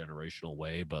multi-generational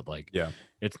way, but like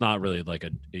it's not really like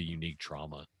a unique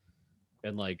trauma.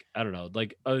 And like I don't know,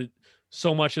 like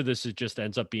so much of this it just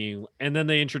ends up being, and then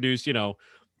they introduce, you know,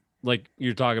 like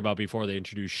you're talking about before, they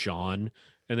introduced Sean.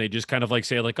 And they just kind of like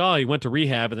say like, oh, he went to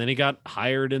rehab and then he got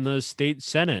hired in the state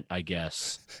Senate, I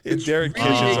guess. Derek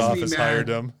Kish's office hired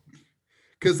him.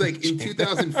 Because like in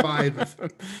 2005,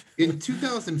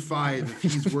 if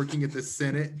he's working at the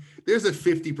Senate, there's a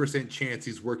 50% chance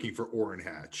he's working for Orrin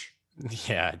Hatch.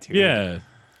 Yeah, dude. Yeah.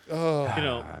 Oh, you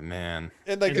know, man.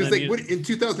 and like, Because then like in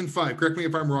 2005, correct me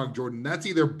if I'm wrong, Jordan. That's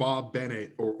either Bob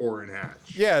Bennett or Orrin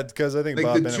Hatch. yeah, because I think Like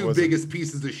Bob the Bennett two was. biggest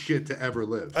pieces of shit to ever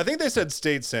live. I think they said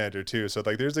state senator too, so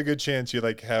like, there's a good chance you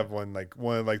like have one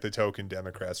of like the token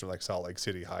Democrats from like Salt Lake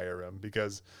City hire him,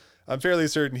 because I'm fairly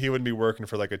certain he wouldn't be working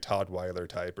for like a Todd Weiler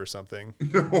type or something.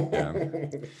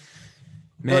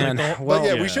 Man, But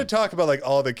yeah, we should talk about like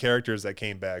all the characters that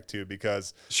came back too,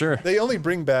 because Sure. they only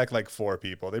bring back like 4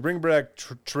 people. They bring back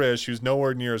Trish, who's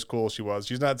nowhere near as cool as she was.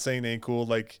 She's not saying ain't cool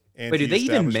like. Wait, did they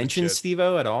even mention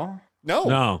Steve-O at all? No,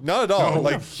 No. not at all. No,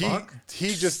 Like fuck? he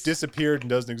just disappeared and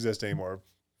doesn't exist anymore.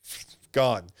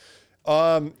 Gone.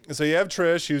 So you have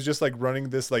Trish, who's just like running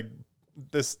this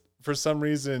for some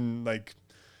reason like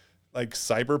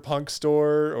cyberpunk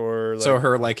store, or like, So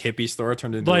her like hippie store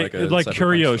turned into like a cyberpunk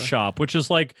curio store? shop, which is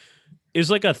like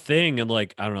a thing in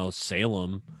like, I don't know,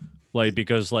 Salem, like,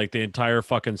 because like the entire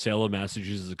fucking Salem,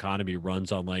 Massachusetts economy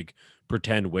runs on like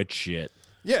pretend witch shit.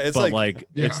 yeah, it's But like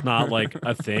it's not like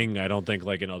a thing, I don't think,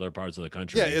 like in other parts of the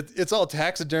country. yeah, it's all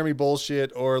taxidermy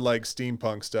bullshit or like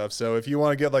steampunk stuff. So if you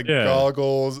want to get like Yeah.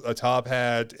 goggles, a top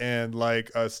hat, and like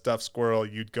a stuffed squirrel,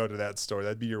 you'd go to that store.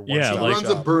 That'd be your one. Yeah, He like- runs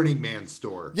a Burning Man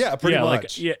store. Yeah, pretty yeah,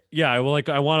 much. like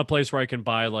I want a place where I can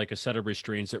buy like a set of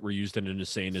restraints that were used in an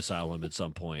insane asylum at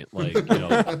some point. Like, you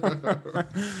know,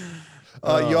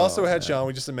 You also had Sean,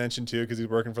 we just mentioned too, because he's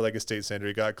working for like a state senator.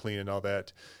 He got clean and all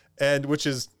that, and which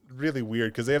is really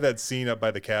weird because they have that scene up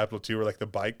by the Capitol too, where like the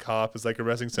bike cop is like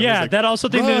arresting someone. yeah, He's like, that also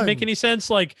didn't "Run!" make any sense.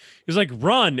 Like, he's like,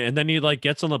 run, and then he like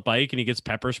gets on the bike and he gets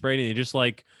pepper sprayed and he just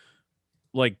like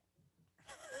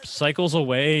cycles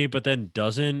away, but then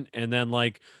doesn't, and then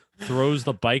like throws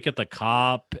the bike at the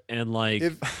cop, and like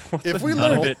If we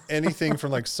none of learned it- anything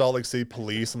from like Salt Lake City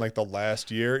police in like the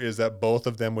last year, is that both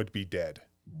of them would be dead.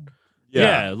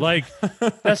 yeah, like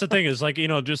that's the thing, is like, you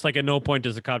know, just like at no point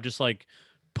does the cop just like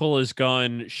pull his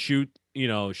gun, shoot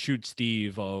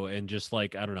Steve and just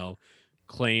like, I don't know,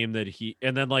 claim that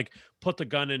and then like put the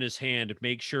gun in his hand,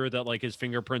 make sure that like his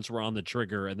fingerprints were on the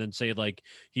trigger, and then say like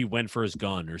he went for his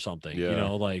gun or something. You Yeah.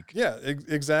 know, like Yeah,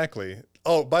 exactly.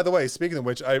 Oh, by the way, speaking of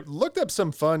which, I looked up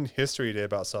some fun history today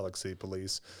about Salt Lake City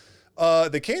police.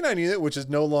 The K9 unit, which is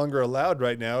no longer allowed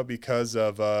right now because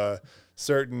of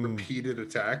certain Repeated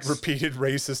attacks. repeated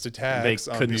racist They attacks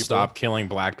on couldn't people. stop killing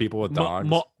black people with dogs.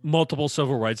 multiple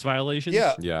civil rights violations.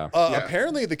 Yeah. Yeah. Yeah.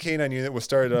 Apparently, the K9 unit was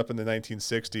started up in the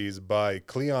 1960s by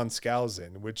Cleon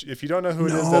Skousen, which, if you don't know who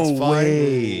it is, that's No fine.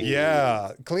 way.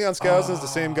 Yeah. Cleon Skousen is the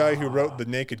same guy who wrote The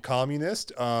Naked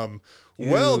Communist.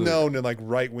 Well known in like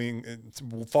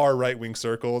far right wing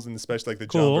circles, and especially like the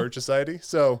John Cool. Birch Society.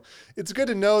 So it's good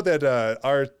to know that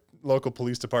our local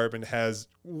police department has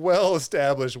well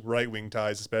established right wing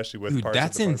ties, especially with Dude, parts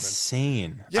that's of the department.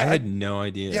 insane. Yeah, I had no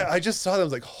idea. Yeah, I just saw that. I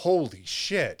was like, holy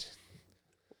shit.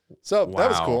 So that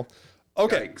was Wow. cool.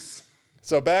 Okay. Yikes.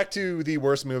 So back to the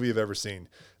worst movie I've ever seen.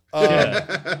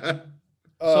 Yeah.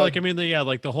 So like, I mean,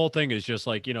 like the whole thing is just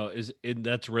like, you know,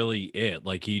 that's really it.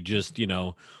 Like he just, you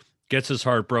know, gets his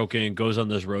heart broken, goes on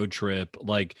this road trip,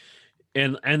 like,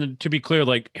 and to be clear,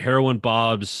 like Heroin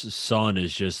Bob's son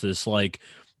is just this like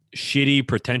shitty,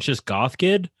 pretentious goth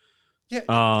kid. Yeah,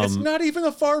 it's not even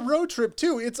a far road trip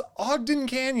too. It's Ogden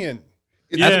Canyon.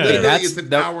 It's Yeah. literally That's- it's an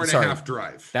that- hour and sorry. a half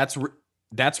drive.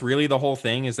 That's really the whole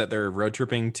thing, is that they're road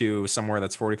tripping to somewhere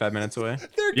that's 45 minutes away.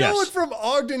 They're Yes. going from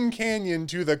Ogden Canyon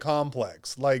to the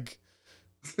complex. Like,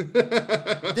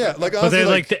 yeah, like But honestly, they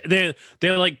like,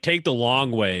 they like take the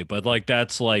long way, but like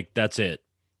that's it.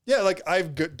 yeah, like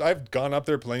I've gone up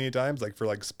there plenty of times, like for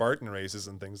like Spartan races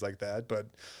and things like that. But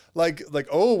like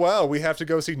oh wow, we have to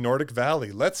go see Nordic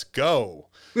Valley. Let's go.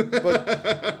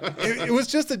 But it was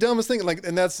just the dumbest thing. Like,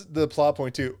 and that's the plot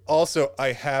point too. Also,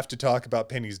 I have to talk about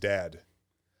Penny's dad.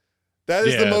 That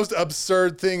is the Yeah. most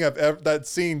absurd thing I've ever. That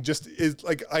scene just is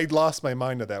like, I lost my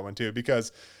mind at that one too,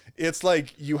 because it's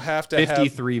like you have to have.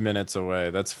 53 minutes away.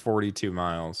 That's 42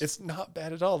 miles. It's not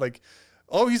bad at all. Like,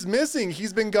 oh, he's missing.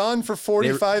 He's been gone for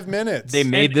 45 minutes. They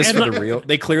made this and for like- the real.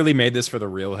 They clearly made this for the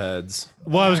real heads.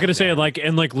 Well, I was gonna say like,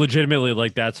 and like legitimately,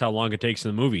 like that's how long it takes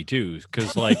in the movie too,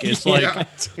 because like it's like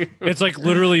Yeah. it's like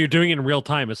literally you're doing it in real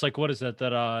time. It's like, what is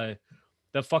that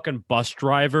fucking bus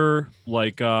driver,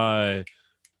 like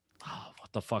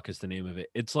what the fuck is the name of it?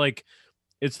 It's like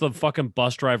it's the fucking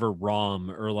bus driver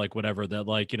ROM or like whatever that,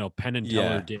 like, you know, Penn and Teller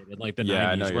Yeah. did in like the Yeah,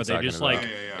 I know 90s, you're where they talking just about. like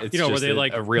It's you know, where just they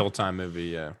like a real time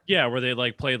movie. Yeah. where they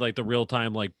like played like the real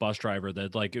time like bus driver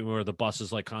that like where the bus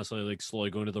is like constantly like slowly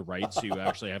going to the right, so you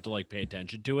actually have to like pay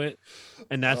attention to it,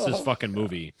 and that's this fucking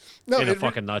movie No, in a it re-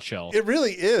 fucking nutshell. It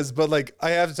really is, but like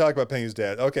I have to talk about Penny's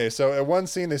dad. Okay, so at one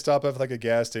scene they stop at like a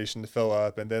gas station to fill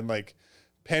up, and then like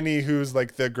Penny, who's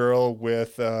like the girl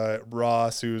with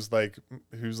Ross, who's like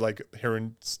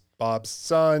Heron Bob's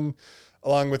son,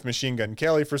 along with Machine Gun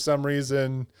Kelly for some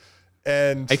reason.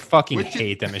 And I fucking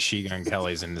hate the Machine Gun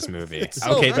Kelly's in this movie.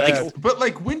 So Okay, bad. But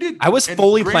like, when did I was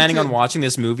fully planning on granted- watching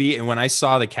this movie, and when I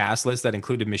saw the cast list that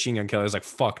included Machine Gun Kelly, I was like,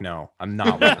 "Fuck no, I'm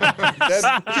not." With it.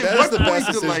 that is what the point best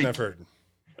did, decision like- I've heard.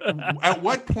 At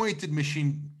what point did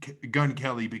Machine Gun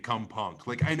Kelly become punk?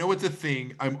 Like, I know it's a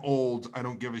thing. I'm old. I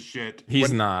don't give a shit.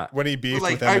 He's not. When he But, beefed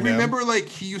like, with I Eminem. remember like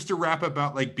he used to rap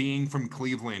about like being from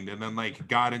Cleveland, and then like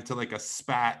got into like a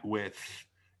spat with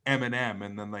Eminem,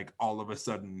 and then like all of a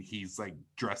sudden he's like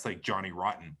dressed like Johnny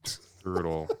Rotten.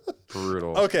 Brutal.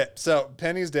 Okay, so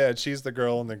Penny's dad, she's the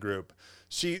girl in the group.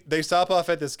 They stop off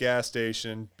at this gas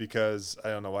station because I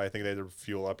don't know why, I think they had to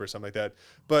fuel up or something like that.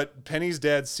 But Penny's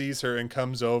dad sees her and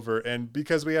comes over, and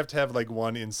because we have to have like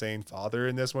one insane father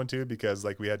in this one too, because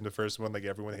like we had in the first one, like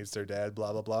everyone hates their dad,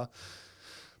 blah blah blah.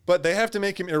 But they have to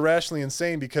make him irrationally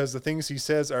insane because the things he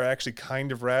says are actually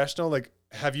kind of rational. Like,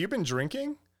 have you been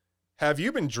drinking? Have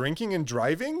you been drinking and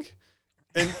driving?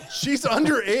 And she's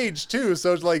underage too,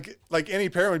 so like any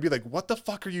parent would be like, "What the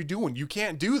fuck are you doing? You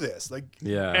can't do this!" Like,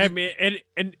 Yeah. I mean,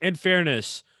 and in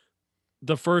fairness,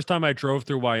 the first time I drove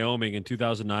through Wyoming in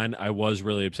 2009, I was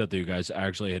really upset that you guys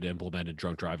actually had implemented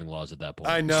drunk driving laws at that point.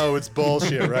 I know it's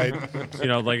bullshit, right? You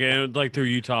know, like through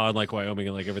Utah and like Wyoming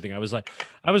and like everything. I was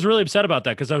really upset about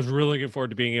that because I was really looking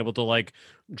forward to being able to like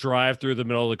drive through the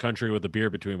middle of the country with a beer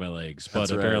between my legs. But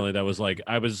That's right. apparently that was like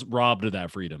I was robbed of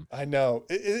that freedom. I know.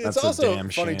 It's That's a also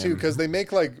damn funny too shame. because they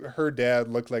make like her dad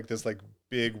look like this like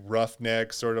big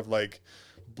roughneck sort of like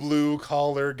blue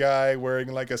collar guy wearing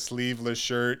like a sleeveless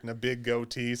shirt and a big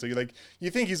goatee. So you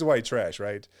think he's white trash,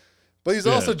 right? But he's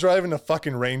also driving a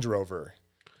fucking Range Rover.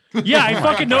 Yeah, I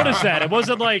fucking noticed that. It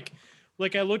wasn't like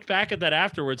I looked back at that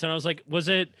afterwards and I was like,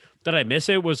 did I miss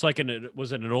it? Was it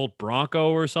an old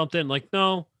Bronco or something? Like,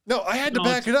 no. No, I had to No,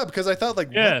 back it up because I thought like,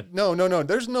 Yeah. what? No.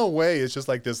 There's no way it's just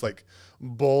like this like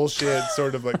bullshit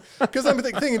sort of like, because I'm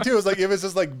thinking too, is like if it's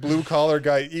just like blue collar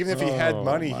guy, even if he had Oh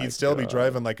money, my he'd still be God.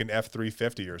 driving like an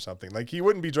F-350 or something. Like he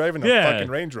wouldn't be driving a Yeah. fucking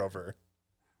Range Rover.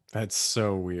 That's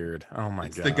so weird. Oh my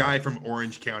It's god. the guy from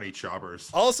Orange County Choppers.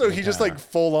 Also, he just like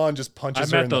full on just I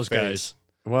punches her met in those the face. guys.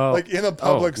 Well, Like in a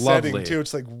public setting lovely. too.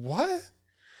 It's like, what?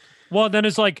 Well, then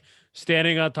it's like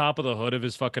standing on top of the hood of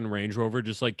his fucking Range Rover,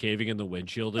 just like caving in the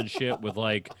windshield and shit with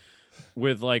like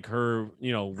her,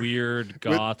 you know, weird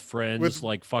goth friends, with-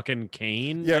 like fucking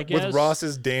Kane. Yeah, I guess. with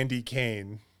Ross's dandy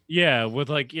cane. Yeah, with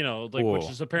like, you know, like which Cool.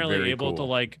 is apparently Very able to cool.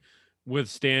 like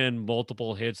withstand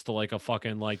multiple hits to like a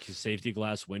fucking like safety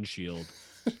glass windshield.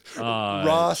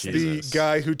 Ross, Jesus. the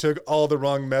guy who took all the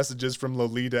wrong messages from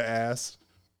Lolita ass.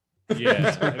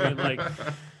 Yeah, I mean like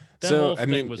that So, whole I thing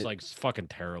mean, was like fucking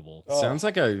terrible. Sounds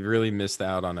like I really missed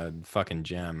out on a fucking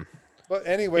gem. But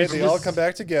anyway, It's they all just- come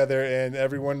back together and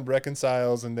everyone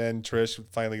reconciles, and then Trish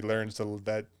finally learns to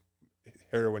let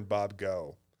Heroin Bob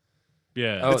go.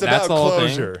 Yeah. Oh, It's that's about the whole thing?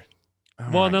 closure. Oh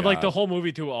Well, my and then like the God. whole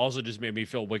movie too also just made me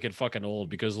feel wicked fucking old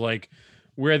because like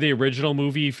where the original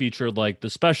movie featured like the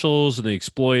specials and the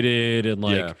exploited and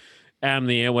like Yeah. Am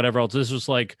the and whatever else, this was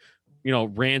like, you know,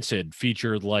 Rancid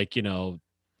featured like, you know,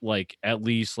 like at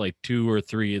least like 2 or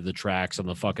 3 of the tracks on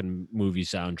the fucking movie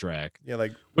soundtrack. Yeah,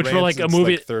 like Which for, like, a Rancid's,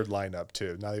 movie- third lineup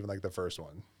too, not even like the first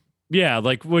one. Yeah,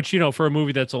 like which, you know, for a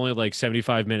movie that's only like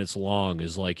 75 minutes long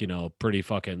is like, you know, pretty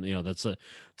fucking, you know, it's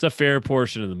a fair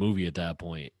portion of the movie at that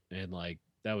point. And like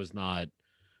that was not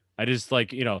I just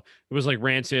like, you know, it was like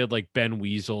Rancid, like Ben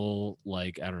Weasel,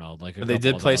 like I don't know, like a They couple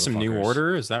did other play some New motherfuckers.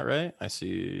 Order, is that right? I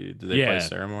see. Did they Yeah. play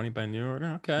Ceremony by New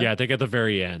Order? Okay. Yeah, I think at the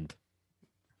very end.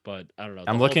 But I don't know. the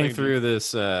I'm whole looking thing- through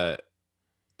this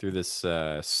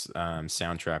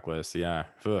soundtrack list. Yeah.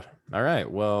 Ugh. All right.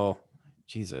 Well,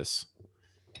 Jesus.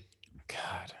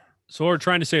 God. So what we're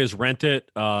trying to say is rent it,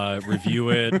 review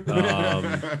it, you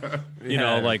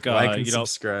know, like like and you know,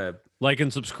 subscribe. like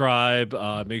and subscribe.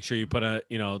 Make sure you put review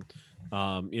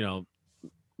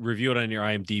it on your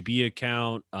IMDb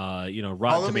account. Follow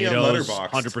Rotten me on Tomatoes, Letterboxd.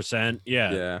 100%.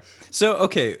 Yeah. Yeah. So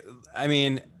okay, I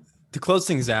mean, to close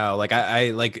things out, like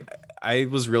I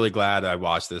was really glad I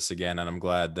watched this again, and I'm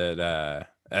glad that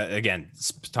again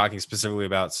talking specifically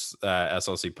about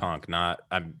SLC Punk.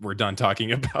 We're done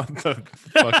talking about the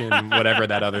fucking whatever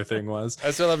that other thing was.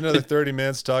 I still have another 30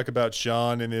 minutes to talk about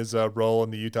Sean and his role in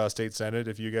the Utah State Senate.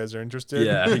 If you guys are interested,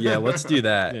 Yeah, let's do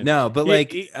that. Yeah. No, but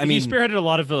like he I mean, spearheaded a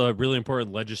lot of really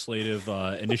important legislative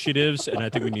initiatives, and I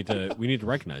think we need to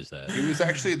recognize that. It was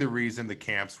actually the reason the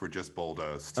camps were just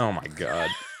bulldozed. oh my god,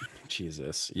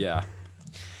 Jesus, yeah.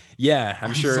 Yeah,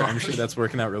 I'm sure sorry. that's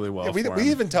working out really well. We for we him.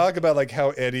 even talk about like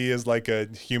how Eddie is like a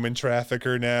human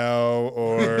trafficker now,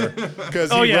 or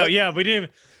because Oh yeah, we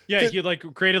didn't. Yeah, he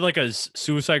like created like a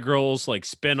Suicide Girls like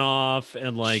spin-off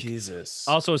and like Jesus.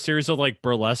 also a series of like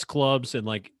burlesque clubs and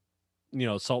like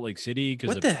Salt Lake City.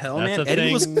 What the hell, that's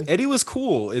man? a Eddie was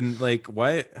cool and like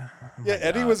why? Oh yeah, my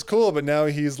Eddie God. was cool, but now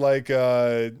he's like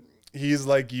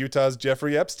Utah's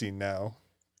Jeffrey Epstein now.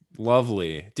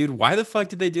 Lovely, dude. Why the fuck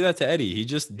did they do that to Eddie? He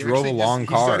just He drove a actually long He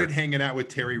car. started hanging out with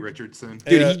Terry Richardson.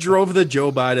 Dude, Yeah. he drove the Joe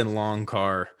Biden long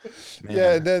car. Man,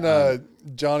 Yeah, and then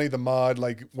Johnny the Mod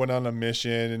like went on a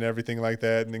mission and everything like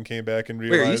that, and then came back and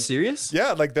realized. wait, are you serious?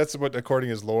 Yeah, like that's what according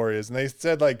to his lore is, and they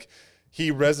said like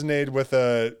he resonated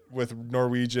with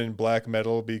Norwegian black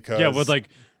metal because with like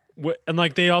and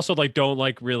like they also like don't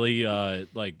like really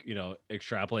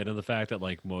extrapolate on the fact that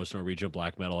like most Norwegian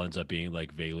black metal ends up being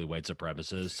like vaguely white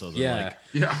supremacists. So they're Yeah. like,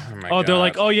 Yeah. Oh, my they're God.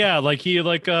 like, oh yeah, like he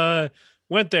like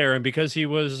went there and because he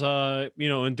was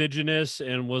indigenous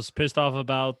and was pissed off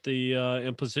about the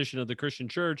imposition of the Christian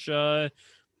church, that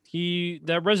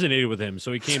resonated with him.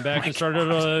 So he came back and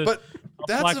started But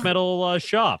that's black metal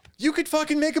shop. You could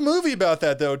fucking make a movie about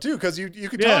that though too, because you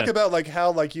could talk about like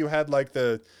how like you had like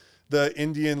the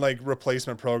Indian like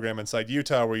replacement program inside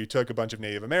Utah where you took a bunch of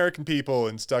Native American people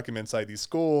and stuck them inside these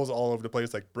schools all over the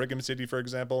place, like Brigham City, for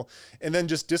example, and then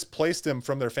just displaced them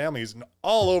from their families and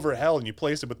all over hell. And you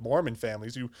placed them with Mormon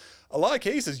families who, a lot of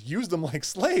cases, used them like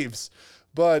slaves.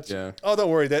 But oh, don't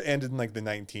worry, that ended in like the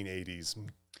 1980s.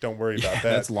 Don't worry about that.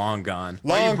 That's long gone.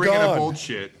 Why are you Long bringing gone. up old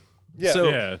shit? Yeah.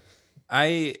 So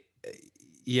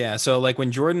so like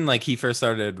when Jordan like he first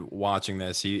started watching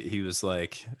this, he was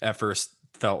like at first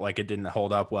felt like it didn't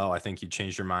hold up well. I think you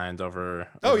changed your mind over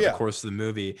the course of the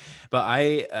movie. But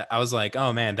I was like,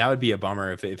 oh man, that would be a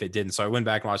bummer if it didn't. So I went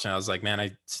back and watched it and I was like, man,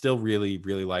 I still really,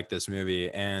 really like this movie.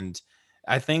 And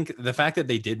I think the fact that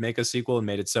they did make a sequel and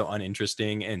made it so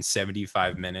uninteresting in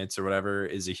 75 minutes or whatever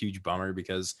is a huge bummer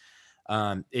because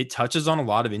it touches on a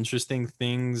lot of interesting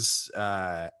things.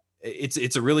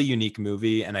 It's a really unique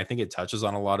movie, and I think it touches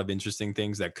on a lot of interesting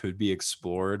things that could be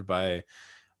explored by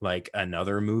like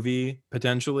another movie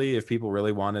potentially if people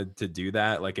really wanted to do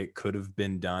that. Like it could have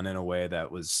been done in a way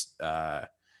that was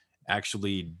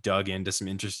actually dug into some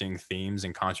interesting themes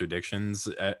and contradictions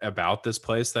about this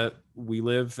place that we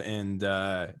live, and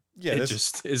it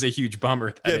just is a huge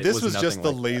bummer that this was just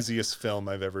the like laziest film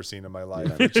I've ever seen in my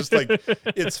life. It's just like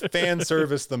it's fan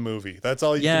service the movie. That's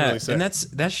all you can really say. And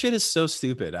that shit is so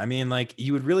stupid. I mean, like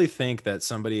you would really think that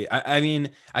somebody I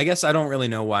mean, I guess I don't really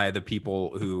know why the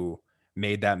people who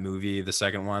made that movie, the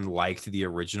second one, liked the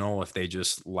original. If they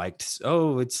just liked,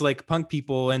 oh, it's like punk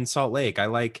people in Salt Lake.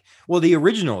 The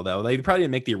original though, they probably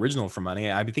didn't make the original for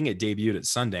money. I think it debuted at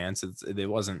Sundance.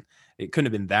 It couldn't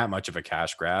have been that much of a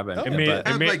cash grab. And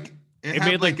It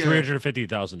made like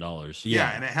 $350,000.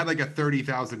 Yeah, and it had like a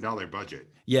 $30,000 budget.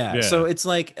 Yeah, so it's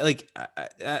like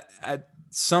at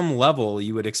some level,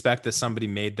 you would expect that somebody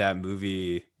made that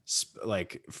movie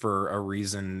like for a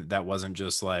reason that wasn't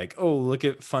just like, oh, look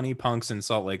at funny punks in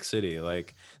Salt Lake City.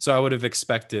 Like, so I would have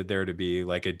expected there to be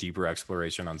like a deeper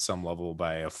exploration on some level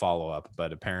by a follow-up,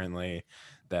 but apparently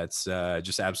that's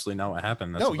just absolutely not what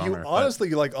happened. That's no, a bummer, you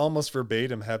honestly like almost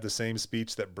verbatim have the same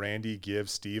speech that Brandy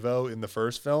gives Steve-O in the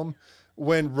first film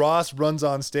when Ross runs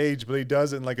on stage, but he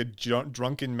does it in like a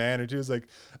drunken manner too. It's like,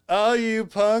 all you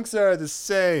punks are the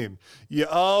same. You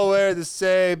all wear the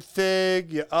same thing.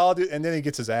 You all do. And then he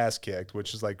gets his ass kicked,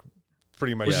 which is like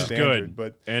pretty much standard. Good.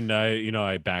 But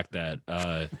I backed that.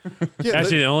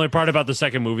 Actually, the only part about the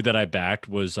second movie that I backed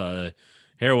was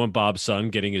Heroin Bob's son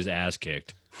getting his ass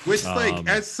kicked. Which, like,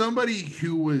 as somebody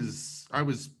I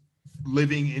was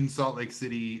living in Salt Lake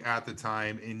City at the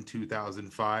time in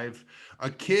 2005, a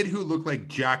kid who looked like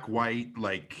Jack White,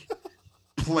 like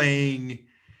playing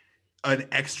an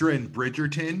extra in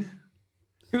Bridgerton,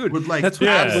 dude, would like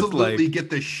absolutely get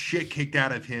the shit kicked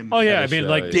out of him. Oh yeah, I mean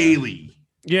like daily.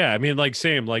 Yeah, I mean like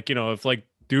same, like if like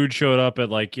dude showed up at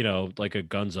like like a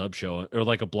Guns Up show or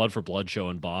like a Blood for Blood show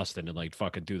in Boston in like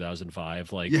fucking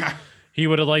 2005, like he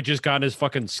would have like just gotten his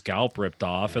fucking scalp ripped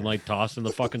off and like tossed in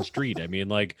the fucking street. I mean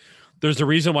like there's a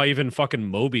reason why even fucking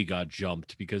Moby got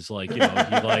jumped because like he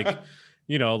like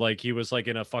like he was like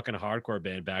in a fucking hardcore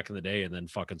band back in the day and then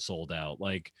fucking sold out.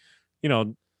 Like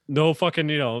no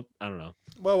fucking I don't know.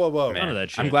 Whoa. None of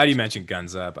that shit. I'm glad you mentioned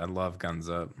Guns Up. I love Guns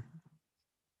Up.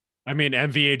 I mean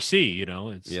MVHC,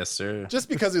 it's yes sir. Just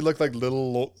because he looked like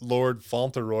little Lord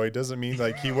Fauntleroy doesn't mean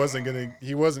like he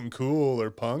wasn't cool or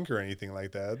punk or anything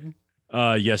like that.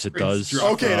 Yes, it does.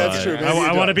 Okay, that's true.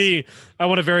 I want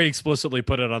to very explicitly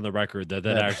put it on the record that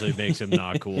actually makes him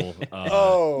not cool.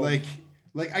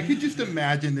 Like I could just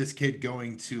imagine this kid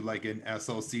going to like an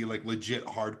SLC, like legit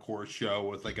hardcore show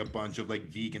with like a bunch of like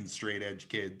vegan straight edge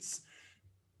kids.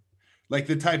 Like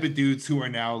the type of dudes who are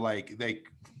now like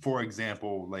for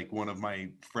example, like one of my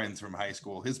friends from high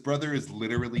school, his brother is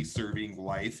literally serving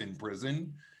life in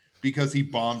prison because he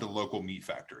bombed a local meat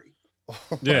factory.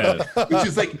 Yeah. Which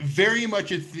is like very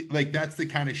much like that's the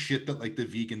kind of shit that like the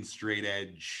vegan straight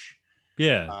edge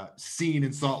scene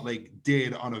in Salt Lake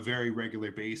did on a very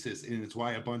regular basis, and it's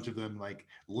why a bunch of them like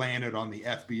landed on the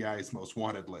FBI's most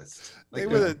wanted list. Like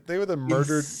they were the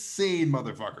murdered insane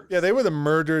motherfuckers. Yeah, they were the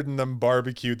murdered and then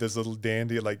barbecued this little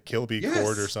dandy at like Kilby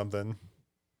Court or something.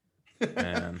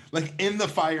 Like in the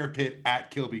fire pit at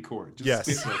Kilby Court. Just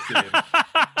spit roasted him.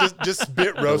 just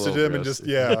spit roasted him and just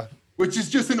which is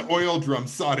just an oil drum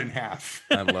sawed in half.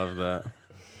 I love that.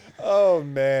 Oh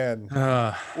man,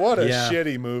 what a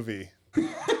shitty movie.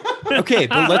 Okay,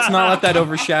 but let's not let that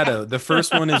overshadow. The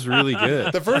first one is really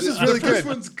good. The first is really good. The first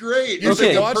one's great. You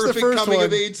should watch the first coming one.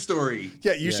 of age story.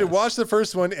 Yeah, you should watch the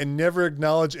first one and never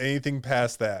acknowledge anything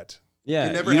past that. Yeah,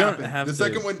 it never happened. The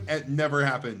second one never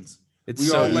happens. It's we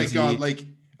so all like easy. got like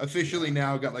officially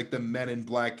now got like the Men in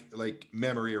Black like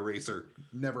memory eraser.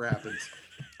 Never happens.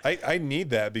 I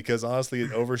need that because honestly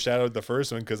it overshadowed the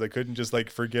first one because I couldn't just like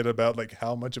forget about like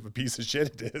how much of a piece of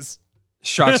shit it is.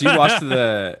 Shocks, you watched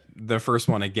the first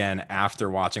one again after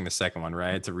watching the second one,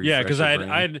 right? To yeah, because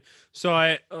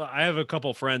I have a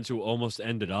couple friends who almost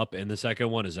ended up in the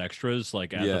second one as extras,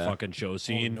 like at the fucking show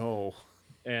scene. Oh,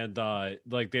 no. And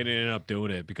like they didn't end up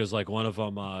doing it because like one of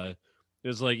them it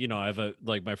was like, you know, I have a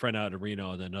like my friend out in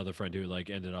Reno and then another friend who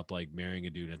like ended up like marrying a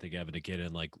dude, I think having a kid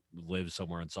and like lives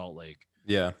somewhere in Salt Lake.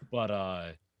 Yeah.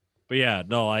 But yeah,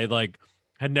 no, I like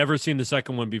had never seen the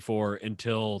second one before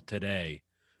until today.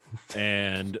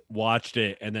 And watched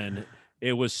it, and then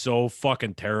it was so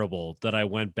fucking terrible that I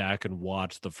went back and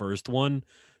watched the first one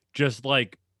just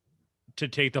like to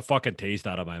take the fucking taste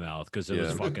out of my mouth because it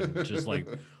was fucking just like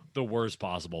the worst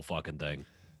possible fucking thing.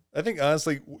 I think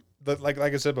honestly, like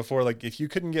I said before, like if you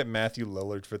couldn't get Matthew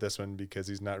Lillard for this one because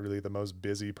he's not really the most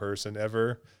busy person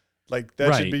ever, like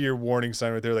that should be your warning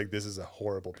sign right there. Like this is a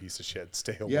horrible piece of shit.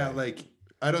 Stay away. Yeah, like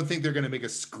I don't think they're gonna make a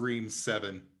Scream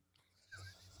 7.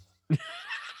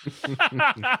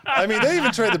 I mean, they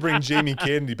even tried to bring Jamie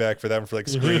Kennedy back for that one for like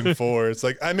Scream 4. It's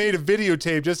like I made a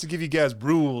videotape just to give you guys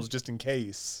rules just in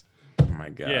case. Oh my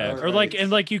god. Yeah, or like and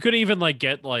like you could even like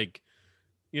get like,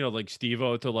 you know, like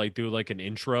Steve-O to like do like an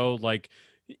intro, like,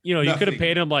 you know, you could have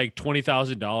paid him like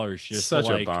 $20,000 just such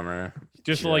to, like, a bummer.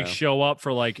 Just to like show up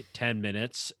for like 10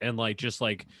 minutes and like just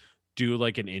like do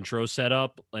like an intro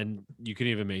setup, and you can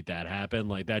even make that happen.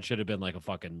 Like that should have been like a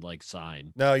fucking like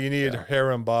sign. No, you needed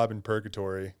Harem Bob in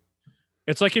Purgatory.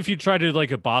 It's like if you try to do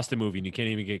like a Boston movie and you can't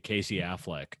even get Casey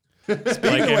Affleck. Like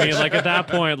I mean, like at that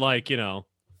point, like, you know.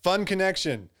 Fun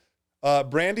connection.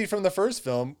 Brandy from the first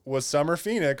film was Summer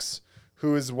Phoenix,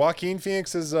 who is Joaquin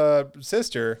Phoenix's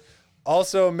sister,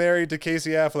 also married to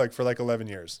Casey Affleck for like 11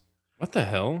 years. What the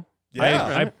hell?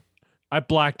 Yeah. I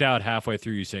blacked out halfway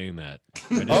through you saying that.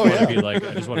 I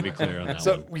just want to be clear on that.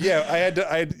 So one.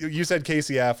 yeah, you said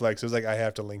Casey Affleck, so it was like I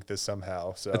have to link this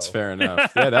somehow. So that's fair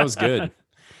enough. Yeah, that was good.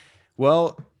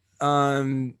 Well,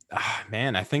 man,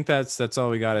 I think that's all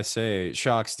we gotta say.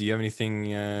 Shocks, do you have anything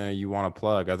you want to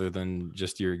plug other than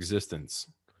just your existence?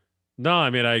 No, I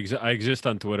mean I exist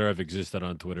on Twitter. I've existed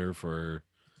on Twitter for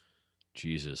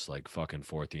Jesus, like fucking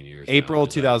 14 years. April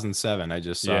 2007. I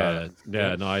just saw.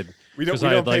 Yeah. No, we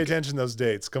don't pay attention to those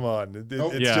dates. Come on,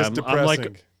 it's just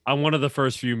depressing. I'm one of the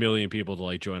first few million people to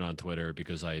like join on Twitter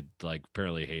because I like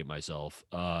apparently hate myself.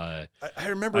 I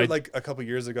remember like a couple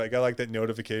years ago, I got like that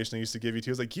notification I used to give you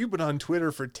too. It's like you've been on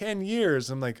Twitter for 10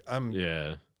 years. I'm like,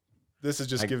 this is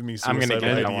just giving me suicidal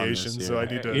ideation. So I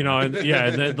need to, you know, and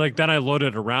then I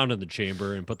loaded around in the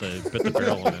chamber and put the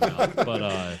barrel in my mouth.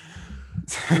 But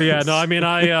yeah, no, I mean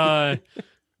I'm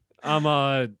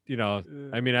you know,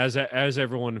 I mean as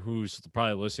everyone who's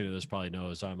probably listening to this probably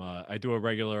knows, I do a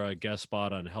regular guest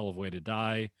spot on Hell of a Way to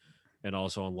Die and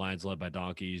also on Lions Led by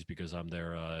Donkeys because I'm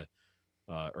their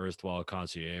erstwhile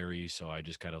concierge, so I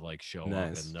just kind of like show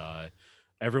up and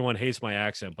everyone hates my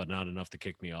accent but not enough to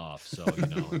kick me off. So, you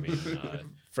know, I mean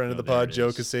friend of the pod Joe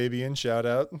Kasabian, shout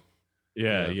out.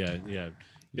 Yeah,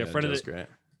 friend of the great.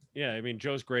 Yeah, I mean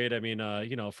Joe's great. I mean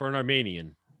you know, for an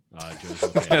Armenian, Joe's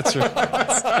okay. That's right.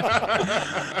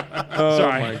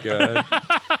 Sorry. My god.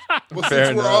 Well,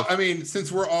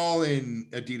 since we're all in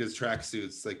Adidas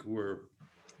tracksuits, like we're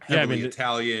heavily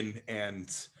Italian, and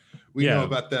we know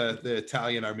about the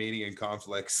Italian Armenian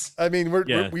conflicts. I mean,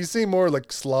 we seem more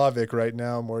like Slavic right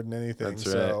now more than anything. That's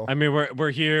so I mean,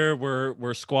 we're here,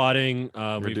 we're squatting. We've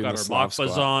got our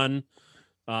mockbas on.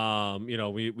 You know,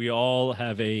 we all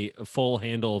have a full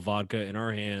handle of vodka in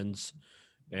our hands,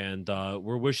 and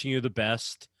we're wishing you the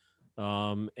best,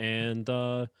 and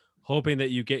hoping that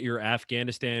you get your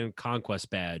Afghanistan conquest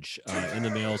badge in the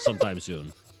mail sometime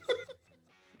soon.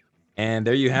 And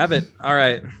there you have it. All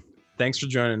right. Thanks for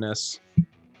joining us.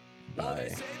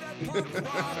 Bye.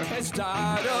 Has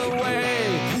died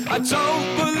away. I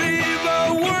don't believe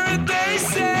a word they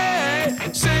say.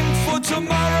 Sing for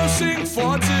tomorrow, sing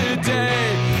for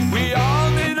today. We all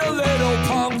need a little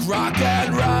punk rock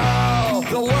and roll.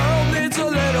 The world needs a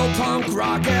little punk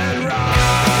rock and roll.